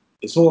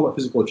 It's all about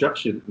physical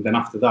attraction, and then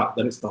after that,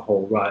 then it's the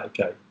whole right.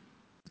 Okay,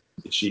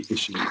 is she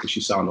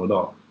sound or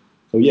not?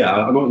 So yeah,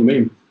 I know what you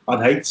mean.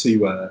 I'd hate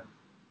to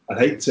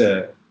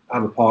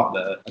have a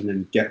partner and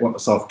then let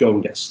myself go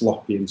and get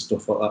sloppy and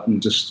stuff like that,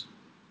 and just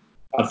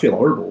I'd feel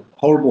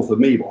horrible for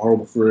me, but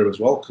horrible for her as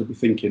well. Because I'd be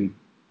thinking,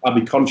 I'd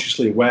be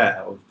consciously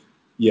aware of,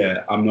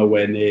 yeah, I'm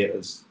nowhere near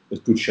as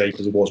good shape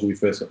as I was when we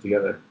first got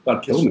together.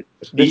 That'd kill me.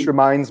 This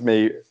reminds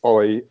me,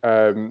 Ollie,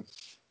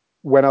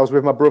 when I was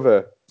with my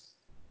brother,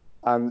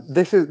 and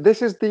this is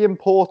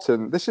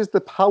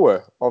the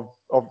power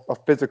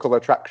of physical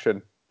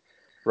attraction,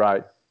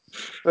 right?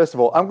 First of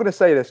all, I'm going to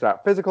say this now: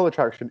 physical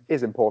attraction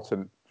is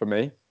important for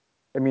me.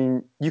 I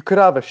mean, you could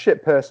have a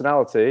shit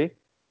personality,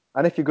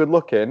 and if you're good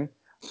looking,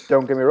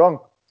 don't get me wrong,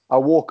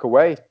 I'll walk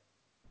away.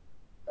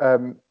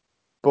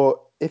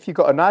 But if you've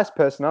got a nice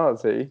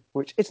personality,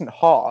 which isn't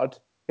hard,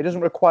 it doesn't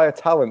require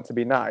talent to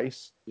be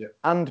nice Yeah.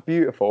 and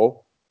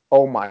beautiful.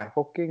 Oh my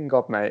fucking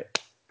god, mate!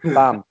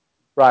 Bam.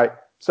 Right.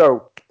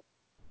 So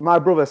my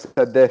brother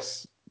said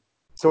this.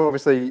 So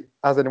obviously,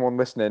 as anyone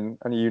listening,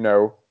 and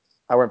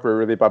I went through a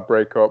really bad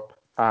breakup,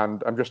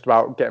 and I'm just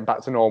about getting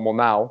back to normal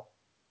now.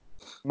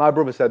 My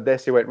brother said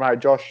this. He went, right,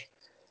 Josh,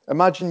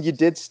 imagine you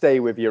did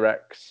stay with your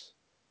ex,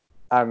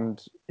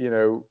 and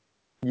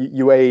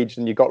you aged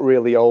and you got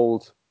really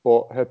old,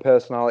 but her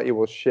personality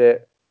was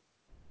shit.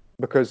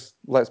 because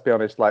let's be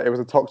honest, like it was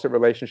a toxic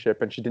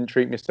relationship and she didn't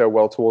treat me so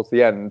well towards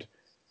the end.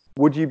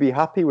 Would you be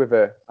happy with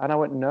her? And I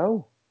went,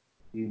 no.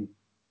 Mm.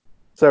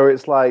 So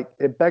it's like,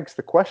 it begs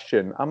the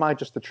question, am I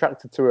just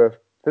attracted to her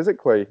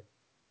physically?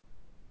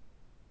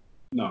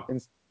 No. Do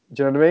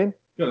you know what I mean?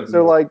 Gotta be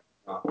So like,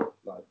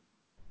 like,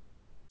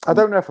 I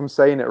don't know if I'm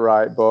saying it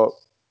right, but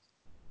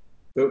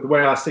the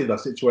way I see that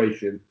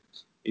situation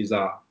is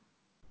that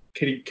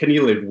can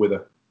you live with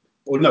her?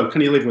 Or no,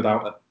 can you live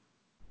without her?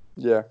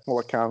 yeah, well,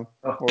 I can.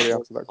 Oh, Already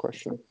answered that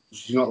question.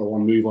 she's not the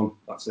one. Move on.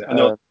 That's it. I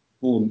know it's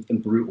cool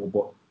and brutal,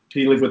 but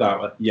can you live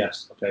without her?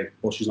 Yes. Okay.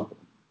 Well, she's not the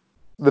one.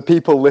 The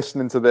people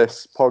listening to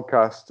this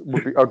podcast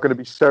are going to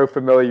be so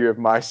familiar with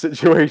my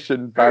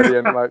situation by the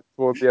end, like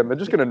towards the end. They're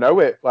just going to know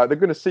it. Like they're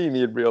going to see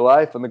me in real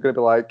life, and they're going to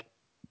be like,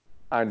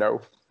 "I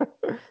know,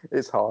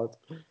 it's hard."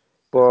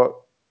 But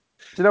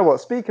do you know what?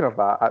 Speaking of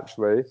that,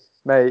 actually,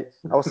 mate,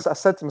 I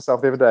said to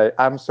myself the other day,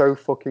 I'm so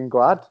fucking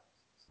glad.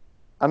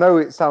 I know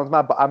it sounds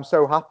mad, but I'm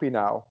so happy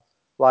now.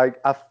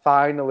 Like I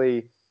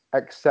finally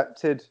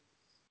accepted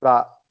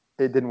that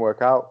it didn't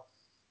work out.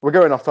 We're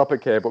going off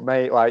topic here, but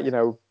mate, like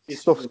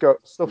stuff's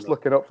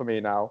looking up for me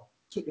now.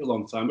 It took me a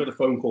long time. We had a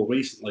phone call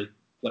recently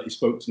that he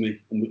spoke to me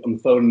on the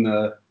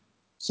phone.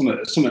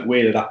 Something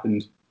weird had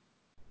happened,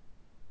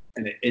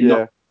 and it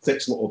knocked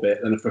six a little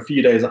bit. And for a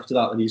few days after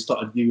that, and you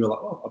were like,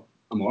 "Oh,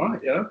 I'm all right,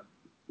 yeah."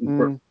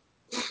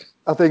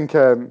 I think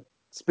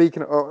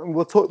speaking,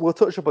 we'll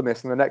touch up on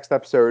this in the next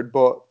episode.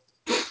 But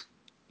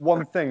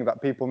one thing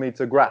that people need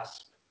to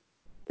grasp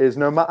is,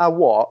 no matter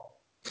what,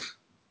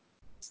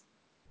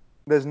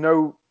 there's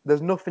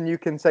nothing you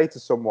can say to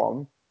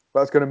someone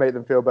that's going to make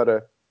them feel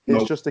better.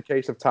 It's just a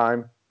case of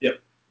time.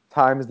 Yep.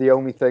 Time is the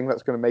only thing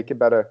that's going to make it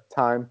better.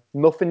 Time.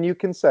 Nothing you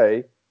can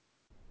say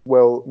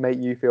will make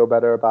you feel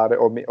better about it,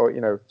 or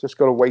just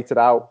got to wait it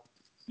out.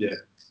 Yeah.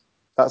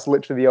 That's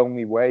literally the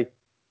only way.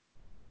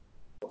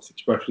 What's the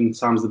expression?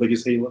 Time's the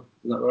biggest healer.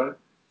 Is that right?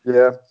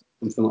 Yeah.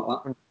 Something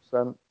like that.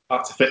 100%.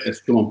 Back to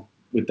fitness. Come on.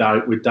 We're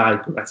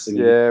digressing.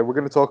 Yeah, we're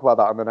going to talk about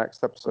that in the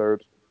next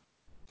episode.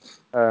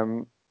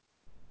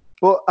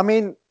 But I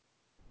mean,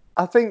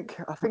 I think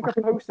I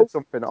posted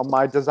something on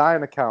my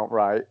design account,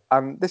 right?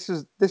 And this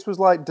was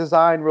like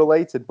design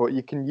related, but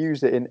you can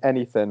use it in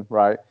anything,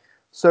 right?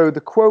 So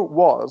the quote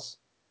was,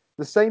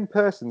 "The same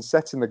person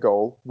setting the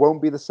goal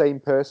won't be the same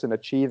person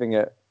achieving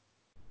it,"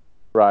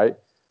 right?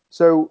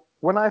 So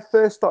when I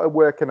first started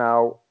working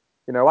out,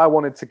 I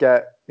wanted to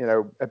get,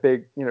 a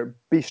big,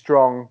 be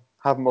strong,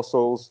 have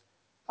muscles.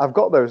 I've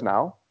got those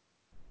now.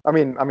 I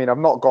mean, I've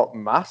not got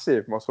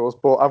massive muscles,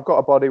 but I've got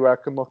a body where I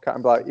can look at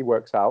and be like, he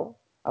works out.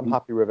 I'm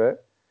happy with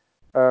it.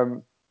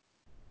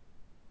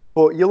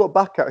 But you look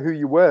back at who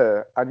you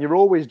were, and you're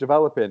always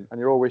developing, and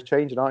you're always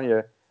changing, aren't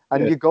you?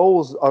 And your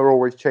goals are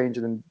always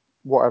changing and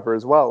whatever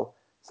as well.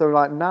 So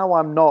like now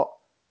I'm not,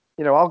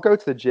 I'll go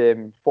to the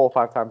gym 4 or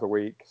 5 times a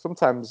week,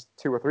 sometimes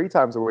 2 or 3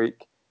 times a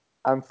week.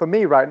 And for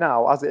me right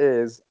now, as it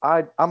is,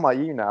 I'm like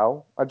you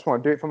now. I just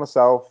want to do it for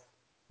myself,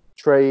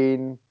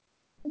 train.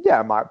 Yeah,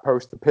 I might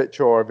post a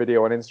picture or a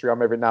video on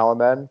Instagram every now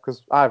and then,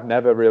 because I've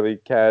never really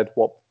cared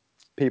what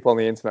people on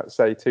the internet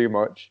say too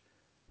much.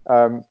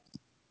 And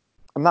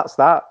that's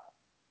that.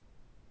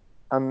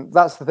 And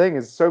that's the thing,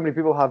 is so many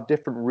people have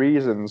different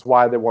reasons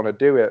why they want to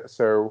do it.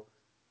 So,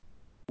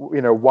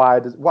 why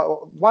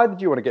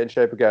did you want to get in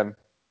shape again?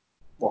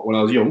 What, when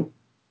I was young?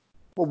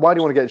 Well, why do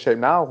you want to get in shape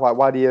now?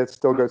 Why do you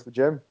still go to the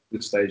gym?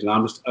 Good stage, and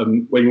I'm just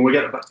when we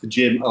get back to the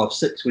gym, I'll have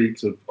 6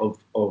 weeks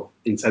of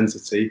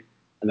intensity,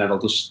 and then I'll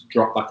just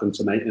drop back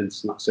into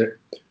maintenance, and that's it.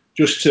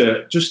 Just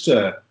to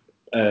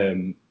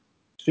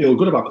feel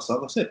good about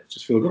myself. That's it.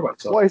 Just feel good about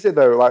yourself. What is it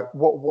though? Like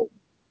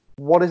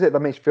what is it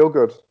that makes you feel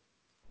good?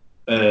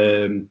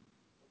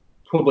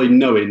 Probably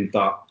knowing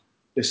that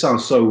it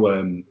sounds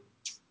so.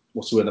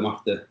 What's the word I'm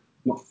after?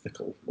 Not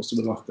fickle. What's the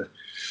word I'm after?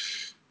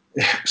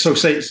 So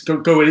say it's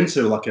going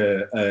into like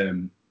a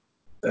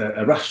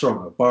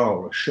restaurant, a bar,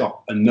 or a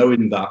shop, and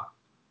knowing that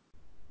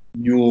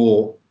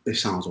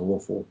this sounds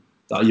awful,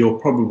 that you're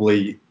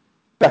probably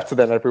Better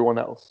than everyone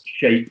else.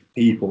 Shape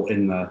people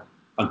in there,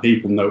 and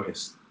people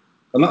notice.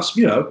 And that's,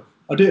 I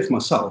do it for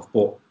myself,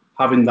 but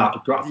having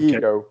that gratification,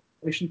 Ego.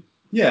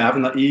 Yeah,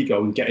 having that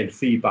ego and getting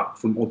feedback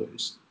from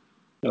others,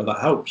 that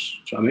helps.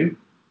 Do you know what I mean?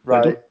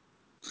 Right.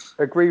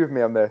 Agree with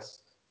me on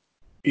this.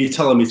 Are you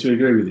telling me to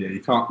agree with you? You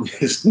can't.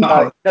 It's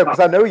not. No, because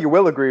I know you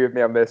will agree with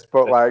me on this,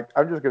 but like,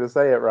 I'm just going to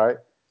say it, right?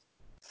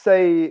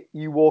 Say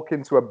you walk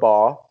into a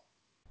bar.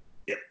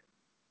 Yeah.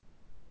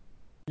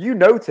 You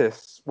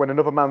notice when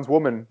another man's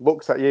woman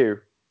looks at you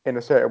in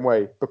a certain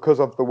way because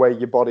of the way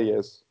your body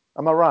is.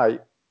 Am I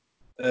right?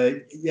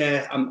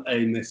 Yeah, I'm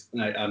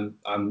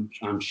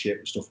shit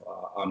with stuff like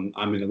that.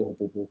 I'm in a little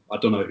bubble. I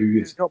don't know who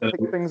is. You don't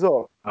pick things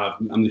up.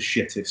 I'm the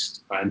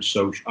shittest. I'm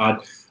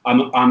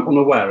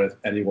unaware of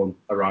anyone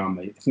around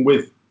me. If I'm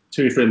with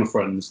 2 or 3 of my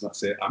friends,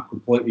 that's it. I'm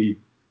completely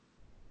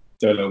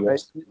don't know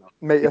what's.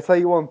 Mate, I'll tell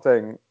you one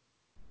thing.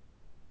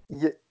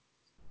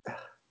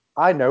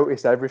 I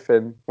notice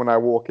everything when I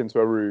walk into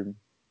a room.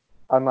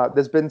 And like,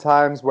 there's been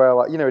times where,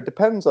 like, it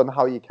depends on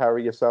how you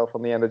carry yourself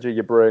and the energy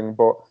you bring.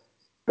 But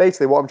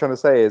basically, what I'm trying to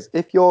say is,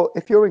 if you're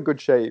in good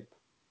shape,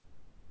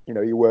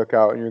 you work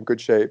out and you're in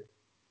good shape,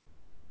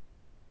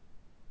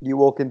 you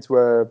walk into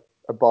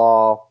a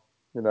bar,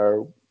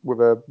 with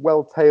a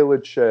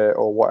well-tailored shirt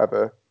or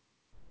whatever,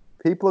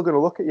 people are going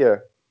to look at you.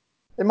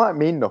 It might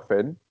mean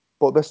nothing,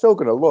 but they're still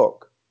going to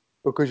look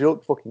because you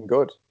look fucking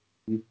good.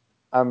 Mm.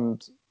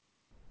 And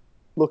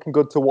looking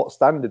good to what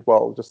standard?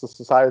 Well, just a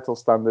societal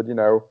standard,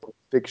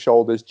 big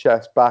shoulders,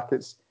 chest, back.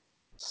 It's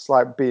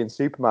like being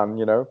Superman,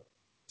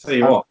 Tell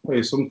you what,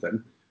 here's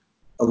something.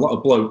 A lot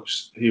of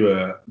blokes who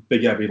are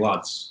big, heavy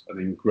lads and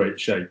in great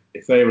shape,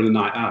 if they're in a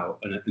night out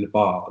and in a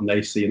bar and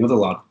they see another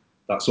lad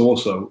that's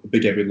also a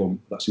big, heavy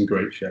lump that's in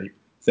great shape,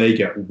 they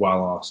get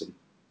well arsey.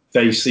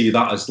 They see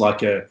that as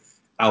like a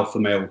alpha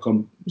male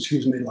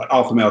competition,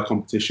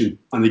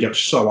 and they get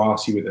so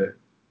arsey with it.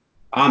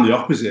 I'm the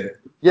opposite.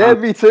 Yeah,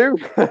 me too.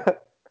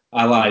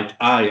 I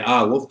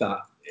love that.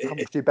 How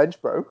much do you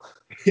bench, bro?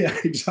 Yeah,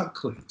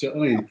 exactly. Do you know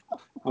what I mean?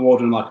 I'm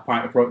ordering like a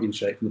pint of protein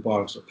shake from the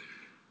bar and stuff.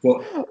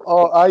 But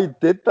I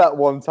did that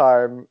one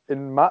time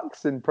in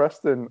Max in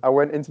Preston. I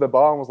went into the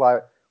bar and was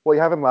like, "What are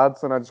you having,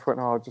 lads?" And I just went,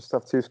 "Oh, I'll just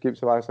have 2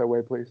 scoops of ice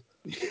away, please."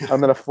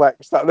 And then I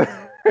flexed.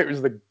 It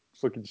was the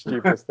fucking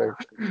stupidest thing.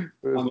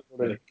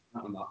 But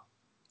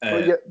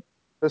yeah,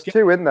 there's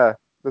 2 in there.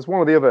 There's one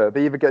or the other.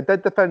 They either get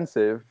dead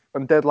defensive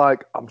and dead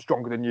like, "I'm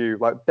stronger than you,"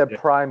 like dead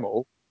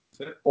primal,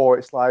 or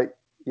it's like,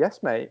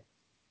 "Yes, mate."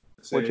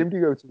 What gym do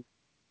you go to?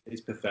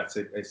 It's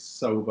pathetic. It's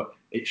so, but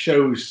it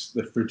shows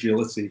the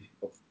fragility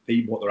of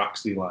people, what they're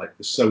actually like.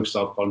 They're so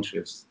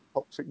self-conscious.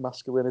 Toxic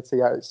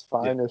masculinity at its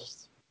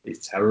finest. Yeah.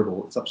 It's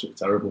terrible. It's absolutely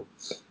terrible.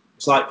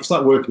 It's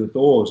like working the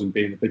doors and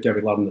being a big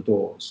heavy lad in the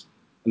doors,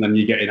 and then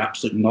you're getting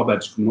absolute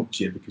knobheads coming up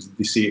to you because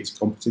they see it's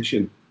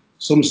competition.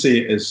 Some see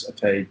it as,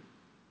 okay,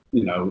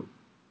 he'll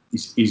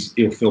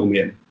fill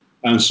me in,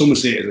 and some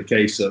see it as a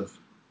case of,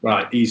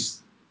 right,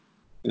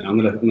 I'm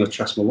gonna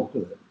test my luck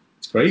with it.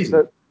 It's crazy.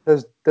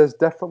 There's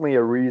definitely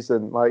a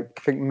reason. Like,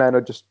 I think men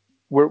are just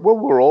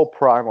we're all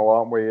primal,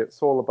 aren't we?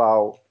 It's all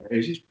about.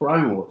 It's just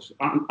primal. It's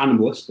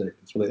animalistic.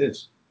 That's what it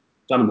is.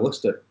 It's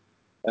animalistic.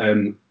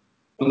 And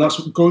that's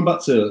going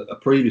back to a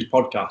previous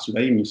podcast with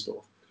Amy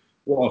stuff.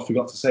 What I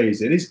forgot to say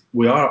is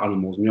we are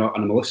animals and we are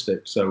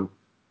animalistic. So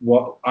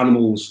what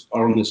animals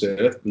are on this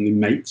earth and they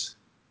mate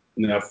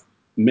and they have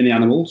mini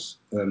animals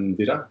and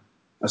they don't.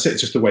 That's it.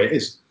 It's just the way it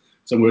is.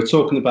 So we're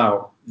talking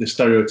about the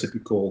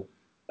stereotypical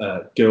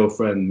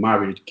girlfriend,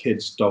 married,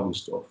 kids, dog and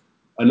stuff.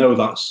 I know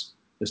that's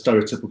the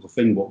stereotypical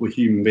thing, but we're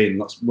human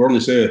beings. We're on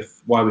this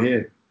earth. Why are we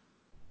here?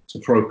 To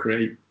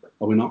procreate.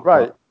 Are we not?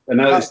 Right. And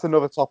that's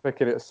another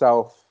topic in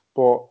itself.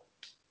 But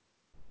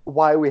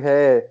why are we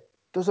here?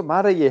 Doesn't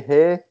matter. You're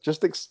here.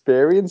 Just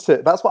experience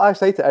it. That's what I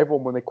say to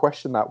everyone when they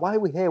question that. Why are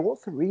we here?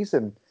 What's the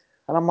reason?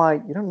 And I'm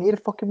like, you don't need a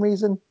fucking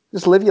reason.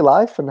 Just live your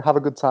life and have a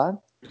good time.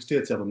 We're just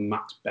here to have a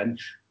max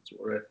bench. That's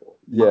what we're here for.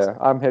 Yeah,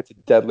 I'm here to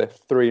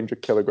deadlift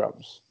 300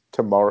 kilograms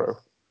tomorrow.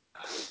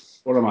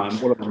 One of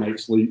my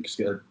mates, Luke's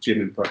got a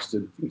gym in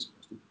Preston. I think it's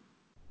Preston.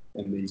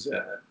 And he's.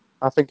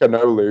 I think I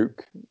know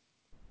Luke.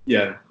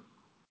 Yeah,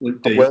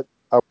 Luke D.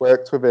 I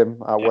worked with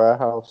him at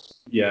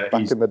warehouse. Yeah,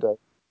 back in the day.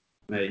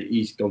 Mate,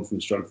 he's gone from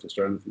strength to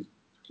strength.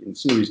 In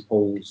some of his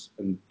pulls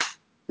and.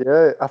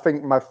 Yeah, I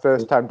think my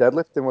first time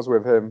deadlifting was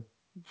with him.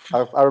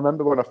 I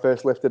remember when I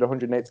first lifted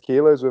 180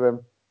 kilos with him.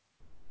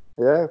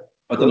 Yeah.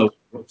 I don't know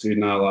what to do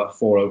now, like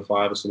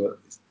 405 or something.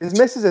 His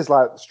missus is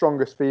like the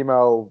strongest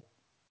female.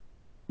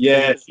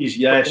 Yeah, she's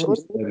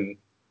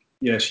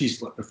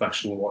like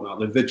professional and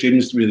whatnot. The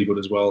gym's really good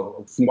as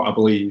well, from what I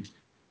believe.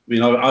 I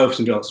mean, I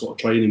often do that sort of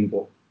training,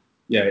 but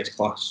yeah, it's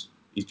class.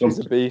 He's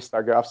a beast.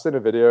 I've seen a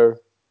video.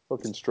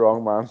 Fucking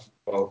strong, man.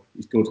 Well,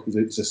 he's good.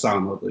 It's a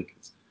sound like.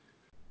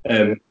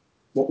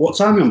 What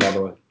time are you on, by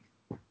the way?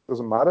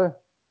 Doesn't matter.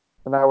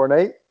 An hour and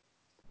 8.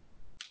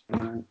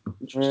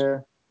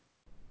 Yeah.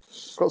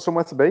 Got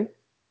somewhere to be.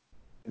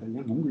 Yeah,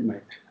 I'm hungry,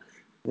 mate.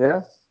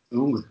 Yeah. I'm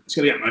hungry. It's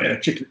gonna get my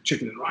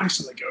chicken and rice,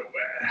 and I go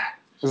where.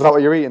 Is that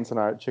what you're eating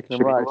tonight? Chicken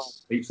and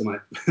rice? Pizza,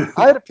 mate.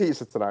 I had a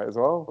pizza tonight as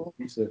well.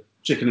 Pizza.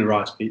 Chicken and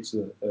rice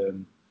pizza.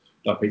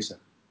 Not pizza.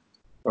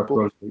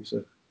 Pepperoni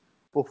pizza.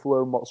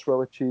 Buffalo,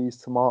 mozzarella cheese,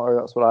 tomato.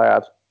 That's what I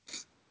had.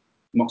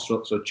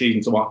 Mozzarella, so cheese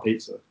and tomato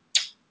pizza.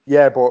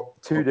 Yeah,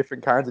 but 2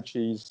 different kinds of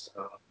cheese.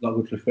 Not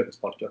good for the fitness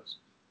podcast.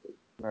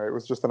 No, it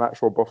was just an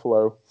actual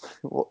buffalo.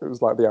 It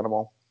was like the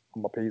animal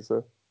on my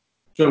pizza.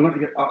 So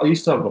I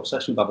used to have an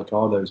obsession with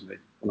avocados, mate,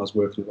 when I was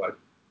working away.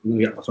 I'm going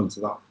to get back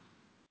onto that.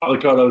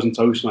 Avocados and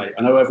toast, mate.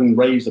 I know everyone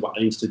raves about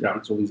Instagram.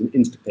 It's all these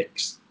Insta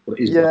pics, but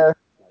it is. Yeah.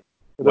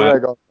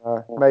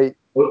 Mate.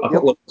 I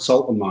put loads of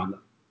salt on mine.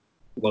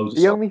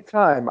 The only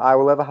time I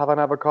will ever have an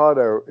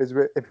avocado is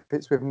if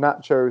it's with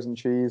nachos and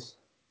cheese.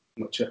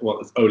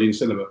 What? It's Odeon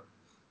Cinema.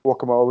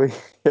 Guacamole.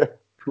 Yeah.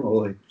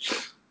 Guacamole.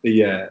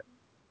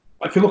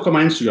 If you look on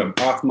my Instagram,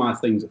 half of my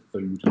things are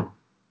food.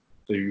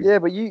 Yeah,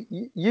 but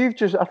you've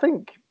just, I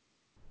think,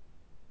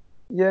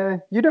 yeah,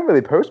 you don't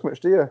really post much,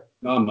 do you?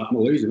 No, I'm a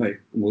loser, mate.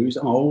 I'm a loser.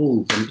 I'm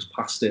old. I'm just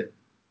past it.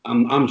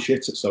 I'm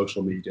shit at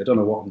social media. I don't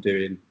know what I'm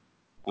doing.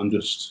 I'm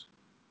just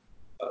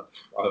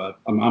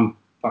I'm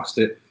past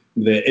it.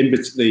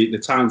 The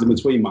times in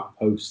between my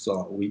posts are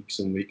like weeks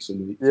and weeks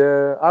and weeks.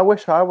 Yeah, I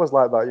wish I was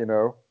like that, you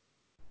know.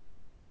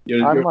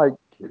 I'm You're like,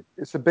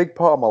 it's a big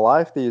part of my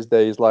life these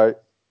days, like,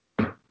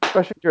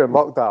 especially during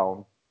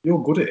lockdown.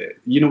 you're good at it.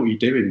 You know what you're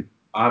doing.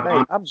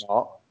 Mate, I'm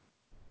not.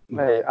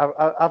 Mate,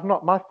 I've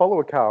not, my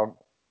follower count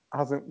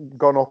hasn't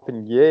gone up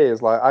in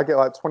years. Like, I get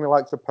like 20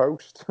 likes a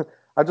post.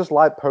 I just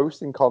like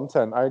posting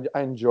content.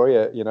 I enjoy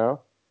it, you know.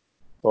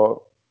 But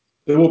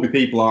there will be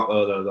people out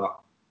there though that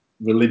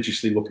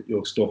religiously look at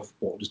your stuff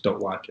but just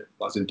don't like it.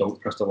 As in, don't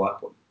press the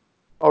like button.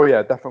 oh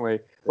yeah, definitely.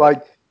 Yeah.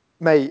 Like,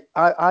 mate,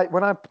 I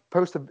when I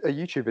post a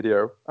YouTube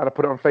video and I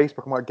put it on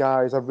Facebook, I'm like,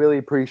 guys, I really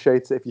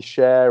appreciate it if you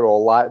share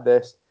or like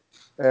this.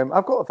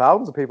 I've got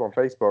thousands of people on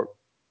Facebook.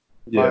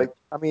 Yeah, Like,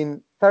 I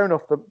mean, fair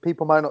enough that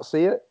people might not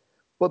see it,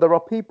 but there are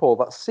people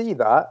that see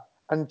that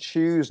and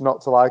choose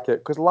not to like it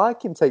because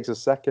liking takes a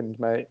second,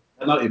 mate.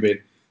 I know what you mean.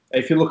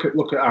 If you look at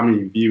how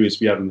many viewers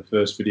we had in the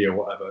first video,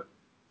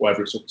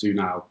 whatever it's up to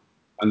now,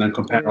 and then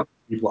compare Yeah.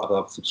 people that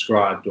have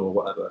subscribed or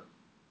whatever.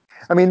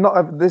 I mean,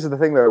 this is the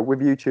thing though with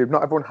YouTube.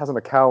 Not everyone has an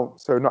account,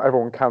 so not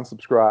everyone can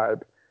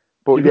subscribe.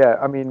 But You yeah,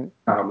 I mean,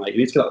 mate, you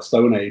need to get that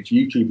stone age.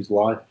 YouTube is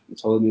life. I'm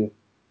telling you.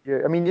 yeah,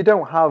 I mean, you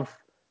don't have.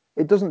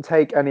 It doesn't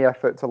take any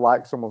effort to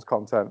like someone's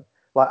content.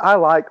 Like I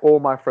like all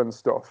my friends'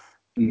 stuff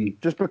Mm.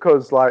 just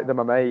because like they're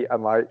my mate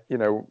and like you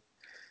know,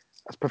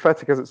 as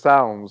pathetic as it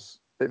sounds,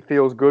 it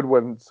feels good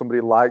when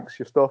somebody likes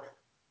your stuff.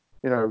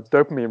 You know,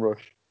 dopamine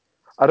rush.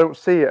 I don't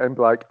see it and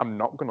be like, I'm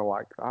not gonna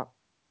like that.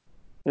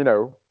 You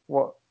know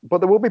what? But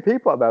there will be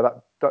people out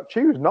there that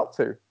choose not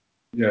to.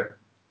 Yeah,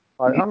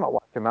 Like, I'm not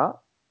liking that.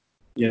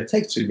 yeah. It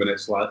takes 2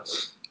 minutes. Like,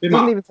 It it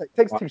doesn't might. even take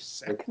takes 2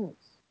 seconds.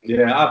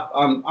 Yeah,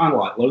 I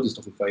like loads of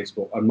stuff on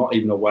Facebook. I'm not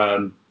even aware,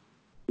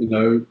 you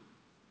know,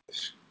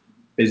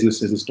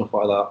 businesses and stuff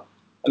like that.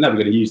 I'm never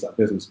going to use that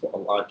business, but I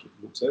like it.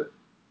 That's it.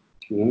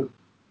 You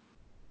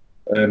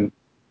know.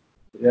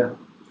 Yeah.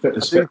 I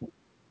Fitness fit. do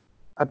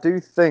I do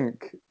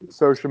think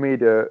social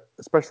media,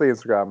 especially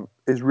Instagram,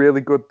 is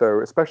really good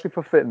though, especially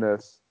for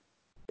fitness,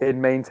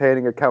 in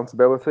maintaining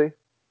accountability,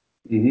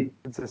 Mm-hmm.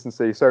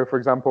 consistency. So, for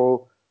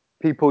example,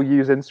 people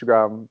use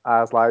Instagram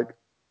as like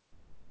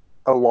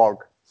a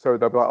log. So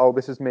they'll be like, "Oh,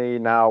 this is me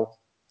now,"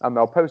 and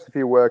they'll post a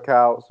few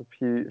workouts, a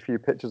few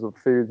pictures of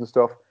food and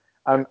stuff.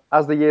 And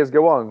as the years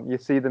go on, you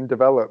see them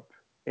develop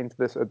into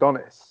this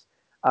Adonis.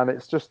 And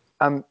it's just,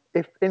 and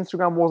if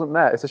Instagram wasn't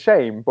there, it's a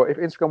shame. But if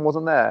Instagram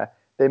wasn't there,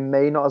 they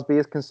may not be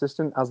as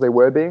consistent as they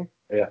were being.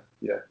 Yeah,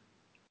 yeah.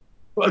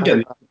 But I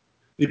again, don't,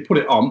 they put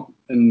it on,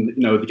 and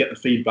they get the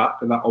feedback,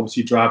 and that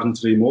obviously drives them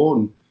to do more.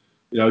 And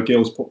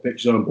girls put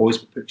pictures on, and boys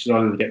put pictures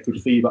on, and they get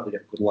good feedback, they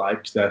get good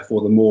likes.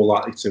 Therefore, they're more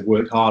likely to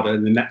work harder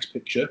in the next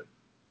picture.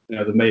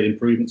 They've made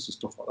improvements and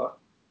stuff like that.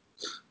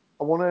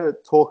 I want to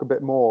talk a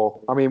bit more.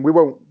 I mean, we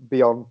won't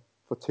be on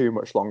for too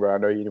much longer. I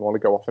know you want to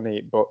go off and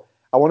eat, but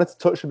I wanted to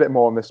touch a bit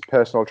more on this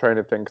personal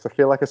training thing because I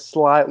feel like I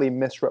slightly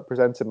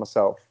misrepresented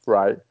myself,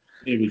 right?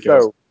 Here we go.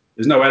 So,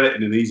 There's no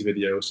editing in these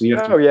videos, so you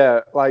have oh to. yeah,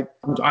 like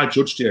I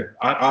judged you.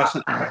 I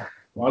sent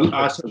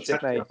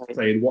shit, text mate.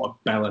 saying, "What a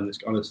bell in this."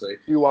 Honestly,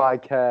 Do I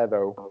care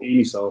though? eat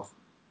yourself.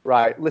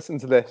 Right, listen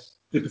to this.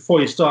 Just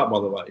before you start, by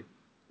the way,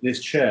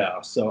 this chair.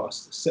 So I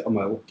sit on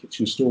my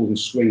kitchen stool and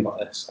swing like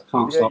this. I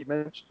can't Yeah, stop.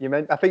 you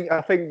meant. I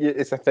think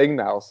it's a thing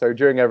now. So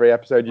during every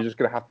episode, you're just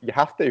gonna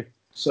have to.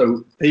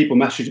 So people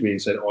messaged me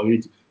and said, "Oh,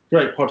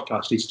 great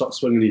podcast. You need to stop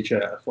swinging your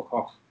chair. Fuck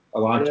off. I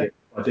like Yeah. it.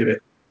 I do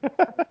it.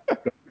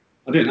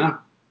 I do it now."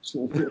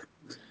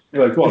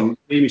 Anyway, go on.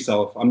 Leave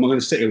yourself. I'm not going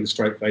to sit here with a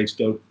straight face.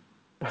 Go.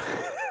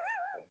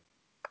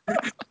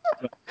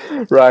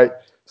 Right.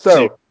 Sit.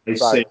 So right.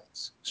 Sit.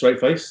 Straight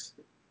face.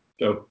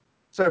 Go.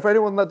 So for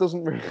anyone that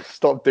doesn't really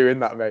stop doing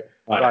that, mate.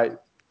 Right. Right.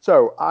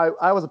 So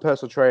I was a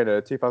personal trainer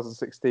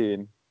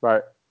 2016.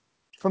 Right.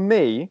 For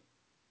me,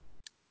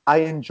 I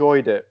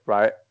enjoyed it.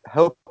 Right.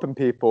 Helping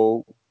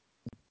people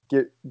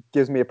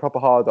gives me a proper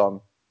hard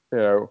on. You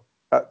know,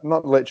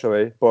 not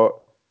literally, but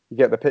you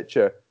get the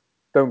picture.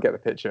 Don't get the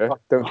picture.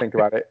 Don't think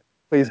about it.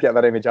 Please get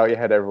that image out your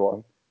head,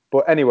 everyone.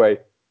 But anyway,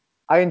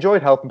 I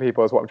enjoyed helping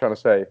people. Is what I'm trying to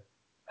say.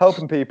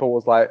 Helping people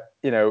was like,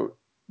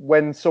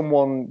 when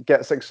someone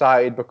gets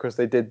excited because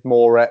they did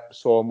more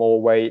reps or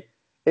more weight,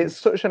 it's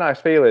such a nice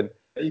feeling.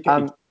 You get your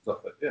And off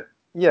it. Yeah.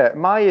 yeah,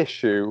 my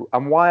issue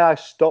and why I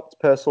stopped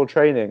personal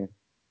training,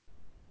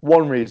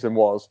 one reason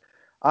was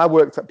I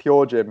worked at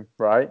Pure Gym,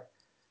 right?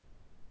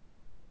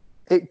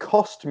 It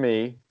cost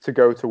me to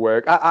go to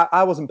work.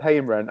 I wasn't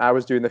paying rent. I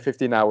was doing the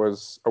 15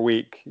 hours a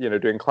week,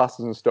 doing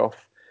classes and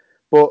stuff.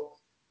 But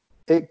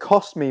it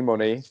cost me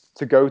money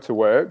to go to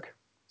work.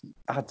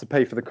 I had to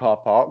pay for the car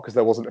park because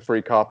there wasn't a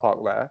free car park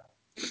there.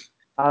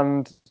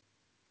 And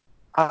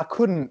I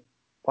couldn't,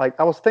 like,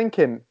 I was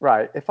thinking,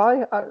 right,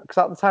 because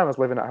at the time I was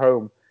living at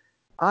home,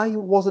 I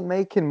wasn't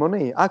making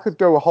money. I could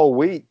go a whole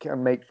week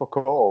and make fuck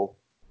all.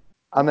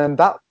 And then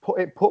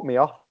it put me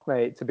off,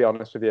 mate, to be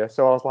honest with you.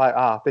 So I was like,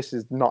 this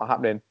is not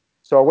happening.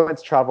 So I went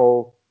to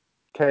travel.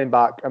 came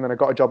back, and then I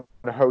got a job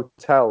in a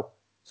hotel.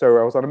 So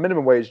I was on a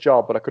minimum wage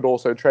job, but I could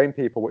also train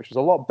people, which was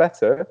a lot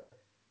better.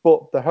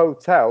 But the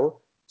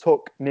hotel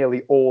took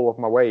nearly all of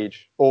my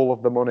wage, all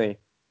of the money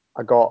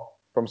I got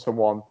from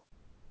someone.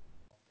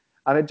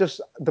 And it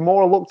just, the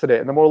more I looked at it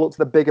and the more I looked at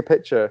the bigger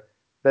picture,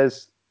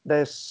 there's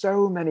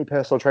so many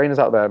personal trainers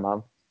out there,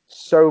 man.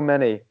 So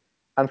many.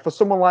 And for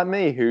someone like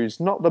me, who's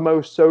not the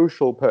most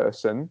social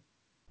person,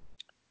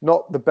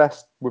 not the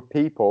best with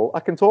people, I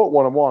can talk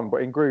one-on-one,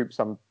 but in groups,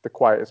 I'm the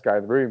quietest guy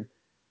in the room.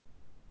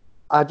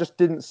 I just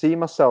didn't see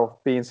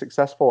myself being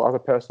successful as a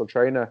personal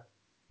trainer.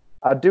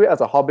 I'd do it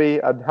as a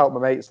hobby. I'd help my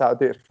mates out. I'd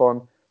do it for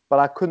fun. But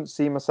I couldn't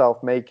see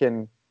myself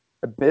making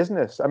a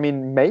business. I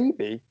mean,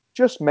 maybe,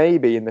 just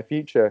maybe in the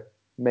future,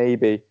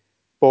 maybe.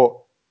 But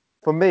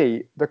for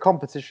me, the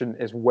competition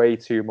is way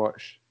too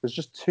much. There's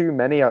just too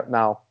many out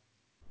now.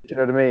 Do you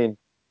know what I mean?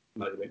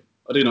 Maybe.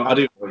 I do know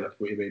exactly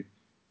what you mean.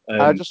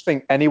 I just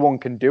think anyone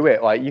can do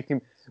it. Like, you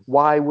can.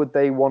 Why would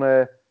they want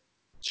to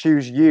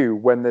choose you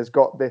when there's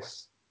got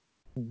this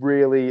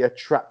really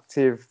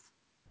attractive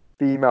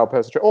female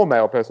personal trainer or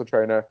male personal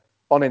trainer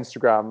on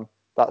Instagram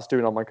that's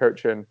doing online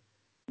coaching?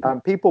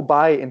 People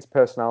buy into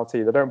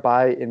personality. They don't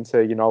buy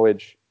into your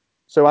knowledge.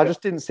 So I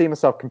just didn't see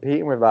myself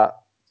competing with that.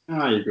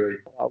 I agree.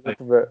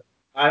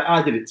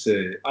 I did it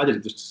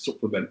just to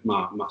supplement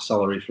my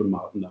salary from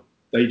my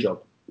day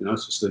job.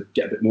 It's just to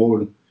get a bit more,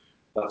 and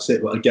that's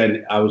it. But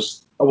again, I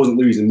wasn't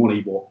losing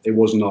money, but it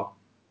was not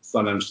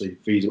financially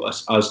feasible.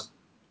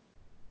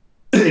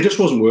 It just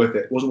wasn't worth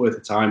it. It wasn't worth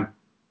the time.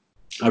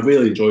 I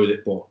really enjoyed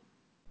it, but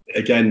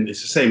again,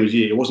 it's the same as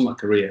you. It wasn't my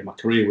career. My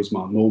career was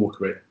my normal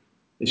career.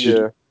 It's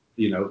just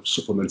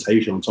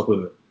supplementation on top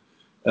of it.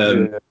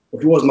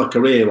 If it was my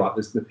career, like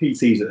the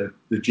PTs at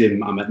the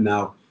gym I'm at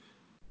now,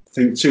 I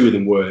think 2 of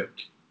them work.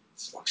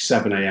 It's like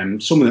 7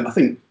 a.m. Some of them, I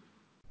think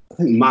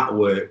Matt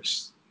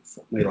works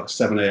maybe like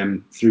 7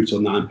 a.m. through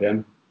till 9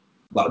 p.m.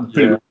 Like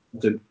pretty much.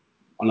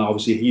 And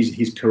obviously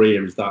his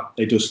career is that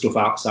they do stuff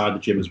outside the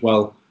gym as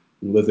well.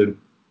 And with him,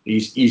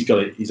 he's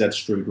got his head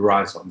screwed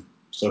right on.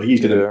 So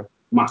he's got a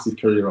massive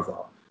career of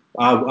that.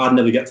 I'd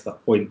never get to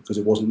that point because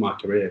it wasn't my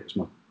career. It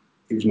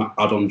was my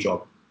add-on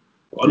job.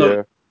 But I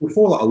know you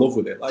fall out of love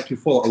with it. Like you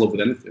fall out of love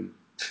with anything.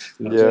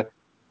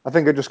 I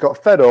think I just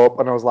got fed up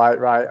and I was like,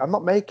 right, I'm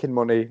not making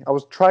money. I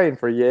was trying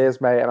for years,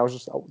 mate, and I was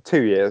just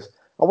 2 years.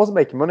 I wasn't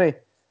making money.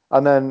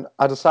 And then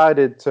I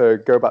decided to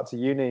go back to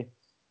uni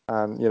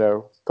and,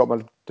 got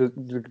my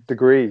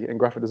degree in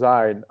graphic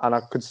design. And I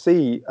could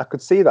see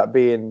that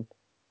being,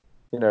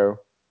 Yeah,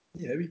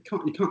 you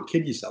can't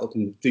kid yourself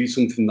and do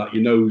something that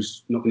you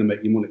know's not going to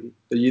make you money.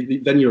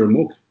 Then you're a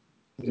mug.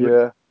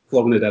 You're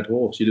flogging a dead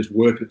horse. You're just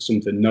working at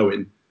something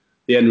knowing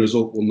the end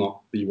result will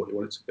not be what you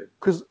want it to be.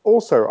 Because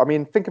also, I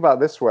mean, think about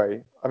it this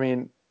way. I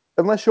mean,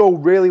 unless you're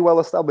really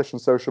well established in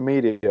social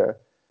media,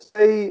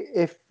 say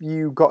if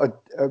you got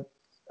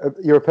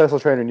you're a personal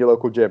trainer in your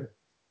local gym,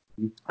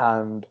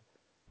 and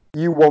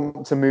you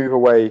want to move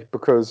away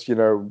because you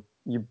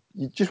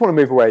just want to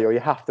move away, or you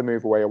have to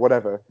move away, or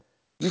whatever.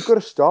 You've got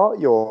to start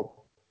your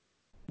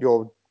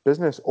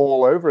business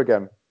all over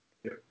again,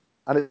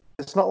 and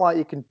it's not like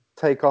you can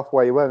take off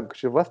where you went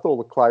because you've left all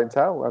the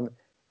clientele, and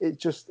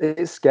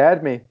it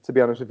scared me, to be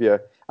honest with you.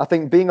 I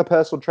think being a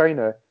personal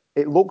trainer,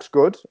 it looks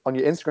good on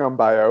your Instagram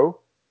bio,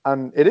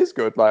 and it is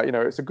good. Like,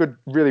 it's a good,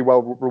 really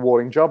well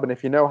rewarding job, and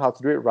if you know how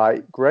to do it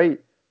right, great.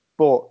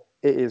 But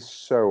it is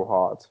so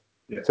hard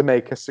to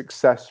make a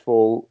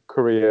successful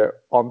career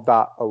on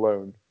that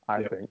alone,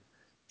 I think.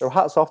 So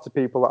hats off to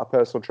people that are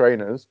personal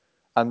trainers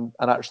and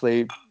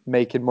actually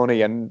making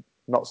money and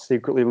not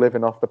secretly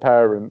living off the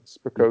parents,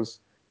 because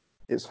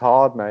it's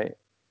hard, mate.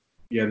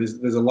 Yeah,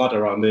 there's a lad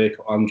around here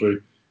called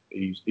Andrew.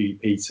 He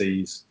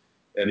PTs,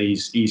 and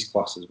he's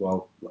class as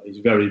well. He's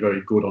very,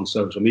 very good on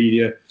social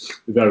media,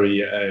 very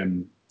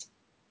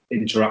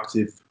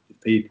interactive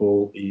with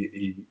people.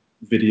 He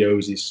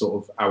videos his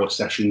sort of hour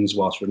sessions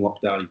whilst we're in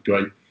lockdown. He's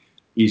great.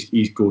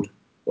 He's good.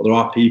 But there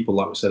are people,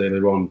 like we said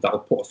earlier on, that'll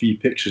put a few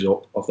pictures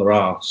up of their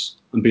arse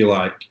and be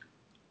like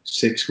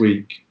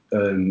 6-week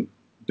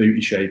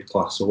booty shave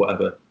class or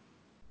whatever,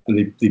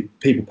 and the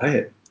people pay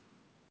it.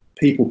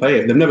 People pay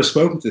it. They've never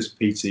spoken to this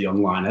PT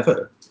online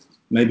ever.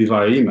 Maybe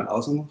via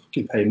emails, and they'll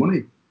fucking pay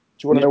money. Do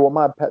you want to know what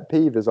my pet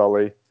peeve is,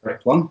 Ollie?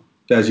 Correct plan.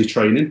 There's your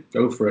training.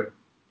 Go for it.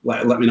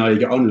 Let me know how you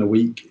get on in a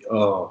week.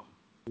 Oh,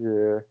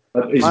 yeah.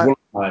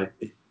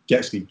 It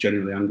gets me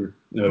genuinely angry.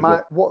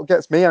 What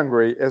gets me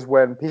angry is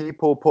when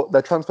people put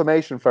their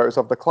transformation photos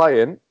of the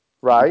client,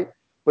 right?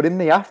 But in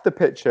the after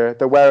picture,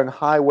 they're wearing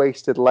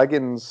high-waisted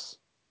leggings.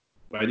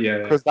 Right, yeah.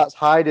 Because that's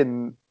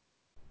hiding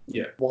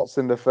what's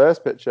in the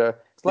first picture.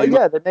 It's like,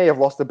 they may have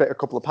lost a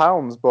couple of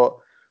pounds, but,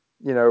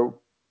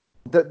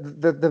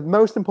 the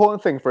most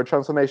important thing for a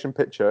transformation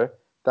picture,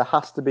 there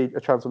has to be a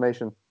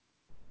transformation.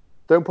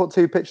 Don't put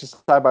 2 pictures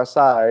side by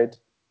side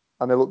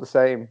and they look the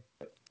same.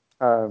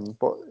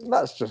 But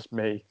that's just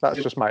me.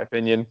 That's just my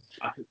opinion.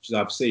 Pictures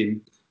I've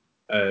seen,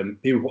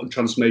 people putting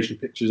transformation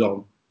pictures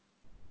on,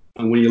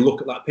 and when you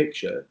look at that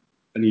picture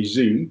and you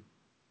zoom,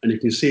 and you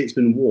can see it's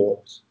been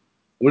warped,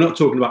 We're not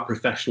talking about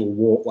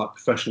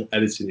professional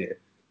editing here.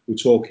 We're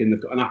talking, they've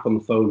got an app on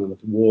the phone and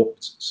they've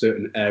warped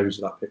certain areas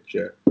of that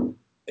picture.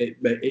 It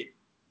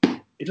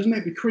doesn't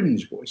make me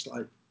cringe, but it's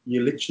like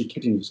you're literally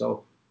kidding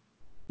yourself.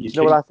 You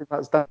know what I think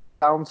that's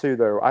down to,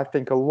 though? I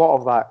think a lot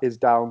of that is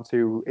down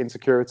to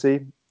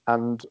insecurity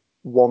and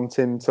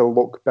wanting to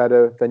look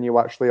better than you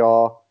actually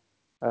are.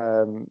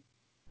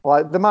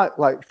 Like they might,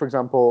 like for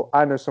example,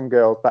 I know some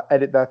girls that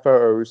edit their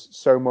photos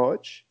so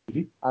much,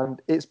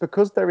 and it's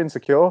because they're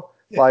insecure.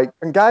 Yeah. Like,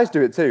 and guys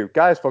do it too.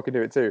 Guys fucking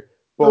do it too.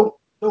 But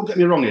don't get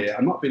me wrong here.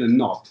 I'm not being a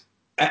knob.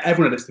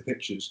 Everyone edits the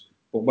pictures,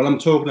 but when I'm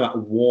talking about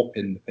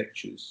warping the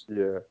pictures,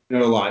 yeah, you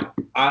know, like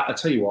I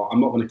tell you what, I'm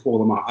not going to call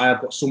them out. I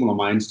have got someone on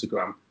my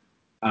Instagram,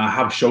 and I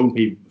have shown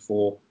people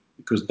before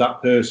because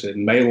that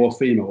person, male or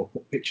female, will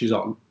put pictures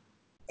on,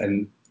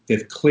 and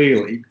they've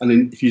clearly, and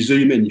then if you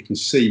zoom in, you can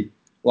see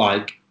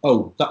like,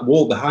 oh, that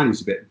wall behind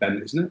is a bit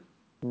bent, isn't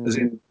it? As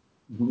in,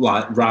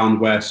 like round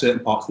where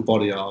certain parts of the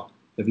body are.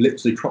 They've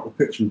literally cropped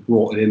the picture and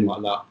brought it in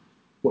like that.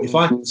 But if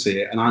I can see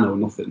it and I know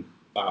nothing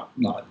about,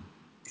 like,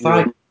 if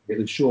I can see it,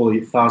 then surely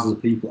thousands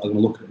of people are going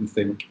to look at it and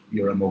think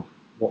you're a mug.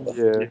 What the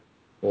fuck?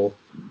 Or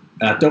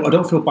I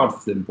don't feel bad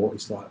for them, but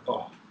it's like,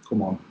 oh,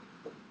 come on.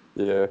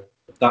 Yeah,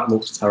 that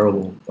looks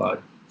terrible.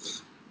 Like,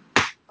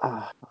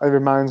 it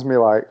reminds me,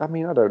 like, I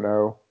mean, I don't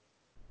know.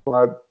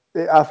 Like,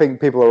 I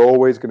think people are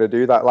always going to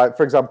do that. Like,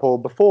 for example,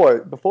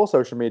 before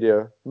social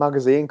media,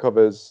 magazine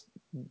covers,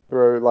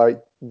 bro,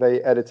 like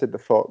they edited the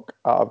fuck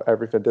out of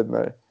everything, didn't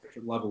they?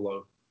 Different level,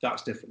 though.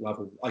 That's different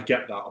level. I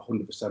get that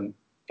 100%.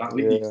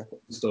 That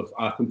stuff,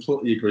 I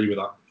completely agree with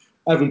that.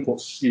 Everyone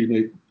puts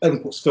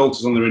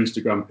filters on their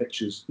Instagram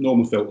pictures,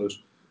 normal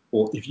filters.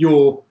 But if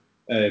you're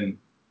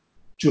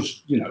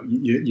just, you're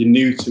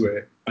new to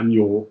it and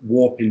you're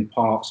warping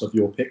parts of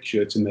your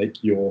picture to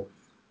make your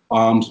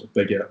arms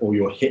bigger or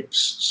your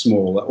hips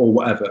smaller or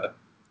whatever,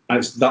 and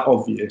it's that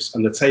obvious,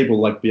 and the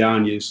table leg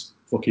behind you is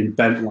fucking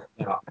bent like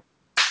that.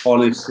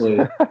 Honestly,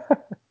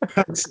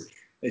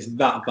 it's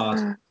that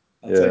bad.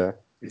 I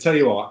tell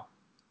you what,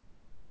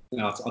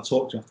 I'll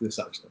talk to you after this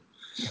actually.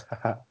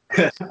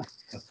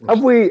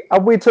 Have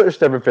we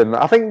touched everything?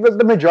 I think that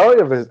the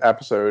majority of this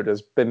episode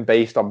has been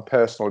based on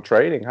personal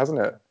training, hasn't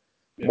it?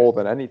 Yeah. More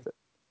than anything.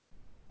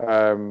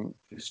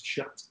 It's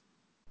chat.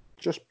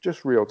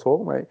 Just real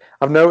talk, mate.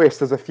 I've noticed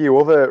there's a few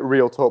other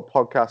real talk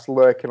podcasts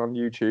lurking on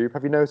YouTube.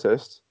 Have you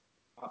noticed?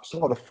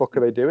 Absolutely. What the fuck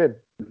are they doing?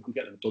 I'm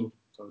getting them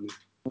done.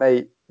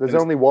 Mate, there's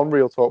only one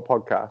real talk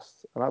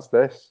podcast, and that's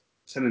this.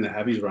 Sending the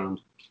heavies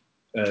around.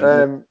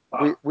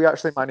 We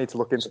actually might need to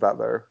look into that,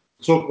 though.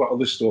 Talk about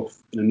other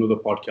stuff in another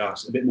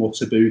podcast, a bit more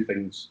taboo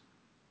things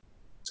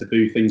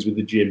with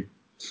the gym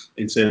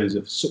in terms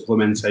of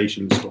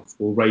supplementation and stuff.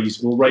 We'll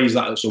raise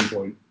that at some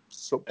point.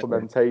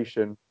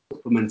 Supplementation,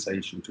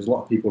 because a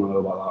lot of people know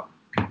about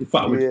that. In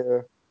fact,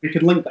 we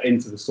could link that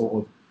into the sort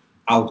of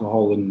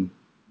alcohol and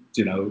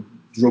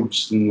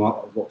drugs and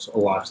what sort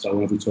of lifestyle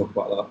whenever we talk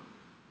about that.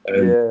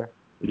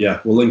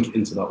 We'll link it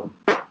into that one.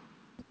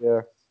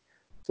 Yeah.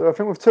 So I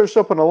think we've touched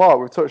up on a lot.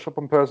 We've touched up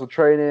on personal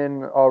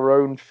training, our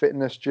own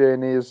fitness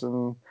journeys,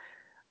 and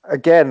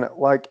again,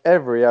 like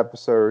every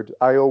episode,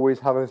 I always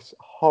have this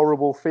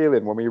horrible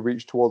feeling when we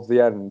reach towards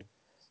the end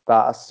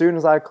that as soon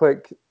as I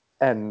click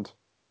end,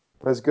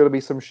 there's going to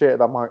be some shit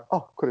that I'm like,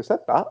 oh, could have said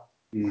that.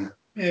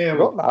 Yeah,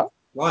 got that.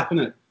 Life,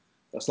 isn't it?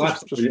 That's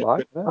life. Just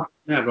life. Yeah,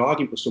 but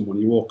arguing with someone,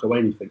 you walk away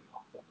and you think,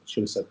 oh, I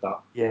should have said that.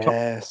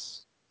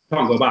 Yes.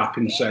 Can't go back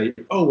and say,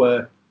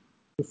 oh,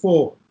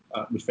 before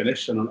we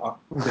finish, and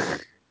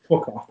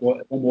fuck off.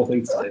 One more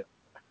thing to say.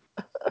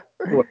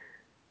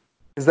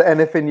 Is there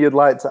anything you'd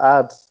like to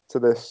add to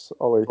this,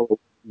 Ollie? Oh,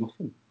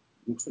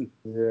 nothing.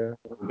 Yeah,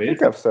 I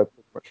think I've said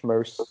pretty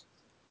much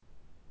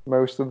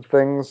most of the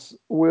things.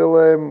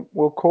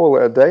 We'll call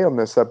it a day on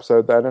this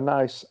episode then. A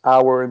nice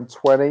hour and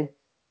 20,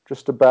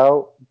 just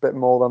about, a bit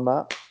more than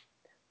that.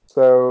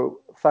 So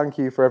thank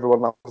you for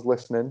everyone that was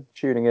listening,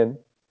 tuning in.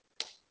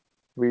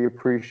 We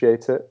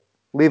appreciate it.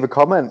 Leave a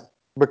comment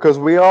because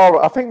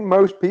I think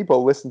most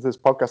people listen to this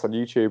podcast on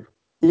YouTube,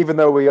 even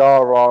though we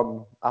are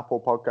on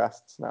Apple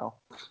Podcasts now.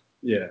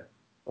 Yeah.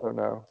 I don't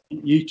know.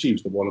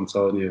 YouTube's the one, I'm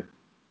telling you.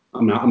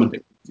 I'm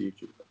addicted to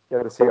YouTube.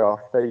 Get to see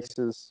our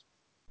faces.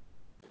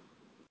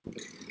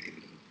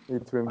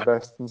 Need to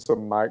invest in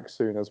some mics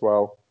soon as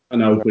well. I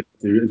know, we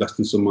need to invest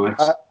in some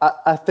mics.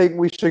 I think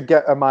we should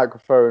get a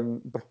microphone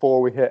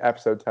before we hit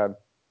episode 10.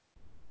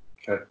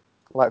 Okay.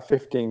 Like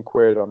 15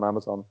 quid on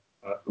Amazon.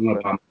 I'm going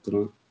to pan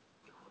tonight.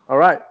 All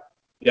right.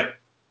 Yeah.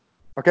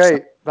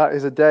 Okay, that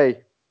is a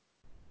day.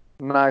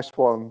 Nice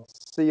one.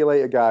 See you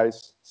later,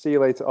 guys. See you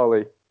later,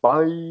 Ollie.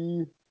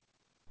 Bye.